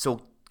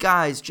so,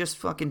 guys, just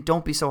fucking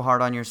don't be so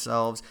hard on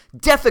yourselves.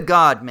 Death of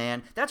God,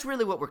 man. That's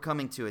really what we're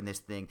coming to in this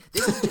thing.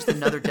 This is just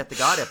another Death of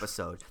God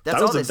episode. That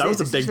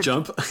was a big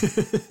jump.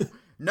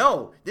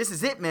 No, this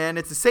is it, man.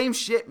 It's the same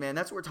shit, man.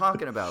 That's what we're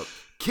talking about.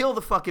 Kill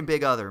the fucking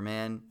big other,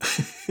 man.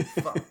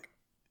 Fuck.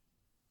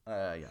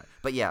 Yeah.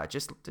 But yeah,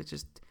 just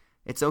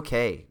it's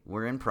okay.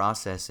 We're in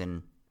process,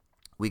 and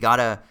we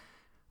gotta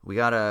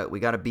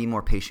be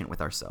more patient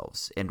with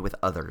ourselves and with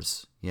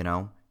others,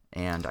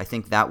 And I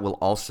think that will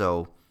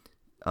also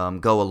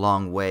go a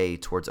long way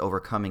towards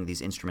overcoming these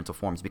instrumental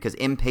forms, because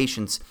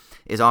impatience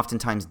is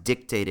oftentimes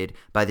dictated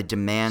by the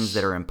demands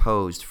that are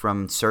imposed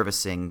from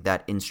servicing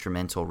that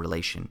instrumental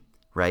relation,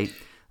 right?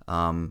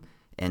 And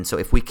so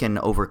if we can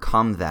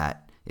overcome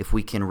that, if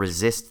we can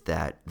resist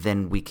that,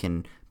 then we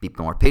can be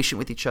more patient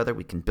with each other.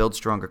 We can build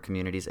stronger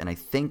communities, and I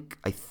think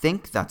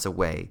that's a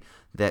way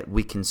that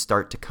we can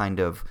start to kind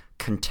of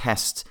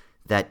contest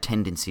that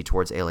tendency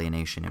towards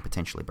alienation and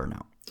potentially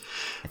burnout.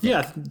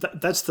 Yeah,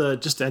 that's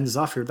just to end this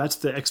off here, that's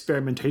the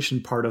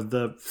experimentation part of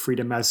the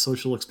freedom as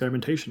social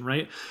experimentation,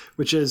 right?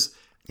 Which is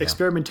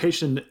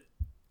experimentation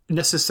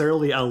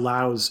necessarily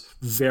allows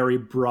very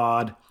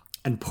broad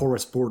and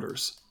porous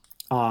borders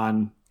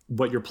on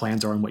what your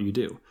plans are and what you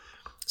do.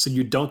 So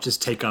you don't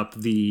just take up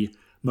the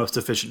most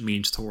efficient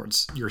means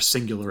towards your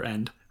singular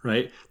end,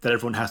 right? That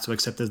everyone has to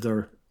accept as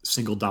their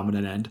single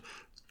dominant end,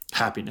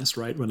 happiness,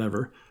 right?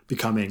 Whatever,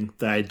 becoming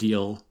the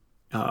ideal,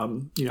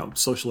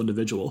 social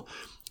individual.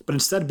 But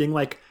instead being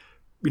like,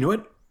 you know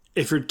what?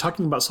 If you're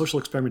talking about social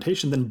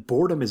experimentation, then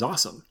boredom is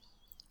awesome,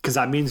 because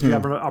that means you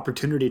have an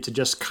opportunity to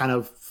just kind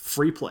of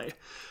free play.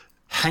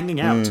 Hanging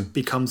out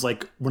becomes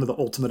like one of the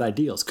ultimate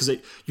ideals, because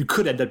you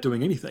could end up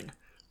doing anything.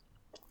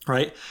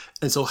 Right.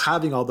 And so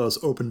having all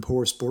those open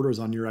porous borders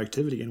on your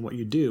activity and what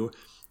you do,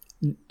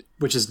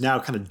 which is now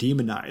kind of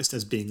demonized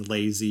as being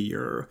lazy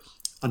or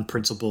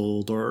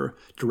unprincipled or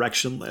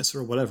directionless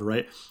or whatever,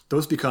 right?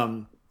 Those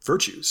become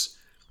virtues,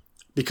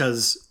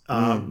 because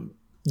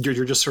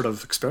you're just sort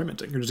of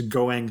experimenting. You're just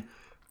going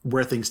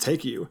where things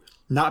take you,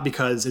 not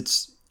because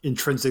it's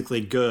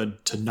intrinsically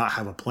good to not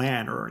have a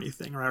plan or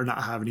anything, or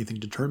not have anything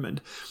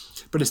determined,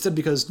 but instead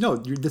because, no,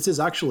 this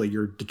is actually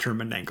your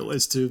determined angle,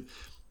 is to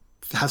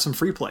have some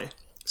free play,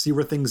 see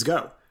where things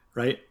go,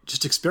 right?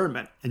 Just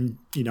experiment. And,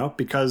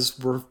 because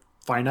we're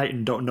finite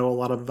and don't know a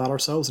lot about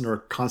ourselves and are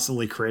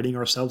constantly creating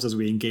ourselves as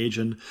we engage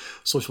in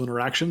social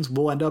interactions,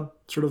 we'll end up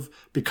sort of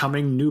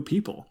becoming new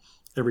people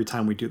every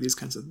time we do these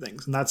kinds of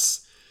things. And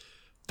that's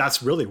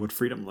really what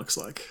freedom looks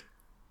like.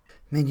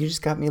 Man, you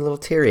just got me a little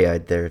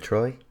teary-eyed there,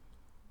 Troy.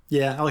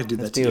 Yeah, I like to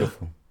do that too.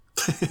 Beautiful.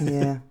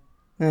 Yeah,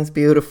 that's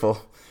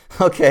beautiful.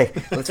 Okay,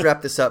 let's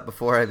wrap this up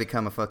before I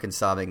become a fucking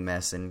sobbing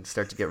mess and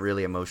start to get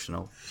really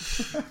emotional.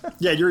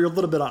 Yeah, you're a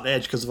little bit on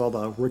edge because of all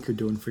the work you're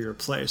doing for your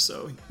play,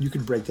 so you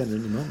could break down at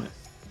any moment.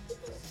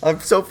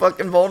 I'm so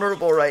fucking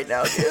vulnerable right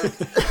now, dude.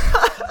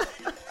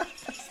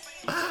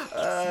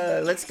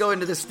 Let's go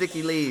into the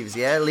sticky leaves,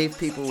 yeah? Leave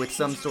people with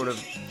some sort of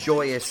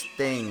joyous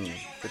thing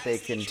that they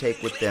can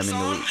take with them in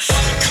the week.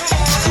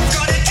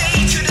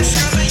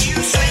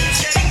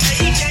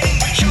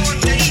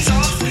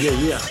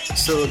 Yeah.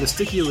 So the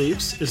Sticky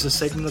Leaves is a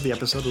segment of the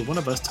episode where one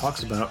of us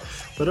talks about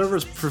whatever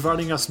is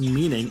providing us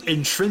meaning,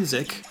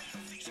 intrinsic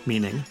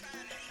meaning,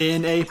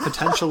 in a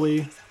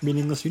potentially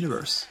meaningless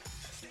universe.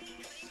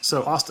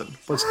 So, Austin,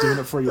 what's doing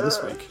it for you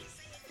this week?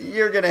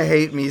 You're going to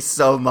hate me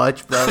so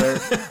much, brother.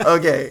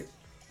 Okay.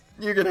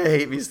 You're going to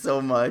hate me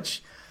so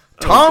much.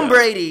 Tom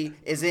Brady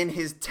is in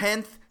his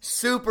 10th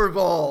Super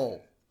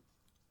Bowl.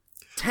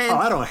 10th. Oh,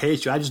 I don't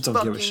hate you. I just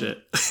don't give a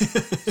shit.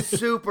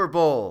 Super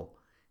Bowl.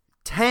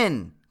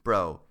 10,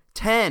 bro.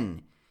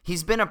 10.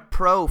 He's been a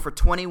pro for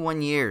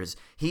 21 years.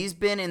 He's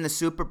been in the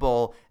Super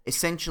Bowl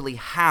essentially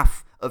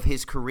half of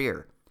his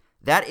career.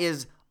 That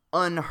is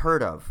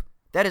unheard of.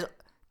 That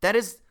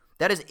is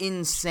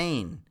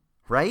insane,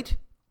 right?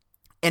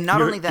 And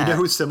not only that. You know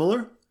who's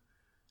similar?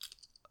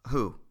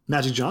 Who?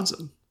 Magic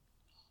Johnson.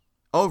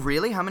 Oh,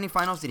 really? How many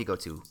finals did he go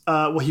to?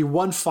 Well, he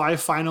won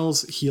 5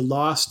 finals. He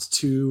lost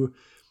to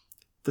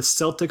the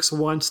Celtics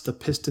once, the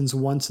Pistons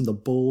once, and the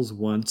Bulls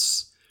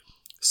once.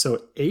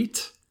 So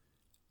 8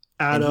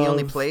 out of... And he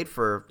only played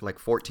for like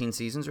 14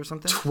 seasons or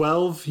something?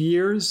 12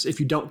 years, if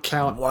you don't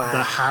count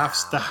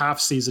the half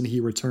season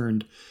he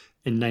returned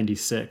in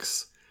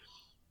 96.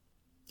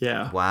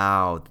 Yeah.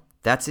 Wow.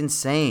 That's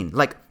insane.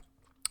 Like,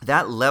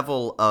 that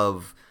level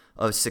of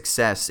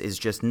success is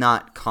just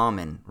not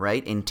common,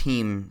 right? In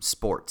team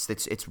sports.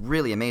 It's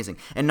really amazing.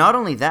 And not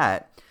only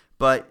that,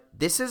 but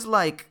this is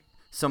like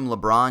some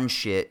LeBron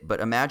shit, but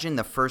imagine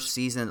the first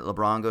season that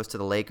LeBron goes to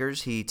the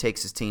Lakers, he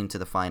takes his team to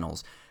the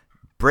finals.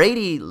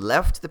 Brady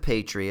left the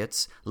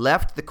Patriots,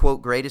 left the,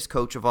 quote, greatest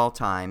coach of all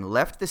time,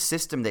 left the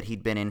system that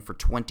he'd been in for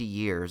 20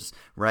 years,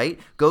 right?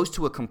 Goes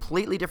to a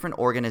completely different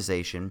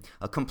organization,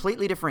 a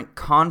completely different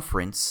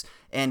conference,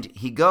 and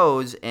he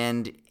goes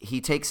and he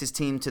takes his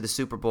team to the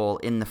Super Bowl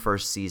in the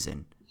first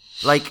season.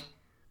 Like,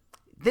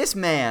 this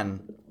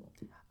man,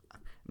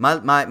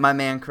 my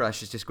man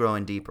crush is just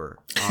growing deeper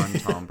on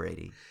Tom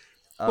Brady.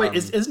 Wait,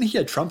 isn't he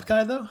a Trump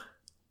guy, though?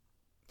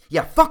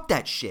 Yeah, fuck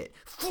that shit.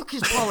 Fuck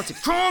his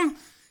politics.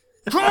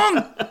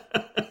 Tom,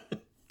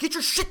 get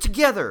your shit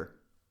together.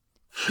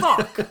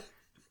 Fuck.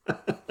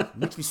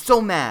 Makes me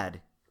so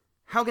mad.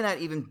 How can that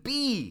even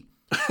be?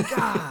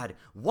 God,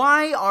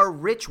 why are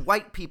rich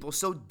white people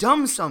so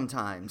dumb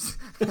sometimes?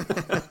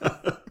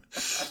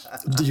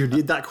 Do you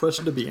need that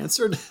question to be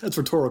answered? That's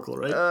rhetorical,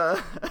 right?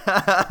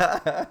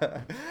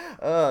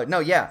 No,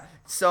 yeah.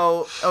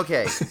 So,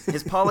 okay,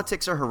 his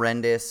politics are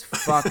horrendous.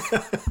 Fuck.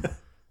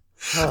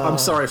 I'm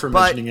sorry for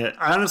mentioning it.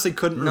 I honestly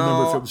couldn't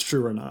remember if it was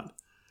true or not.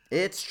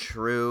 It's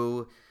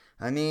true.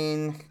 I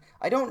mean,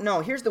 I don't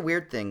know. Here's the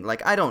weird thing.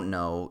 Like, I don't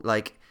know.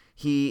 Like,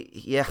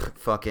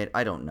 fuck it.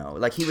 I don't know.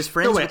 Like, he was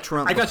friends with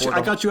Trump. I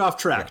got you off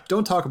track. Yeah.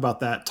 Don't talk about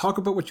that. Talk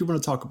about what you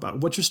want to talk about.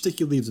 What's your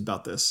sticky leaves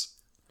about this?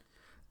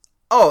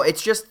 Oh,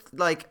 it's just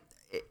like,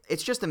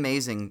 it's just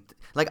amazing.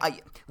 Like,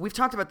 we've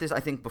talked about this,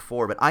 I think,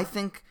 before, but I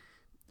think,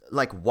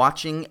 like,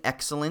 watching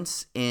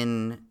excellence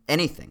in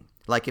anything.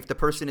 Like, if the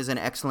person is an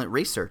excellent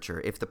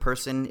researcher, if the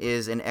person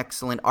is an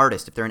excellent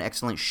artist, if they're an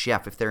excellent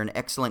chef, if they're an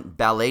excellent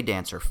ballet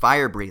dancer,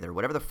 fire breather,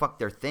 whatever the fuck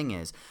their thing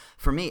is,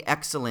 for me,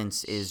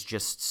 excellence is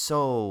just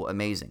so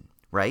amazing,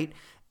 right?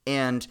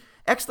 And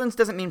excellence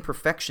doesn't mean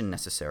perfection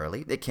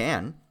necessarily. It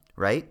can,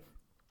 right?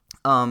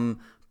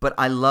 But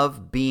I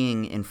love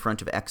being in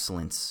front of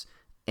excellence.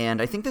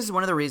 And I think this is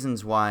one of the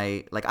reasons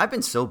why, like, I've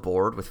been so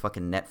bored with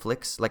fucking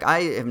Netflix. Like, I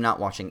am not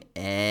watching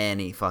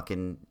any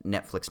fucking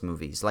Netflix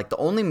movies. Like, the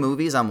only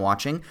movies I'm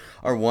watching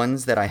are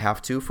ones that I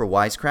have to for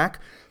Wisecrack,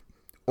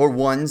 or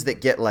ones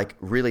that get, like,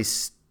 really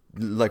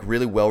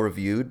well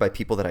reviewed by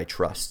people that I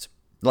trust.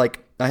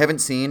 Like, I haven't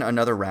seen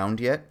Another Round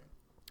yet,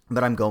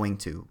 but I'm going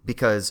to,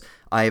 because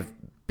I've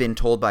been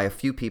told by a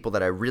few people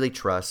that I really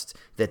trust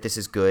that this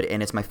is good,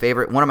 and it's one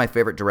of my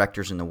favorite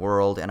directors in the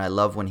world, and I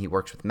love when he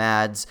works with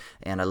Mads,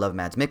 and I love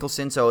Mads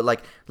Mikkelsen, so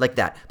like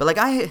that. But like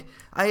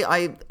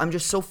I'm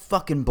just so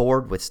fucking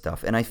bored with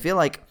stuff, and I feel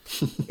like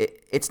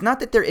it's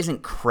not that there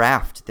isn't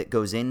craft that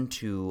goes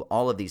into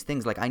all of these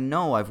things. Like, I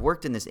know I've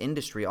worked in this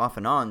industry off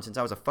and on since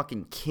I was a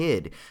fucking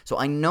kid, so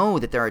I know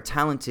that there are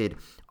talented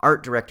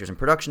art directors and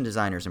production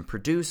designers and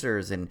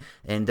producers and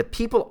the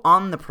people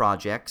on the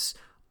projects.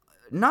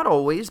 Not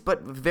always,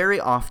 but very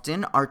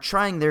often, are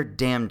trying their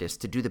damnedest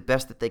to do the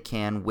best that they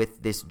can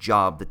with this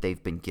job that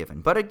they've been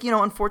given. But,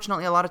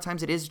 unfortunately, a lot of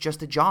times it is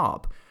just a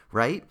job,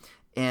 right?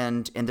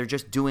 And they're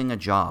just doing a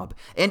job.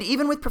 And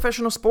even with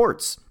professional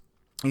sports,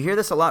 you hear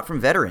this a lot from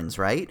veterans,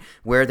 right?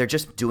 Where they're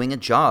just doing a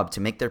job to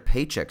make their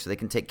paycheck so they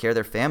can take care of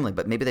their family,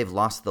 but maybe they've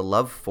lost the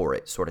love for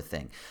it, sort of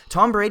thing.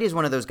 Tom Brady is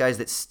one of those guys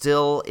that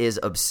still is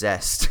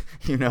obsessed,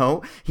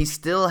 He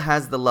still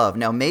has the love.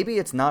 Now, maybe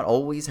it's not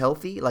always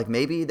healthy. Like,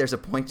 maybe there's a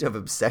point of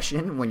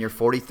obsession when you're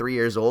 43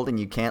 years old and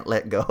you can't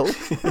let go.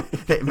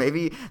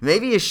 maybe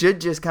you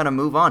should just kind of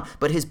move on.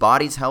 But his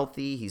body's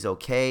healthy. He's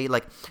okay.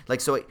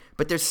 So.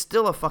 But there's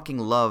still a fucking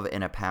love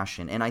and a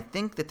passion. And I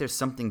think that there's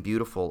something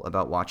beautiful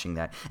about watching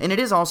that. And it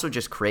is also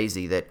just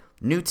crazy that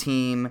new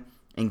team,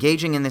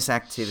 engaging in this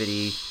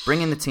activity,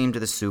 bringing the team to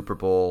the Super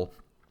Bowl,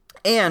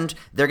 and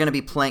they're going to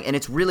be playing, and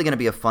it's really going to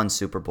be a fun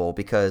Super Bowl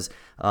because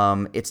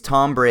it's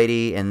Tom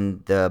Brady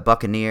and the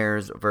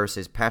Buccaneers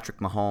versus Patrick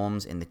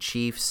Mahomes and the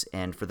Chiefs.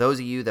 And for those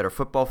of you that are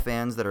football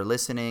fans that are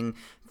listening,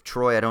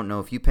 Troy, I don't know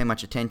if you pay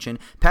much attention,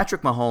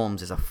 Patrick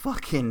Mahomes is a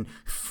fucking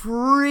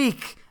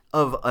freak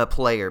of a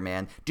player,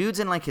 man. Dude's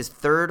in like his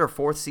 3rd or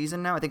 4th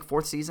season now, I think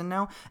 4th season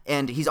now,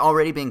 and he's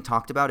already being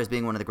talked about as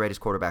being one of the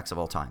greatest quarterbacks of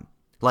all time.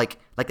 Like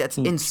that's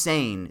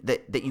insane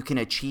that you can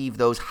achieve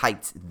those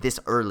heights this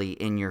early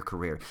in your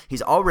career.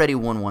 He's already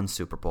won 1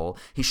 Super Bowl.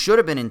 He should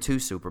have been in 2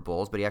 Super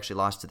Bowls, but he actually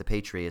lost to the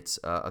Patriots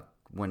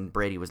when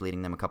Brady was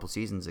leading them a couple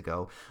seasons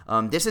ago.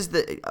 This is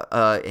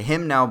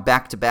him now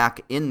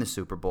back-to-back in the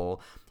Super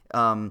Bowl.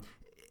 And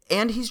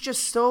he's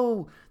just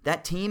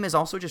that team is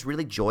also just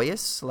really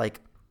joyous. Like,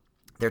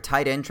 Their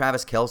tight end,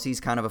 Travis Kelce's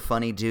kind of a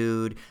funny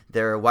dude.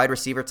 Their wide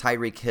receiver,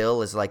 Tyreek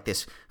Hill, is like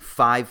this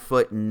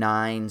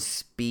 5'9"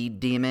 speed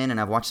demon. And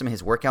I've watched some of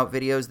his workout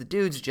videos. The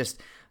dude's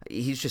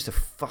he's just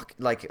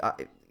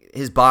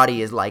his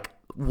body is like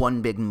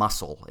one big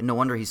muscle. And no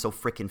wonder he's so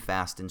freaking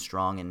fast and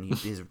strong, and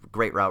he's a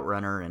great route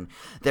runner. And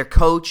their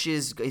coach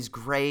is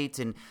great,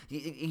 and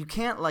you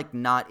can't like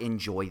not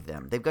enjoy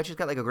them. They've just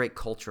got like a great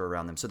culture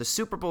around them. So the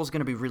Super Bowl is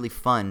going to be really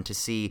fun to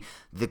see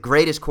the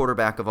greatest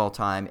quarterback of all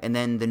time, and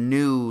then the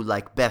new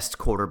like best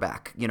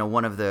quarterback,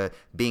 one of the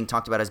being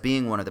talked about as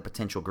being one of the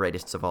potential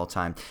greatest of all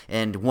time.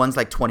 And one's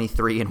like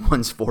 23 and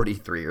one's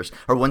 43,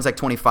 or one's like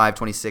 25,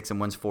 26 and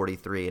one's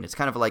 43. And it's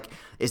kind of like,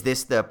 is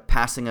this the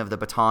passing of the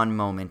baton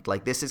moment?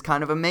 Like, this is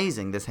kind of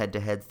amazing, this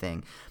head-to-head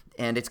thing.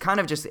 And it's kind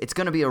of it's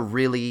going to be a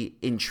really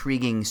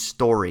intriguing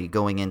story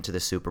going into the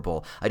Super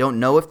Bowl. I don't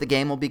know if the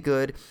game will be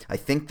good. I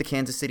think the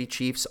Kansas City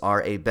Chiefs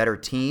are a better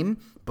team,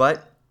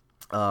 but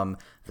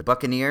the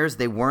Buccaneers,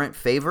 they weren't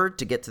favored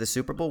to get to the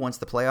Super Bowl once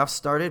the playoffs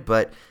started,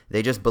 but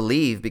they just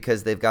believe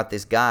because they've got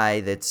this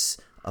guy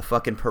that's a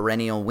fucking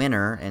perennial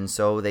winner, and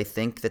so they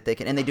think that they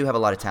can, and they do have a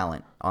lot of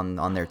talent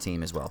on their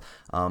team as well.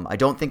 I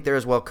don't think they're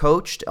as well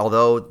coached,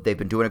 although they've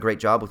been doing a great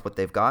job with what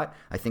they've got.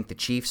 I think the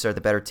Chiefs are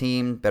the better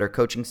team, better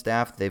coaching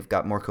staff. They've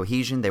got more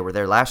cohesion. They were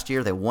there last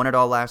year. They won it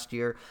all last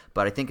year,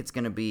 but I think it's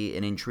going to be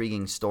an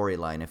intriguing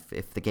storyline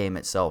if the game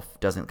itself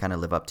doesn't kind of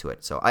live up to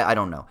it. So I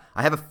don't know.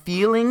 I have a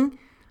feeling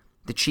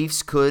the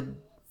Chiefs could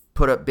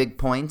put up big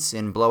points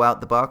and blow out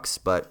the Bucs,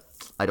 but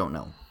I don't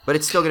know. But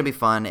it's still going to be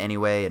fun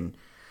anyway, and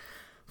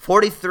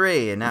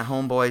 43, and that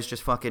homeboy's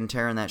just fucking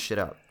tearing that shit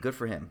up. Good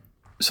for him.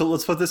 So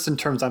let's put this in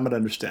terms I'm going to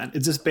understand.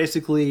 Is this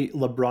basically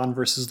LeBron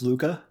versus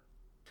Luka?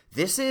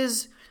 This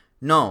is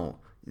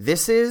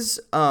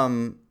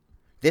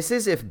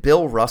if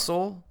Bill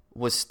Russell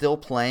was still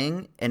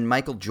playing and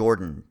Michael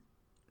Jordan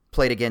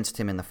played against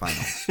him in the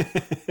finals.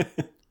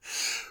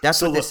 That's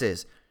what this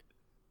is.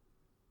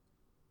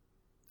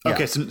 Yeah.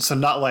 Okay, so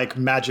not like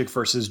Magic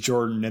versus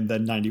Jordan in the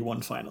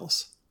 91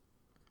 finals.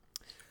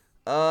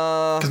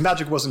 Because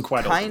Magic wasn't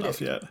quite old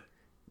enough yet.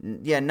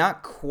 Yeah,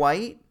 not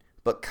quite,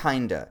 but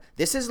kinda.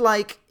 This is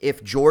like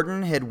if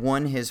Jordan had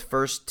won his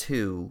first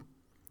two,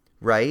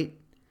 right?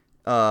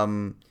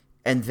 And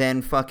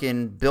then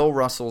fucking Bill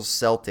Russell's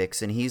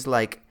Celtics, and he's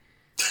like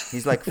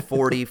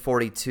 40,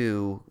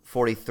 42,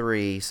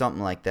 43,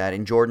 something like that,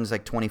 and Jordan's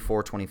like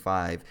 24,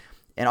 25.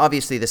 And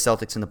obviously the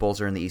Celtics and the Bulls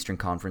are in the Eastern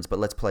Conference, but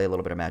let's play a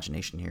little bit of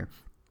imagination here.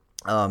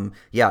 And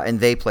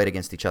they played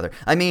against each other.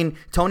 I mean,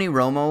 Tony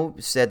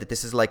Romo said that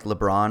this is like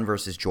LeBron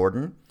versus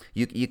Jordan.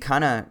 You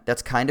kind of,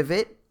 that's kind of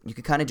it. You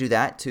could kind of do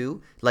that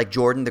too. Like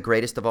Jordan, the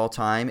greatest of all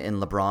time, and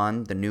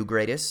LeBron, the new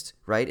greatest,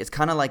 right? It's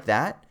kind of like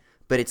that.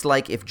 But it's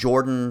like if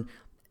Jordan,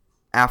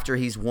 after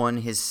he's won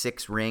his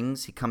 6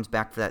 rings, he comes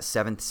back for that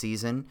 7th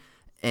season,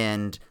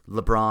 and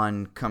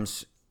LeBron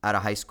comes out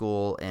of high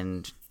school,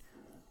 and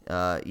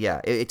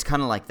it's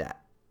kind of like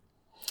that.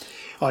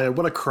 Oh yeah,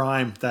 what a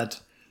crime that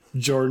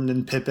Jordan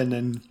and Pippen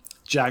and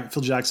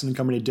Phil Jackson and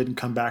company didn't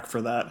come back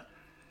for that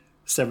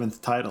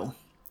 7th title.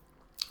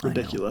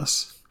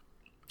 Ridiculous.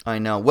 I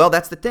know. Well,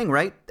 that's the thing,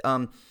 right?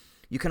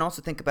 You can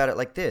also think about it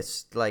like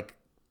this. Like,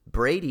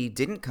 Brady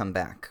didn't come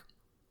back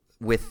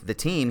with the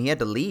team. He had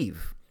to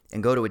leave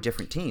and go to a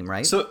different team,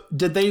 right? So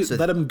did they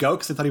let him go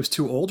because they thought he was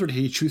too old, or did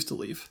he choose to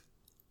leave?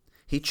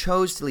 He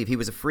chose to leave. He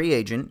was a free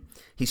agent.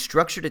 He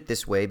structured it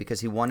this way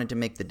because he wanted to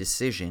make the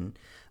decision.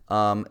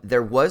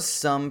 There was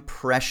some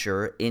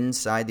pressure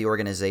inside the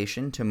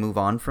organization to move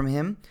on from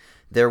him.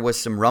 There was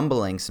some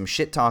rumbling, some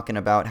shit talking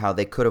about how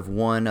they could have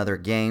won other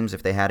games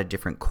if they had a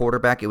different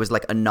quarterback. It was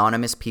like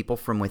anonymous people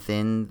from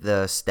within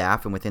the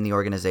staff and within the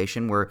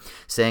organization were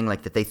saying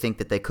like that they think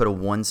that they could have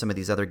won some of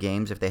these other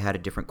games if they had a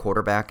different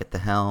quarterback at the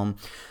helm.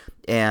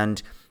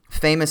 And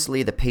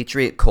famously, the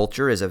Patriot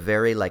culture is a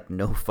very like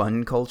no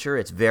fun culture.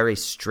 It's very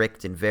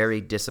strict and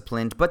very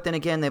disciplined. But then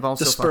again, they've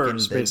also the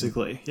Spurs,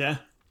 basically, yeah.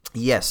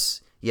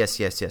 Yes,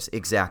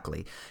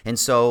 exactly. And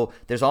so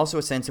there's also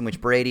a sense in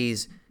which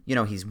Brady's,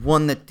 he's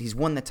won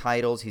the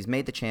titles, he's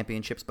made the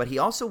championships, but he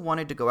also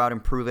wanted to go out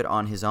and prove it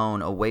on his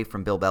own away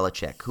from Bill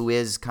Belichick, who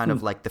is kind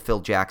of like the Phil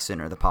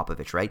Jackson or the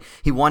Popovich, right?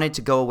 He wanted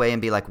to go away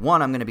and be like,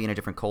 1, I'm going to be in a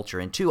different culture,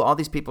 and 2, all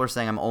these people are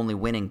saying I'm only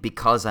winning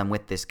because I'm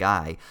with this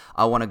guy.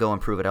 I want to go and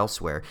prove it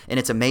elsewhere. And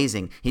it's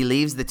amazing. He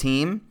leaves the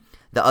team.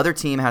 The other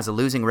team has a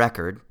losing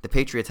record. The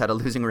Patriots had a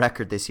losing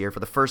record this year for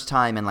the first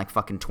time in like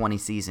fucking 20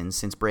 seasons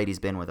since Brady's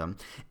been with them.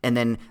 And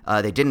then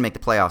they didn't make the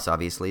playoffs,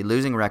 obviously.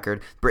 Losing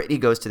record. Brady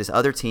goes to this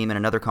other team in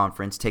another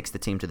conference, takes the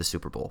team to the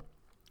Super Bowl.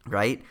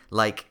 Right?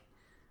 Like,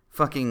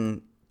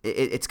 fucking,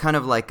 it's kind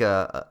of like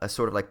a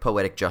sort of like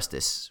poetic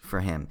justice for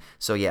him.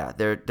 So yeah,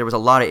 there was a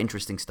lot of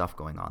interesting stuff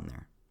going on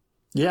there.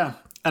 Yeah.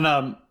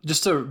 And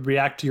just to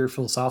react to your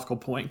philosophical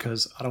point,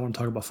 because I don't want to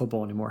talk about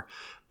football anymore.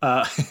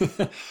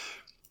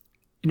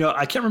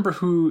 I can't remember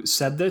who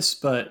said this,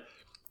 but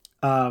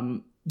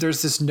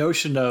there's this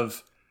notion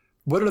of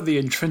what are the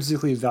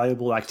intrinsically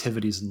valuable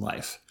activities in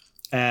life?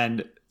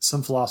 And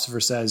some philosopher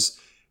says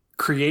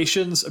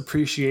creations,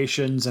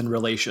 appreciations, and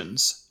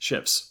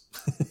relationships.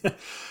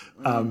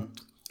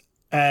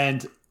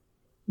 And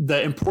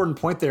the important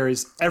point there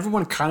is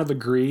everyone kind of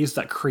agrees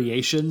that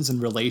creations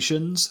and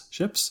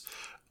relationships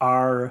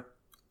are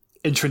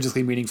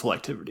intrinsically meaningful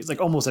activities.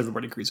 Like almost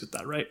everybody agrees with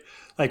that, right?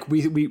 Like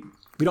we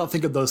don't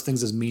think of those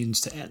things as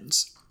means to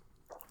ends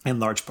in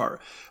large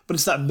part, but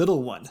it's that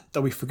middle one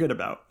that we forget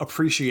about,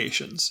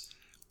 appreciations.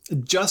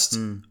 Just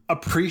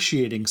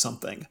appreciating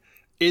something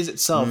is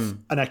itself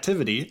an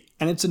activity,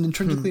 and it's an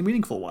intrinsically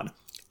meaningful one.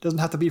 It doesn't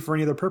have to be for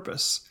any other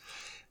purpose.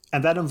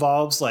 And that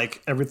involves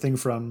like everything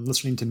from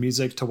listening to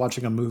music to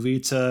watching a movie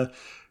to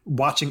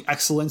watching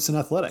excellence in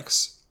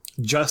athletics.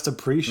 Just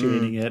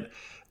appreciating it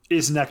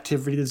is an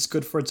activity that's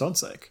good for its own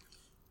sake.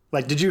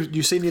 Like, did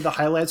you see any of the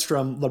highlights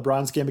from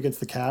LeBron's game against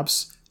the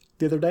Cavs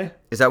the other day?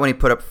 Is that when he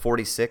put up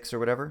 46 or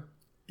whatever?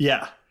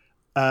 Yeah.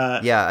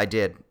 Yeah, I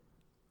did.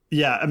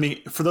 Yeah, I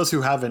mean, for those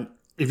who haven't,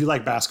 if you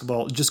like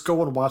basketball, just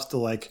go and watch the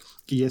like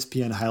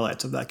ESPN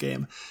highlights of that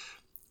game.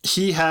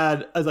 He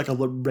had like a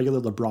regular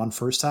LeBron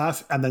first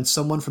half, and then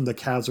someone from the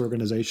Cavs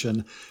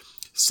organization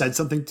said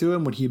something to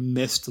him when he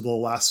missed the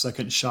last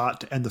second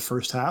shot to end the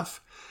first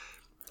half.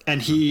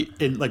 And he,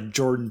 in like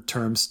Jordan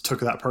terms,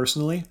 took that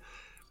personally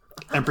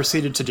and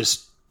proceeded to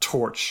just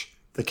torch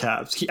the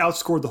Cavs. He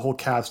outscored the whole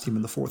Cavs team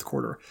in the fourth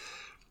quarter.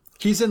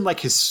 He's in like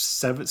his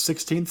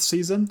 16th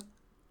season,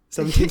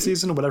 17th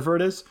season, whatever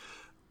it is.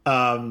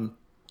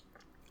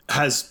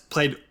 Has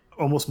played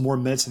almost more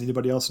minutes than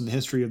anybody else in the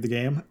history of the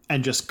game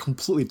and just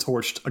completely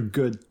torched a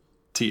good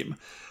team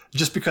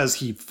just because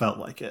he felt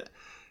like it.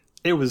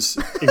 It was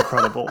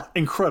incredible,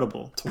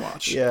 incredible to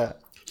watch. Yeah.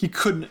 He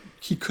could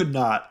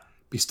not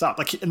be stopped.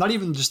 Like, not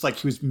even just like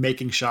he was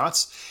making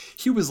shots.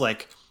 He was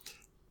like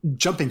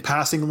jumping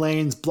passing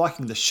lanes,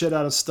 blocking the shit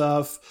out of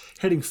stuff,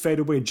 hitting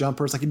fadeaway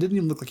jumpers. Like, it didn't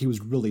even look like he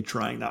was really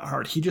trying that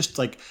hard. He just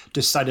like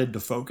decided to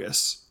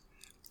focus.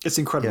 It's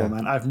incredible,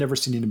 man. I've never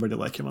seen anybody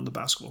like him on the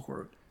basketball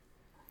court.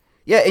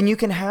 Yeah, and you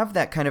can have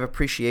that kind of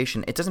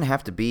appreciation. It doesn't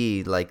have to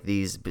be like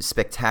these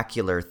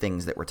spectacular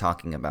things that we're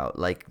talking about,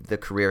 like the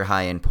career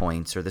high in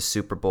points or the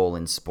Super Bowl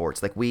in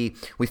sports. Like we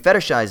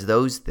fetishize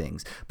those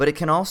things, but it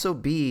can also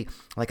be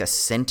like a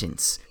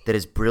sentence that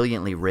is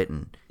brilliantly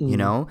written, you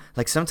know?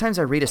 Like sometimes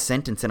I read a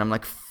sentence and I'm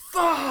like,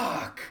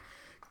 fuck,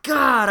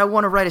 God, I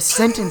want to write a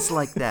sentence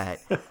like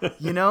that,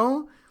 you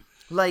know?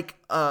 Like,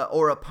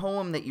 or a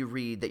poem that you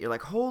read that you're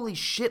like, holy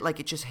shit, like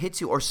it just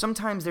hits you. Or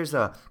sometimes there's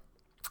a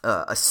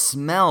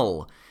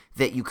smell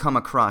that you come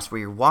across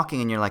where you're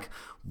walking and you're like,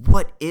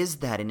 what is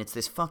that? And it's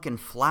this fucking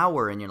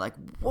flower and you're like,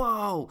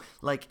 whoa,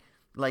 like,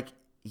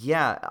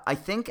 yeah, I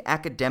think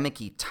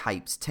academic-y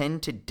types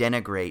tend to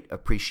denigrate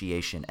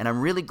appreciation. And I'm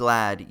really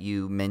glad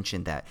you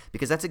mentioned that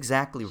because that's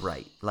exactly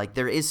right. Like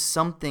there is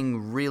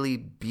something really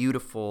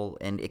beautiful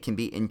and it can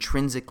be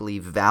intrinsically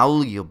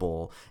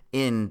valuable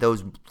in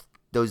those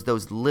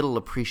little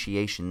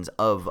appreciations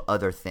of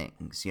other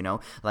things, you know?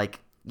 Like,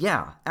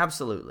 yeah,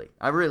 absolutely.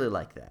 I really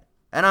like that.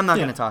 And I'm not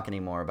going to talk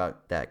anymore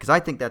about that because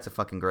I think that's a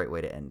fucking great way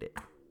to end it.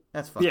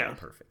 That's fucking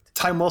perfect.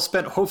 Time well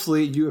spent.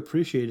 Hopefully you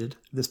appreciated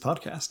this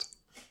podcast.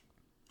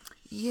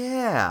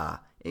 Yeah,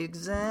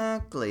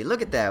 exactly.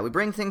 Look at that. We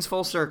bring things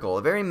full circle.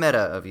 A very meta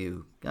of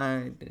you.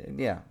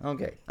 Yeah,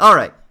 okay. All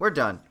right, we're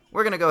done.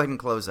 We're going to go ahead and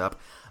close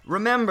up.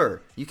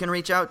 Remember, you can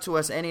reach out to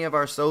us any of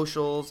our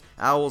socials,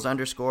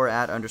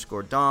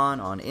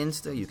 owls_at_dawn on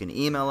Insta. You can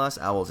email us,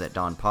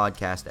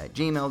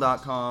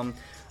 owlsatdawnpodcast@gmail.com.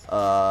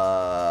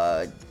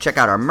 Check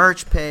out our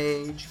merch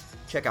page.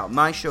 Check out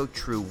my show,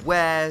 True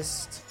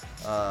West.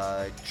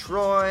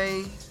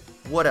 Troy,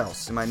 what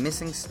else? Am I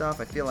missing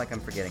stuff? I feel like I'm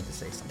forgetting to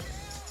say something.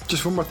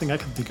 Just one more thing I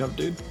can think of,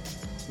 dude.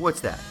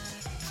 What's that?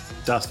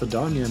 Das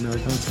Vidania,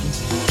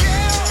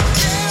 Amerikaner.